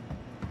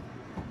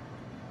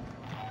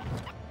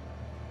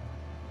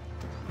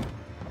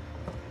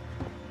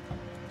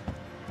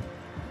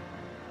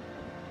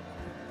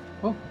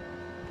 Oh.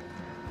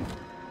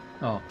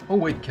 Oh. Oh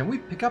wait, can we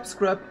pick up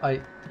scrap?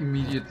 I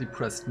immediately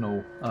pressed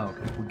no. Ah,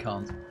 okay, we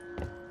can't.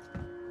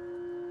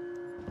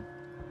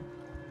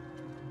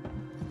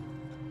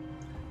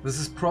 This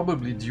is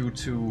probably due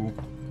to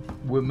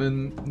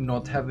women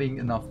not having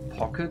enough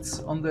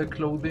pockets on their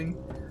clothing.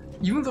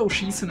 Even though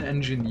she's an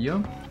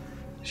engineer,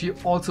 she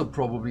also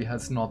probably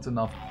has not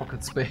enough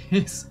pocket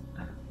space.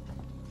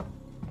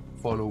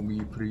 Follow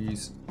me,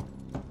 please.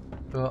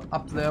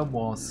 Up there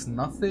was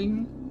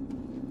nothing.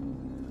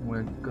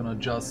 We're gonna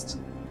just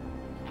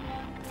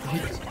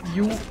hit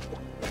you.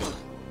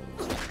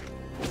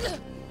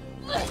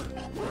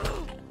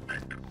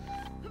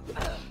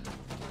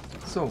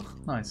 So,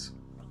 nice.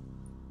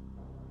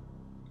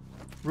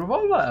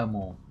 Revolver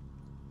ammo.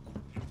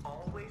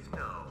 Always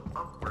know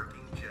a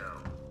working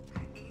Joe.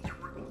 Each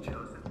working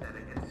Joe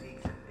synthetic and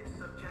season is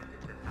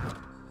subjected to thousands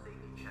of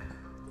safety checks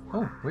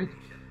before Oh, wait.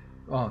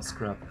 Oh,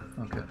 scrap.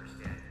 Okay.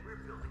 we're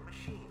building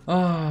machines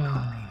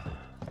Ah.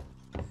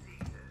 together.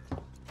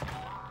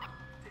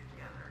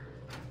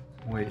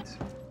 Wait.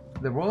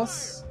 There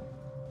was...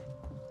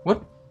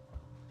 What?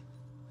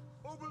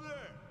 Over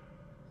there!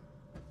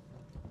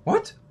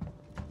 What?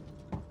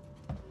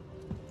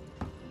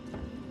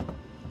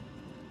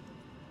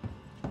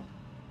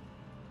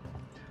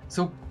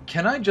 So,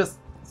 can I just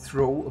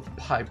throw a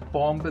pipe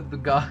bomb at the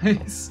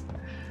guys?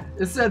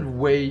 Is that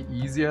way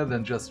easier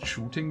than just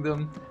shooting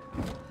them?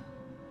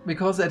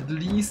 Because at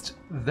least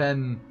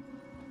then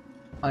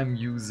I'm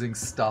using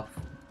stuff.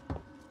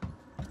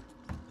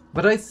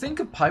 But I think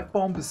a pipe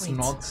bomb is Wait,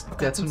 not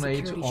got some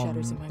detonate security on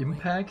shutters in my way.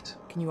 impact.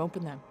 Can you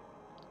open them?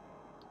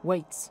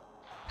 Weights.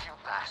 You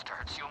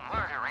bastards, you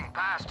murdering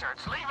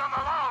bastards, leave him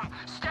alone!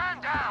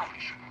 Stand down!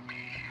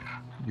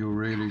 You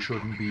really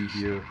shouldn't be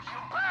here. You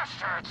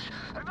bastards!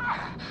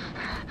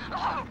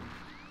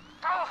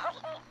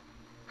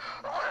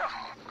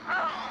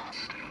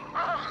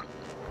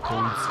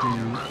 Cold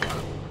steel.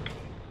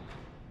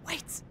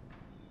 Weights!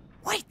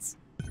 Weights!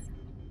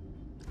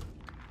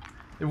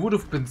 It would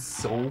have been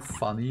so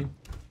funny.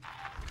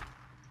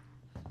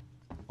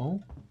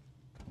 Oh.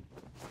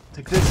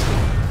 Take this.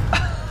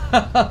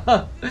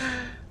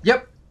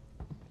 Yep.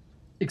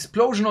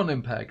 Explosion on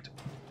impact.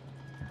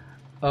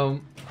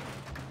 It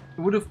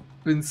would have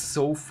been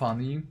so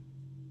funny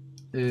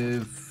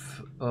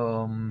if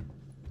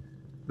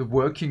the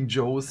working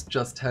Joes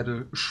just had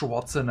a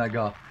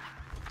Schwarzenegger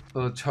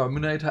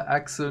Terminator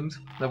accent.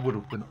 That would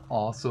have been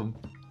awesome.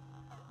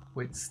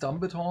 Wait,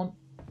 Stumbaton?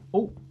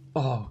 Oh,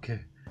 okay.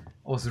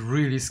 I was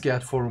really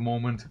scared for a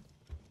moment.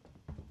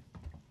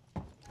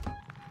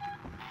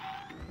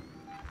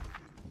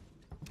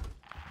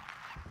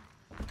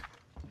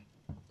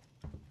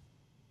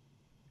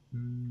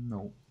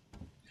 No.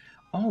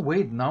 Oh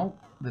wait, now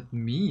that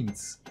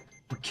means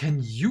we can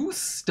use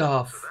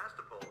stuff.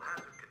 Sebastopol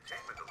hazard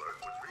containment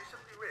alert was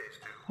recently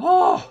raised to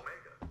Oh!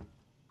 Omega.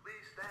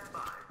 Please stand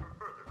by for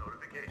further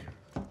notifications.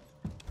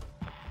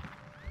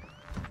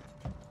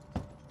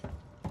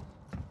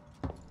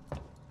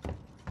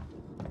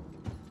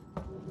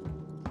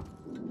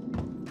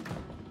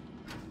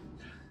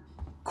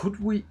 Could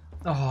we...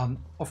 Oh,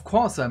 of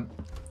course, I'm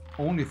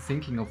only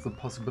thinking of the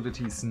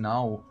possibilities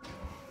now,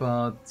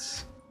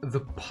 but the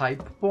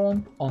pipe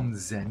bomb on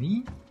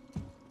Zenny?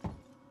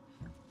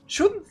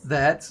 Shouldn't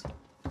that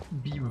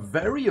be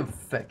very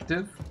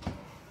effective?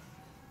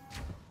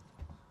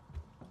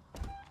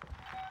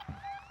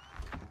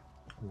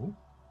 Oh.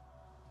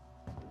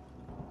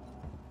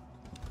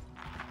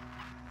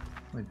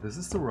 Wait, this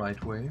is the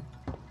right way.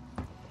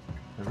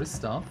 There is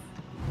stuff.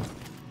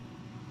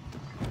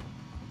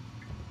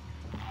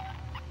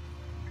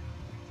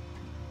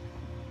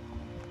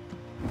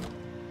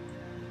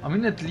 I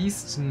mean, at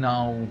least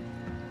now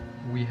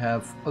we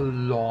have a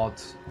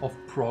lot of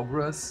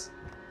progress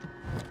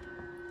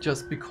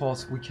just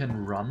because we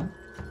can run.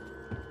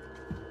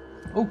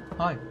 Oh,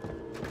 hi.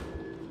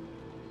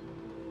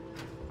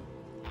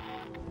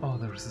 Oh,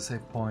 there is a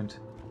save point.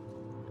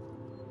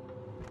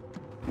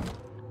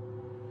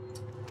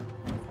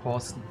 Of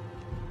course.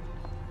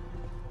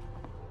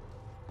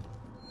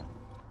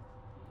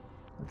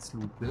 Let's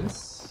loot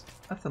this.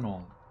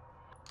 Ethanol.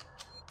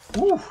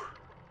 Ooh!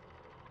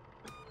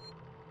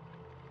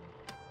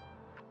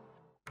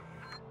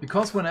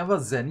 Because whenever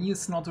Zenny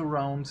is not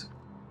around,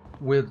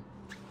 we're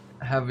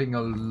having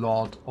a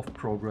lot of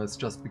progress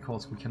just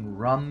because we can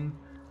run,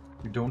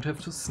 we don't have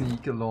to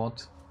sneak a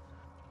lot.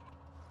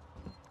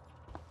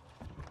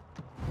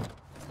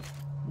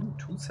 Ooh,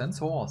 2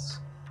 sensors.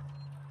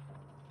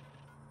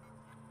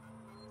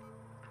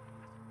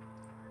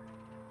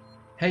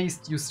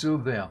 Haste, you still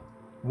there?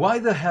 Why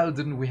the hell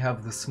didn't we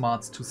have the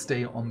smarts to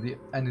stay on the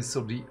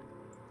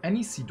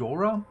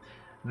Anisidora?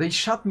 They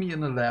shut me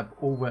in a lab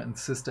over in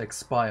Sister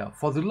Expire.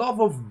 For the love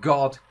of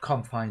God,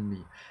 come find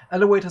me.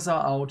 Elevators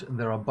are out and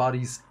there are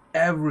bodies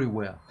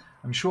everywhere.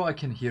 I'm sure I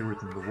can hear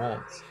it in the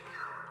walls.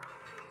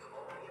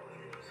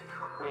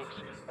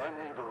 Weeks, I'm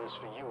leaving this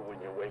for you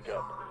when you wake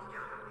up.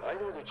 I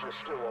know that you're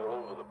still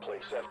all over the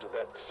place after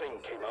that thing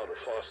came out of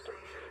Foster,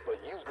 but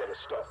you've got to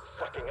stop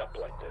fucking up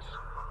like this.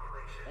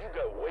 You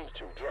got way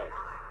too drunk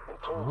and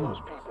told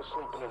those people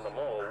sleeping in the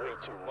mall way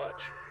too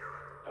much.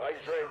 I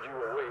dragged you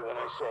away when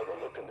I saw the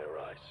look in their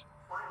eyes.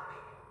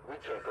 We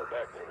can't go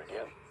back there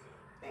again.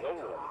 No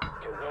one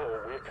can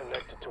know we're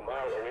connected to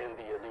Marlo and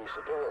the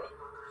Anisidora.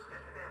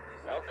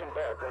 Now come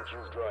back once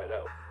you've dried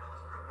out.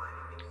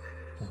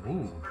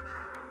 Ooh.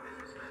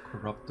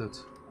 Corrupted.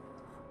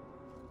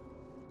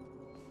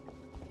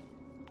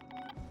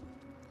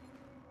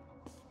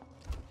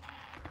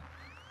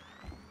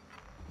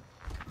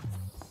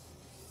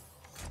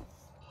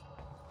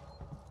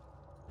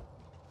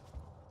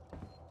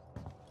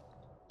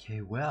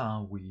 Okay, where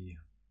are we?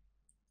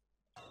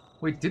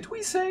 Wait, did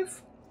we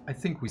save? I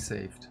think we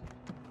saved.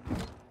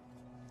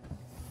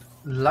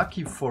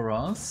 Lucky for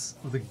us,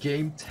 the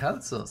game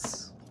tells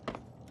us.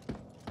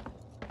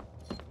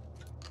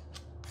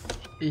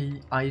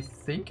 I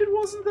think it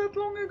wasn't that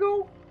long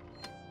ago.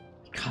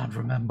 I can't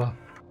remember.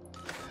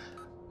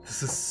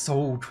 This is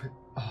so...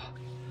 Oh.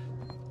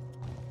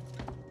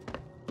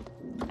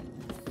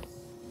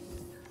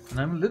 And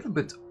I'm a little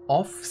bit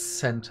off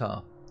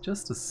center.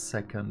 Just a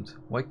second.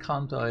 Why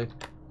can't I...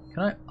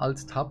 Can I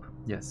Alt-Tab?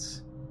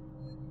 Yes.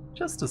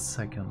 Just a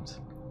second.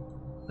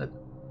 That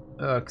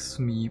irks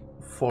me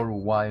for a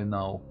while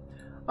now.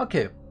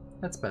 Okay,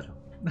 that's better.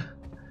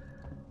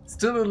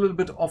 Still a little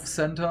bit off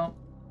center.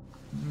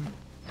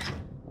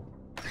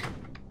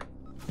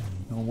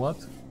 You know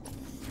what?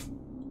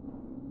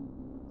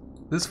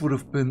 This would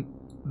have been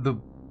the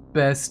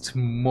best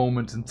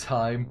moment in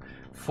time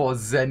for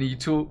Zenny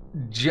to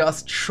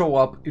just show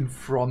up in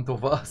front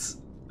of us.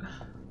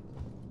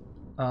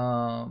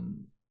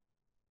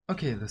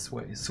 Okay, this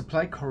way.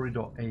 Supply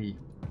corridor A.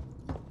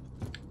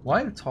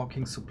 While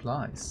talking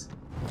supplies.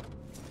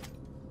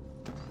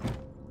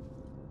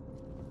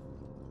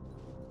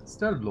 Is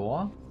there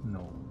lore?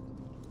 No.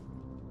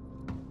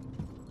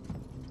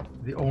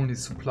 The only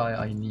supply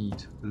I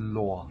need.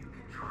 Lore.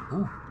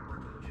 Ooh.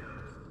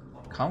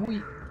 Can't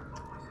we...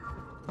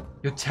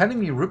 You're telling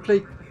me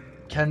Ripley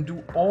can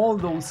do all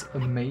those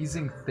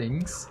amazing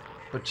things,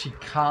 but she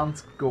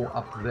can't go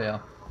up there.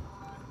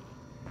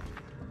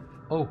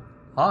 Oh,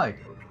 hi.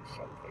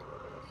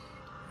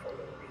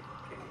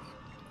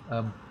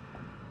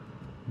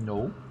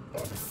 No.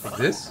 Like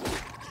this?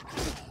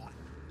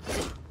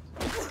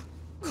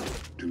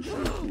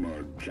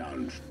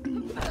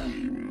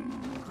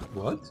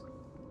 What?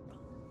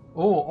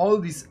 Oh, all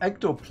these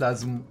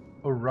ectoplasm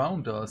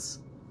around us.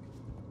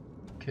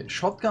 Okay,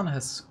 shotgun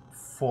has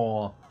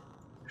 4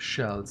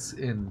 shells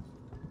in.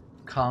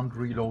 Can't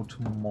reload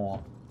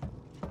more.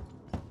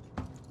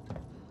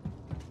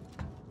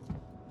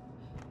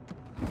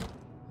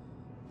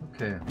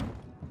 Okay,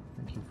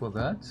 thank you for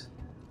that.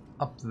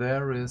 Up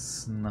there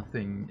is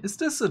nothing. Is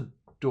this a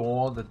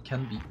door that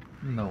can be...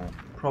 No,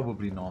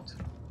 probably not.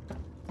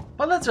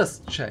 But let's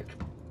just check.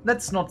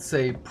 Let's not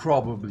say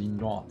probably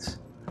not.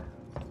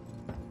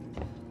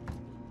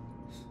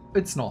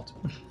 It's not.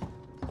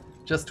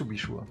 Just to be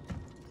sure.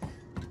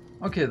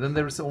 Okay, then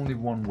there is only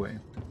one way.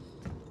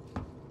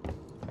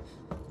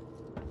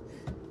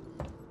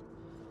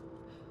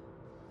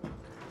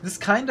 This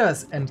kinda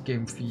has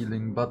endgame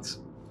feeling, but...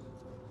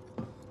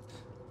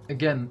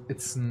 Again,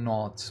 it's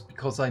not,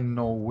 because I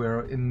know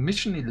we're in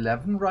mission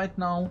 11 right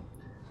now,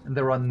 and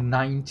there are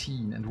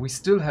 19, and we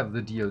still have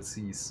the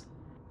DLCs.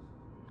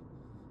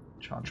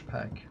 Charge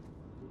pack.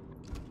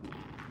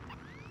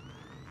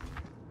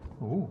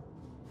 Oh.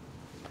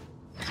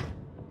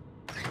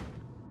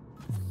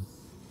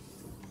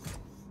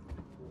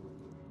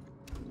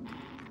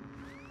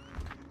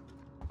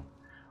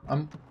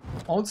 I'm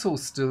also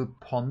still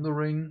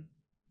pondering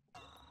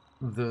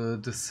the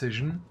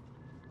decision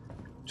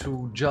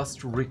to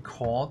just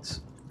record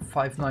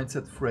Five Nights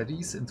at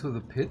Freddy's into the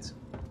pit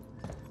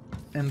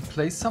and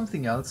play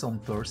something else on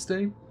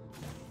Thursday.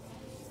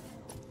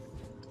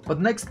 But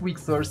next week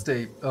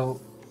Thursday,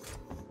 oh,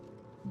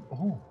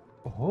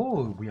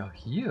 we are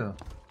here.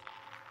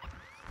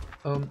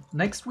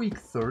 Next week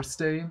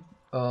Thursday,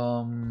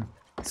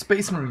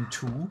 Space Marine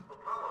 2,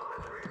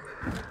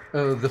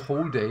 the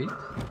whole day.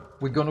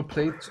 We're gonna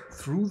play it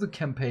through the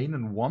campaign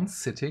in one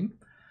sitting.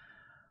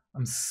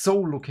 I'm so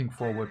looking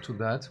forward to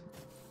that.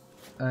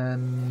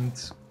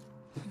 And...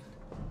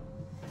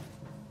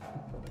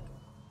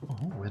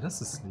 Oh, where Where does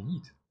this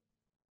lead?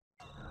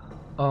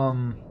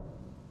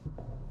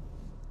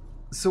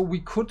 So we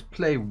could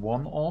play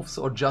one-offs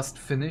or just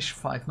finish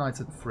Five Nights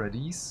at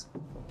Freddy's.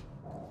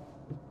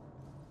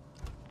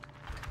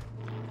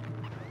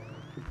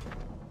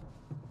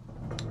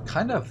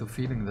 Kinda have the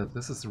feeling that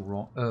this is the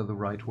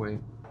right way.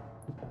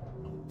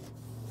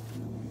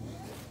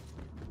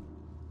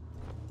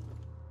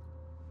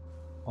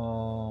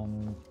 Or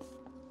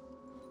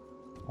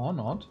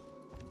not.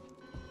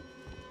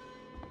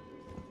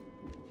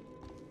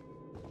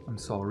 I'm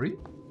sorry.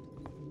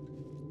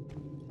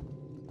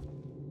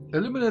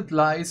 Eliminate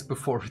lies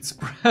before it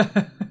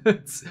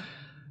spreads.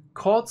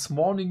 Court's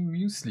morning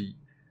muesli,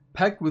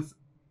 packed with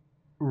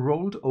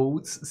rolled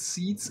oats,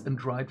 seeds and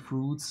dried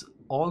fruits,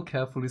 all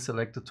carefully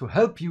selected to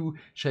help you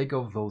shake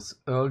off those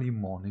early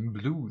morning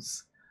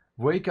blues.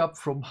 Wake up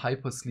from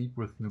hypersleep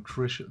with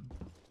nutrition.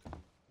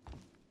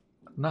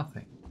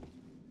 Nothing.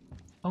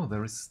 Oh,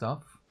 there is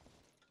stuff.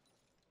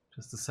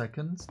 Just a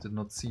second. Did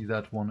not see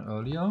that one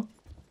earlier.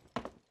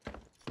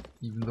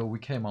 Even though we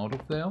came out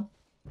of there.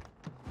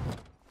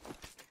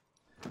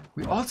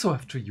 We also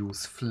have to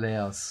use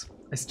flares.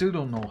 I still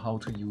don't know how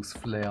to use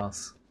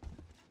flares.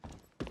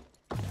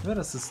 Where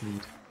does this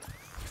lead?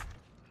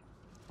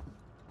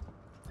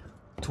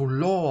 To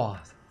lore.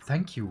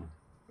 Thank you.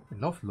 I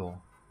love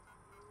lore.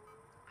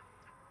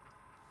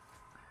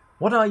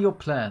 What are your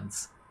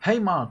plans? Hey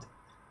Mart,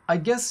 I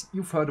guess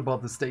you've heard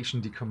about the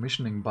station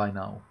decommissioning by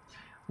now.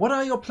 What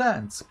are your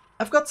plans?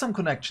 I've got some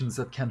connections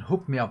that can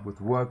hook me up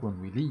with work when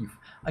we leave.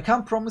 I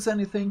can't promise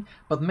anything,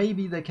 but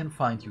maybe they can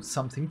find you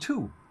something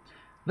too.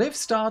 They've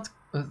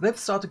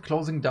started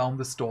closing down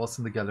the stores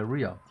in the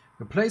Galleria.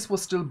 The place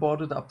was still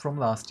boarded up from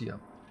last year.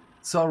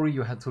 Sorry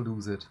you had to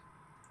lose it.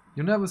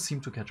 You never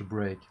seem to catch a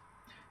break.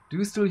 Do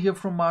you still hear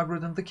from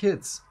Margaret and the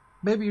kids?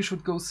 Maybe you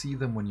should go see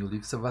them when you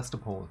leave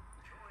Sevastopol.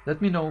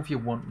 Let me know if you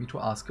want me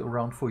to ask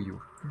around for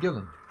you.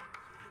 Gillen.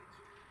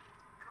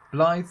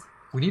 Blythe,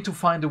 we need to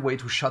find a way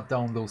to shut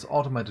down those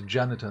automated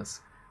janitors.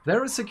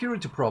 They're a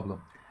security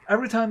problem.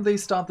 Every time they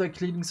start their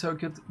cleaning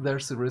circuit,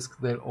 there's a risk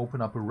they'll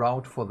open up a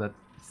route for that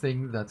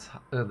thing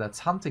that's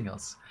hunting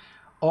us.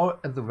 Or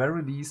at the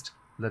very least,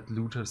 let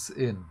looters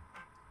in.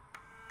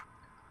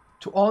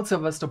 To all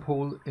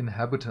Sevastopol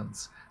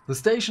inhabitants, the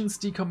station's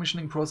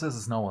decommissioning process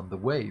is now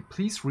underway.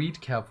 Please read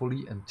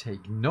carefully and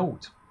take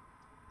note.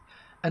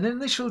 An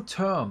initial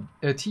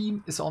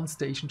team is on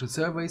station to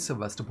survey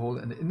Sevastopol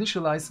and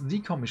initialize the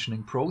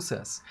decommissioning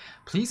process.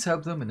 Please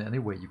help them in any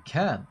way you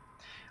can.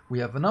 We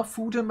have enough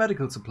food and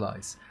medical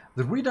supplies.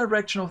 The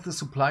redirection of the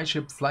supply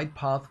ship flight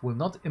path will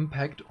not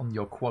impact on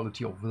your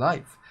quality of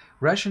life.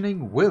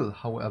 Rationing will,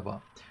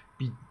 however,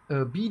 be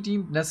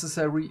deemed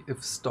necessary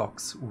if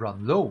stocks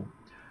run low.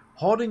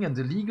 Hoarding and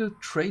illegal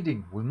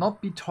trading will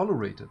not be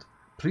tolerated.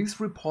 Please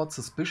report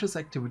suspicious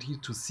activity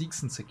to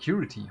Seegson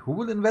Security, who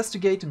will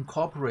investigate in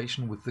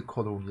cooperation with the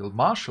colonial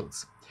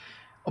marshals.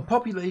 A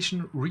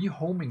population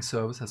rehoming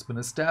service has been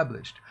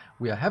established.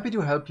 We are happy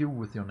to help you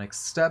with your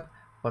next step,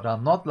 but are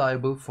not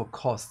liable for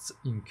costs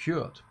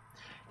incurred.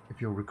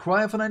 If you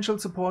require financial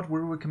support, we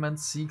recommend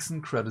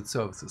Seegson Credit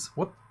Services.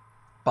 What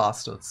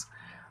bastards.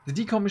 The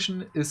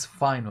decommission is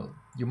final.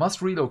 You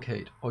must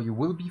relocate, or you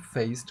will be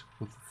faced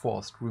with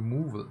forced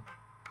removal.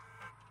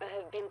 I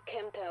have been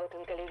camped out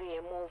in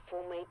Galleria Mall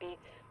for maybe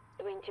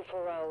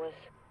 24 hours.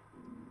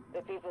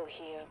 The people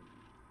here,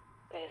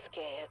 they're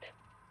scared.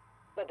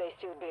 But they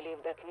still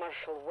believe that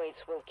martial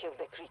weights will kill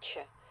the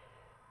creature.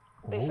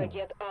 They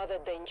forget other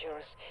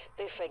dangers.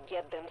 They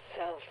forget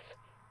themselves.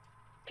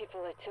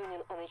 People are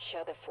tuning on each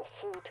other for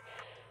food,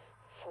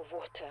 for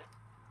water.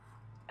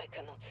 I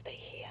cannot stay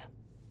here.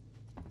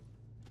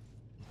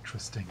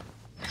 Interesting.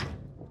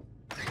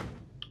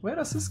 Where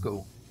does this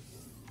go?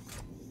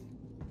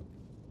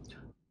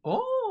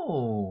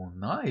 Oh,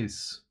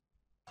 nice.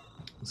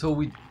 So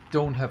we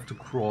don't have to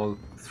crawl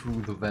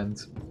through the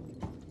vent.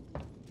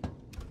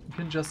 We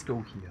can just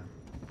go here.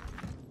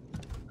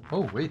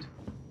 Oh, wait.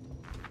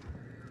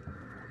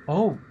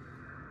 Oh.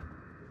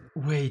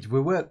 Wait, we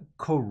were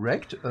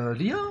correct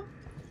earlier?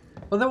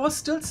 But there was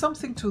still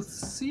something to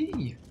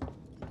see.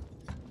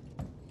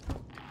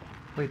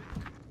 Wait,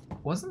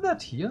 wasn't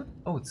that here?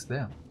 Oh, it's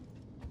there.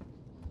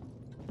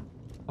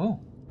 Oh.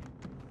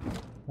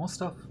 More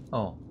stuff.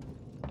 Oh.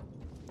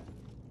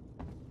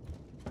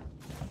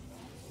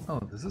 Oh,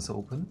 this is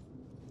open.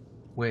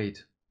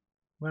 Wait.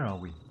 Where are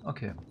we?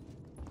 Okay.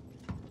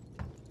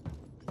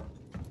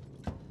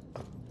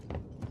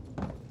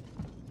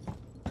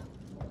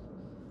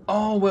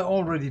 Oh, we're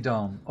already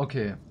down.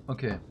 Okay,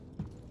 okay.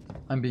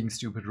 I'm being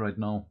stupid right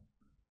now.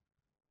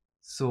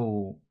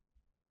 So...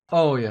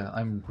 Oh yeah,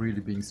 I'm really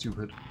being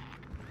stupid.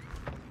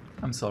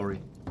 I'm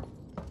sorry.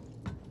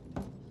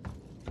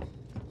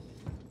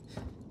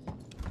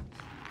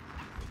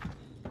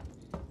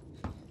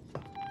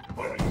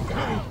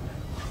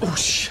 Oh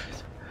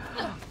shit!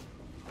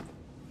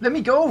 Let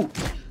me go!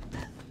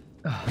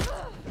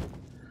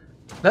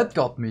 That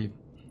got me.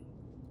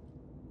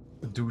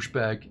 A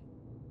douchebag.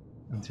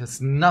 And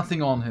has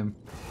nothing on him.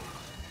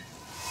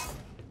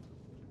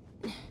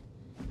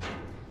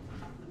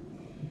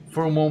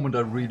 For a moment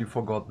I really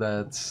forgot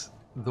that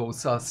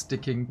those are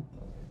sticking,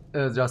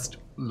 just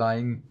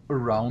lying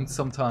around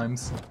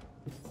sometimes.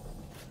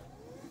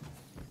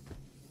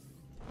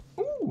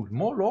 Ooh,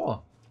 more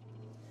lore.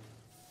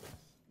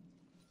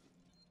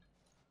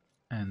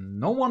 And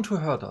no one to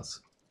hurt us.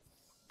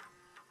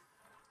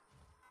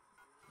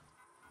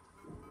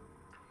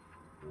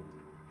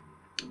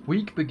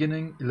 Week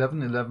beginning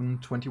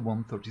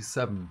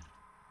 11/11/2137.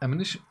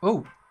 Ammunition.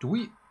 Oh, do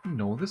we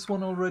know this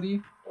one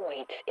already?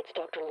 Wait, it's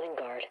Dr.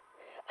 Lingard.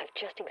 I've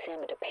just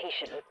examined a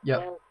patient with, Yeah,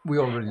 well, we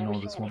already never know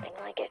seen this one.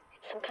 anything like it.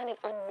 It's some kind of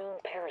unknown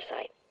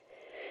parasite.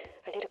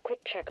 I did a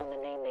quick check on the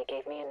name they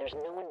gave me, and there's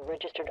no one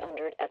registered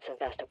under it at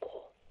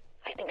Sevastopol.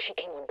 I think she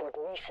came on board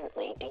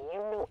recently. Do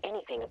you know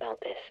anything about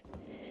this?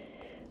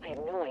 I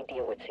have no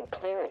idea what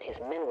Sinclair and his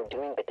men were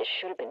doing, but this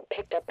should have been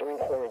picked up during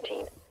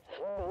quarantine.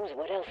 Who knows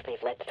what else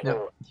they've let through?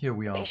 Yeah, here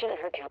we are. Patient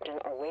and her captain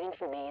are waiting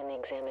for me in the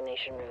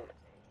examination room.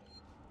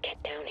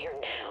 Get down here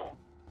now.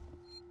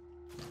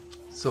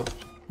 So,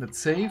 let's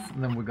save,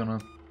 and then we're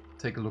gonna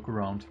take a look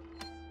around.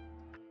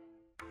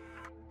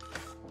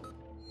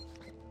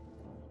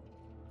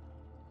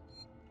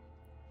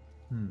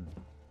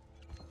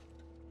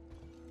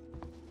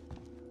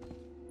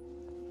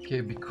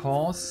 Okay,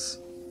 because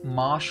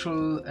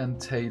Marshall and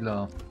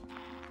Taylor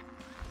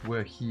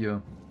were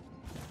here.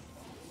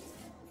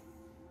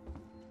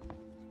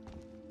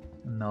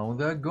 Now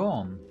they're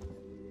gone.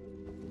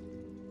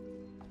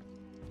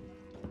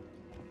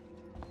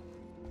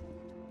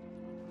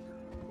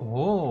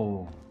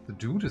 Oh, the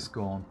dude is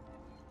gone.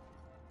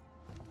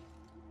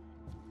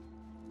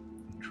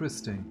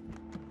 Interesting.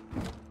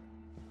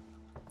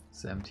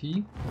 It's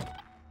empty.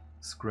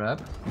 Scrap.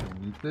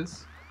 Don't need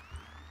this.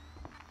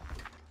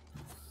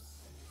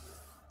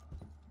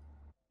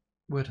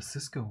 Where does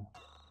this go?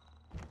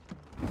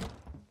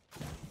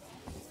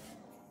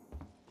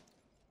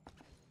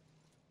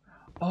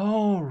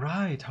 Oh,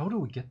 right. How do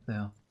we get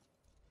there?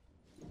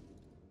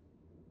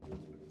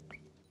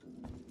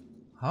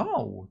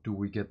 How do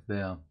we get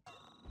there?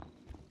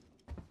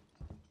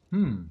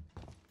 There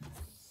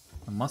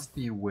must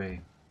be a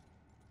way.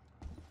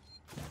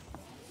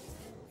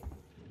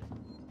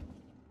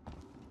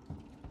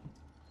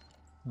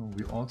 Oh,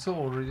 we also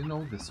already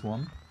know this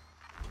one.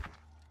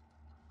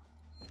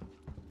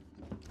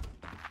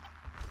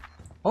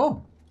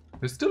 Oh,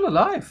 you're still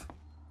alive.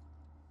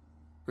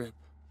 Rip.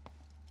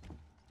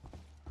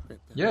 Rip.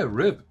 Yeah,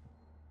 Rip.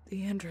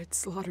 The androids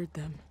slaughtered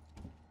them.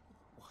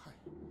 Why?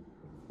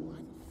 Why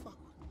the fuck?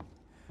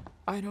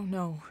 I don't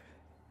know,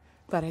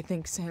 but I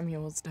think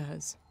Samuels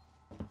does.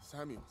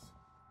 Samuels?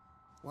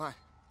 Why?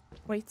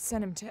 Wait,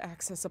 sent him to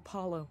access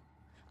Apollo.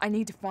 I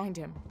need to find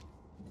him.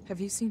 Have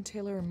you seen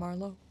Taylor and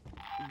Marlowe?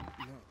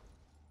 No.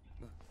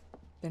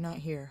 They're not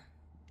here.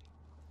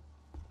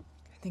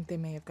 I think they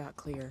may have got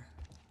clear.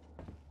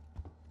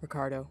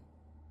 Ricardo.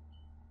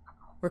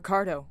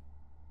 Ricardo!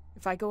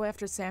 If I go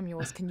after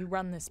Samuels, can you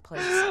run this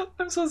place?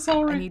 I'm so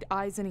sorry. I need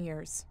eyes and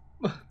ears.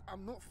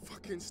 I'm not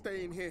fucking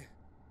staying here.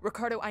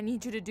 Ricardo, I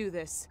need you to do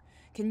this.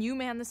 Can you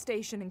man the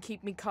station and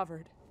keep me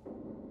covered?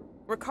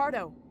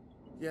 Ricardo!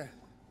 Yeah,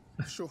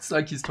 sure. It's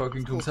like he's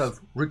talking to himself.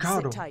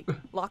 Ricardo. Sit tight.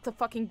 Lock the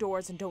fucking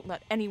doors and don't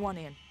let anyone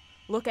in.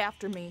 Look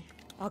after me.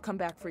 I'll come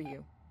back for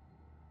you.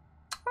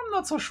 I'm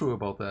not so sure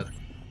about that.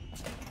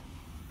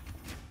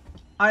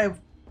 I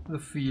have the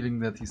feeling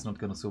that he's not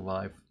gonna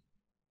survive.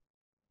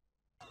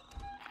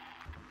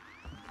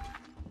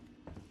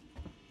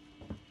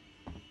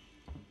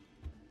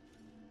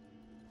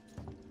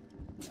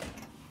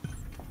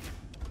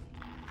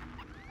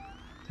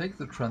 Take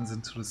the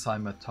transit to the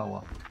Cymet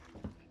Tower.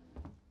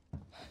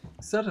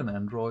 Is that an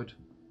android?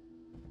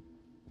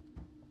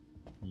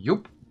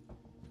 Yup.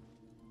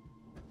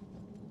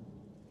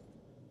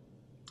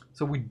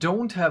 So we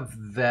don't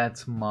have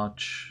that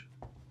much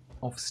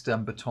of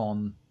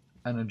Stambaton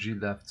energy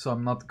left, so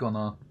I'm not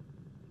gonna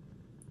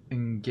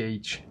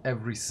engage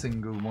every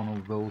single one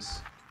of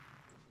those.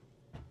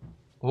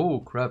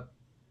 Oh crap.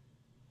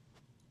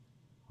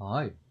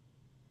 Hi.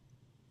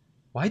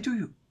 Why do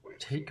you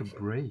take a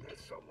break?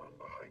 There's someone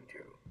behind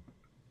you,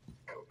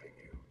 helping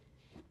you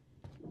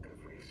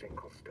every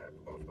single step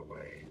of the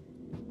way.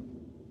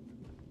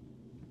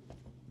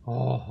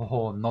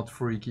 Oh, not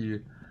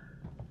freaky.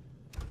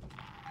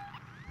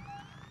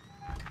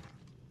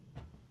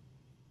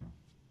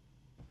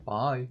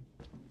 Bye.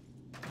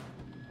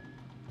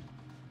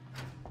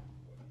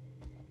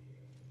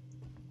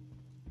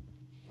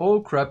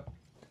 Oh crap.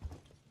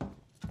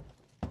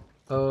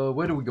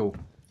 Where do we go?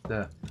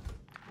 There.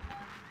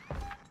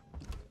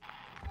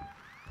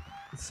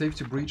 It's safe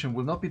to breach and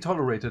will not be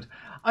tolerated.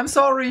 I'm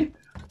sorry!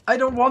 I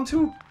don't want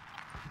to!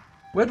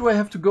 Where do I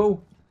have to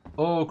go?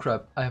 Oh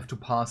crap, I have to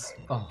pass.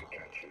 Oh.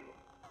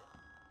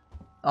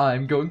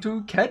 I'm going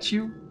to catch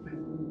you!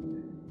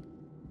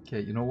 Okay,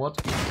 you know what?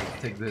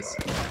 Take this.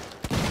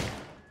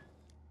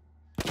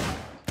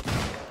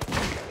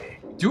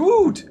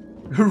 Dude!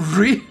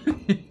 Really?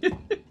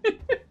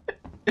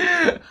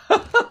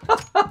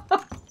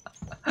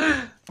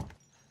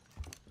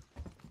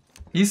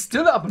 He's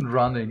still up and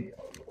running.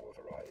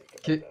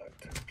 Okay,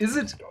 Is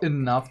it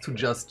enough to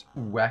just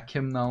whack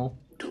him now?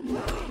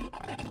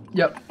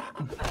 Yep.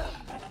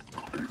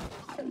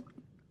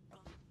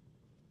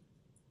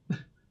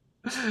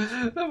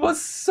 That was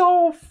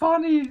so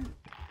funny.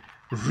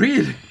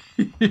 Really?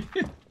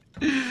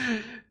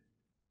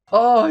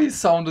 Oh, he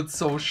sounded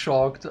so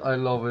shocked. I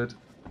love it.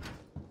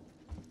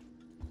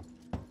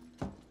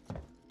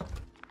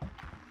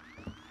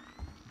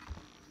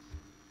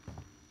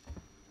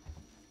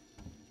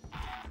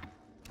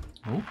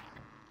 Oh.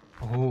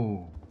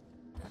 Oh.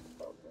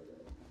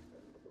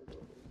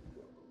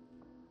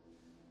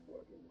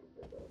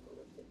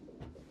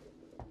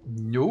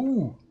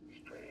 No.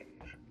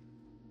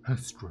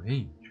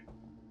 Strange.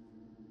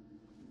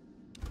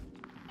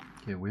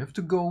 Okay, we have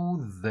to go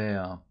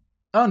there.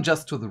 Oh, and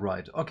just to the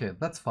right. Okay,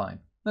 that's fine.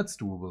 That's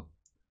doable.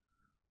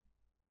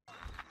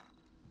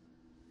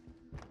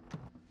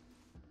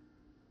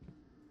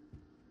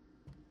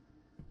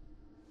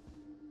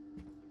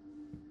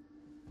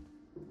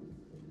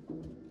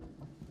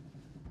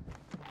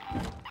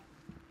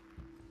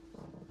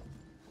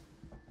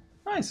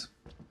 Nice.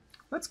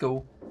 Let's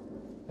go.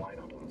 Why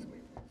not ask me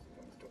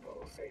to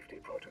follow safety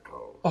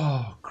protocols?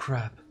 Oh,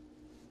 crap.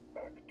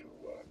 Back to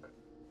work.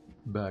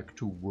 Back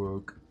to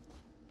work.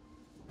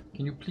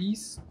 Can you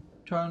please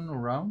turn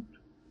around?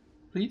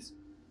 Please?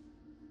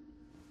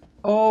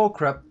 Oh,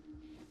 crap.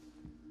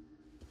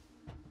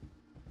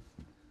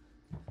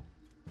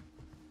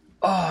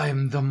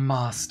 I'm the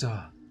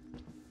master.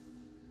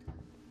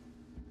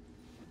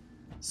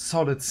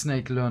 Solid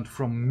Snake learned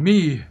from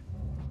me.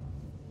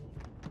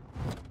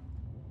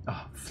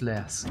 Ah,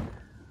 flares.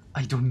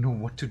 I don't know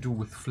what to do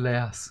with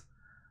flares.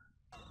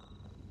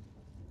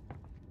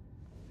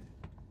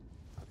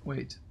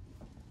 Wait.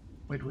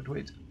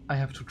 Wait. I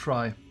have to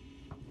try.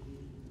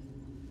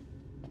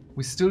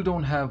 We still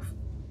don't have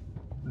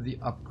the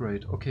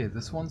upgrade. Okay,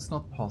 this one's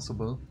not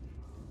possible.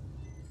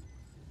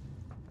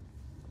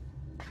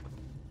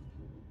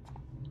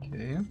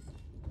 Okay.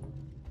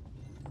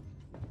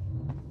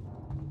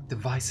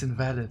 Device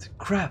invalid.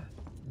 Crap!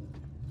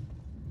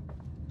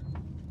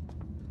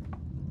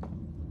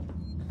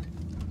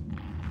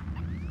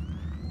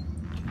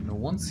 No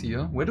one's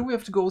here. Where do we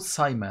have to go?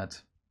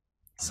 CIMAT.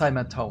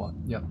 CIMAT Tower.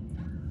 Yeah.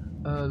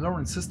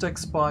 Lawrence Sister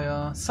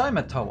Expire.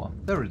 CIMAT Tower.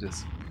 There it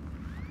is.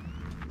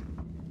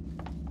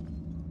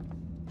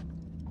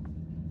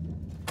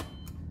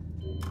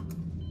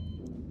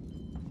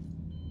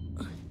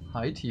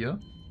 Hide here.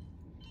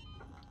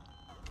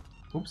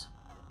 Oops.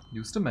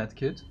 Use the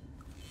medkit.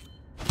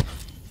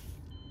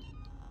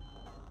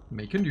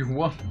 Make a new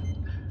one.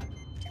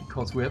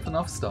 Because we have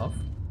enough stuff.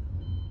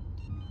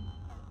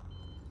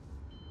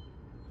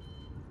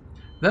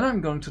 Then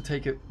I'm going to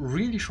take a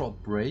really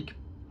short break.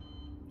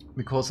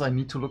 Because I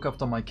need to look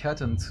after my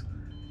cat and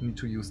need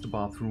to use the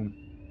bathroom.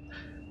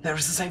 There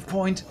is a save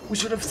point! We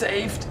should have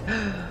saved!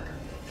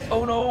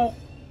 Oh no!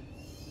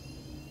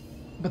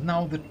 But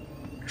now the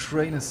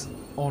train is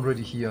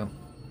already here.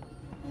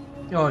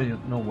 Oh, you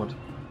know what?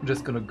 I'm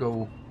just gonna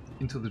go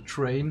into the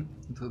train,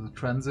 into the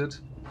transit.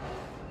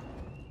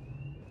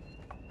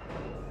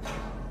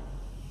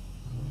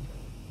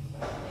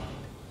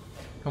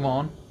 Come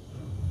on.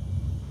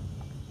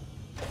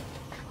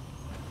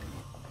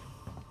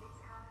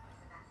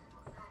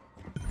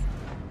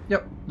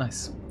 Yep,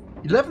 nice.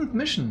 11th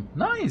mission,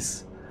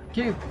 nice!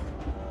 Okay,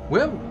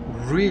 we're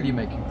really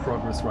making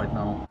progress right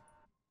now.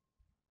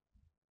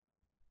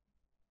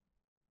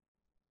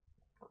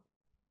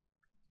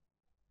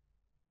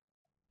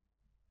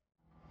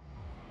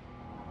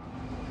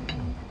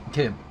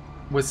 Okay,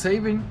 we're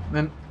saving,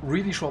 then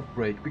really short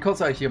break,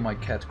 because I hear my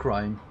cat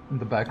crying in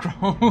the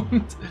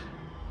background.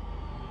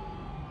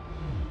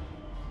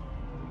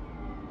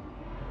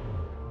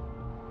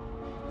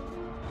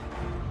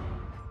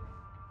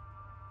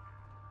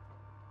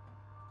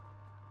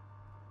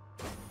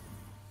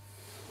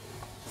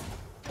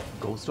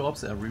 Ghost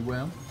orbs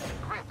everywhere.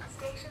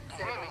 Station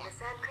 7 in the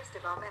San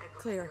Cristobal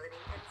Medical Clear. Facility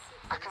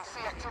and I can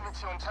see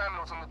activity on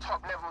terminals on the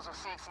top levels of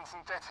Seeks and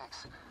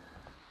Synthetics.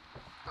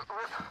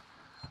 Rip,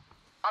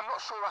 I'm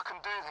not sure I can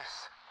do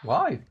this.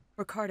 Why?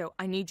 Ricardo,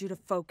 I need you to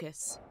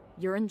focus.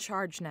 You're in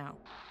charge now.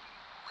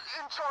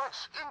 In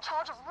charge? In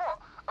charge of what?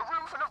 A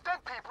room full of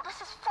dead people?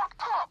 This is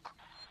fucked up!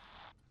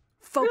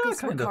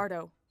 Focus, Yeah, kinda.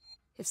 Ricardo.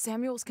 If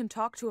Samuels can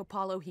talk to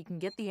Apollo, he can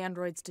get the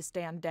androids to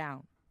stand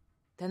down.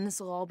 Then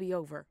this'll all be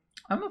over.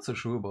 I'm not so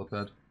sure about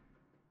that.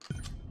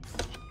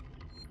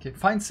 Okay,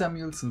 find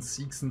Samuels and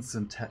Seeks and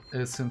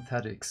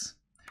Synthetics.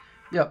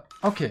 Yeah,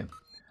 okay.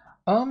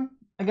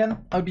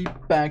 Again, I'll be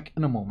back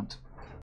in a moment.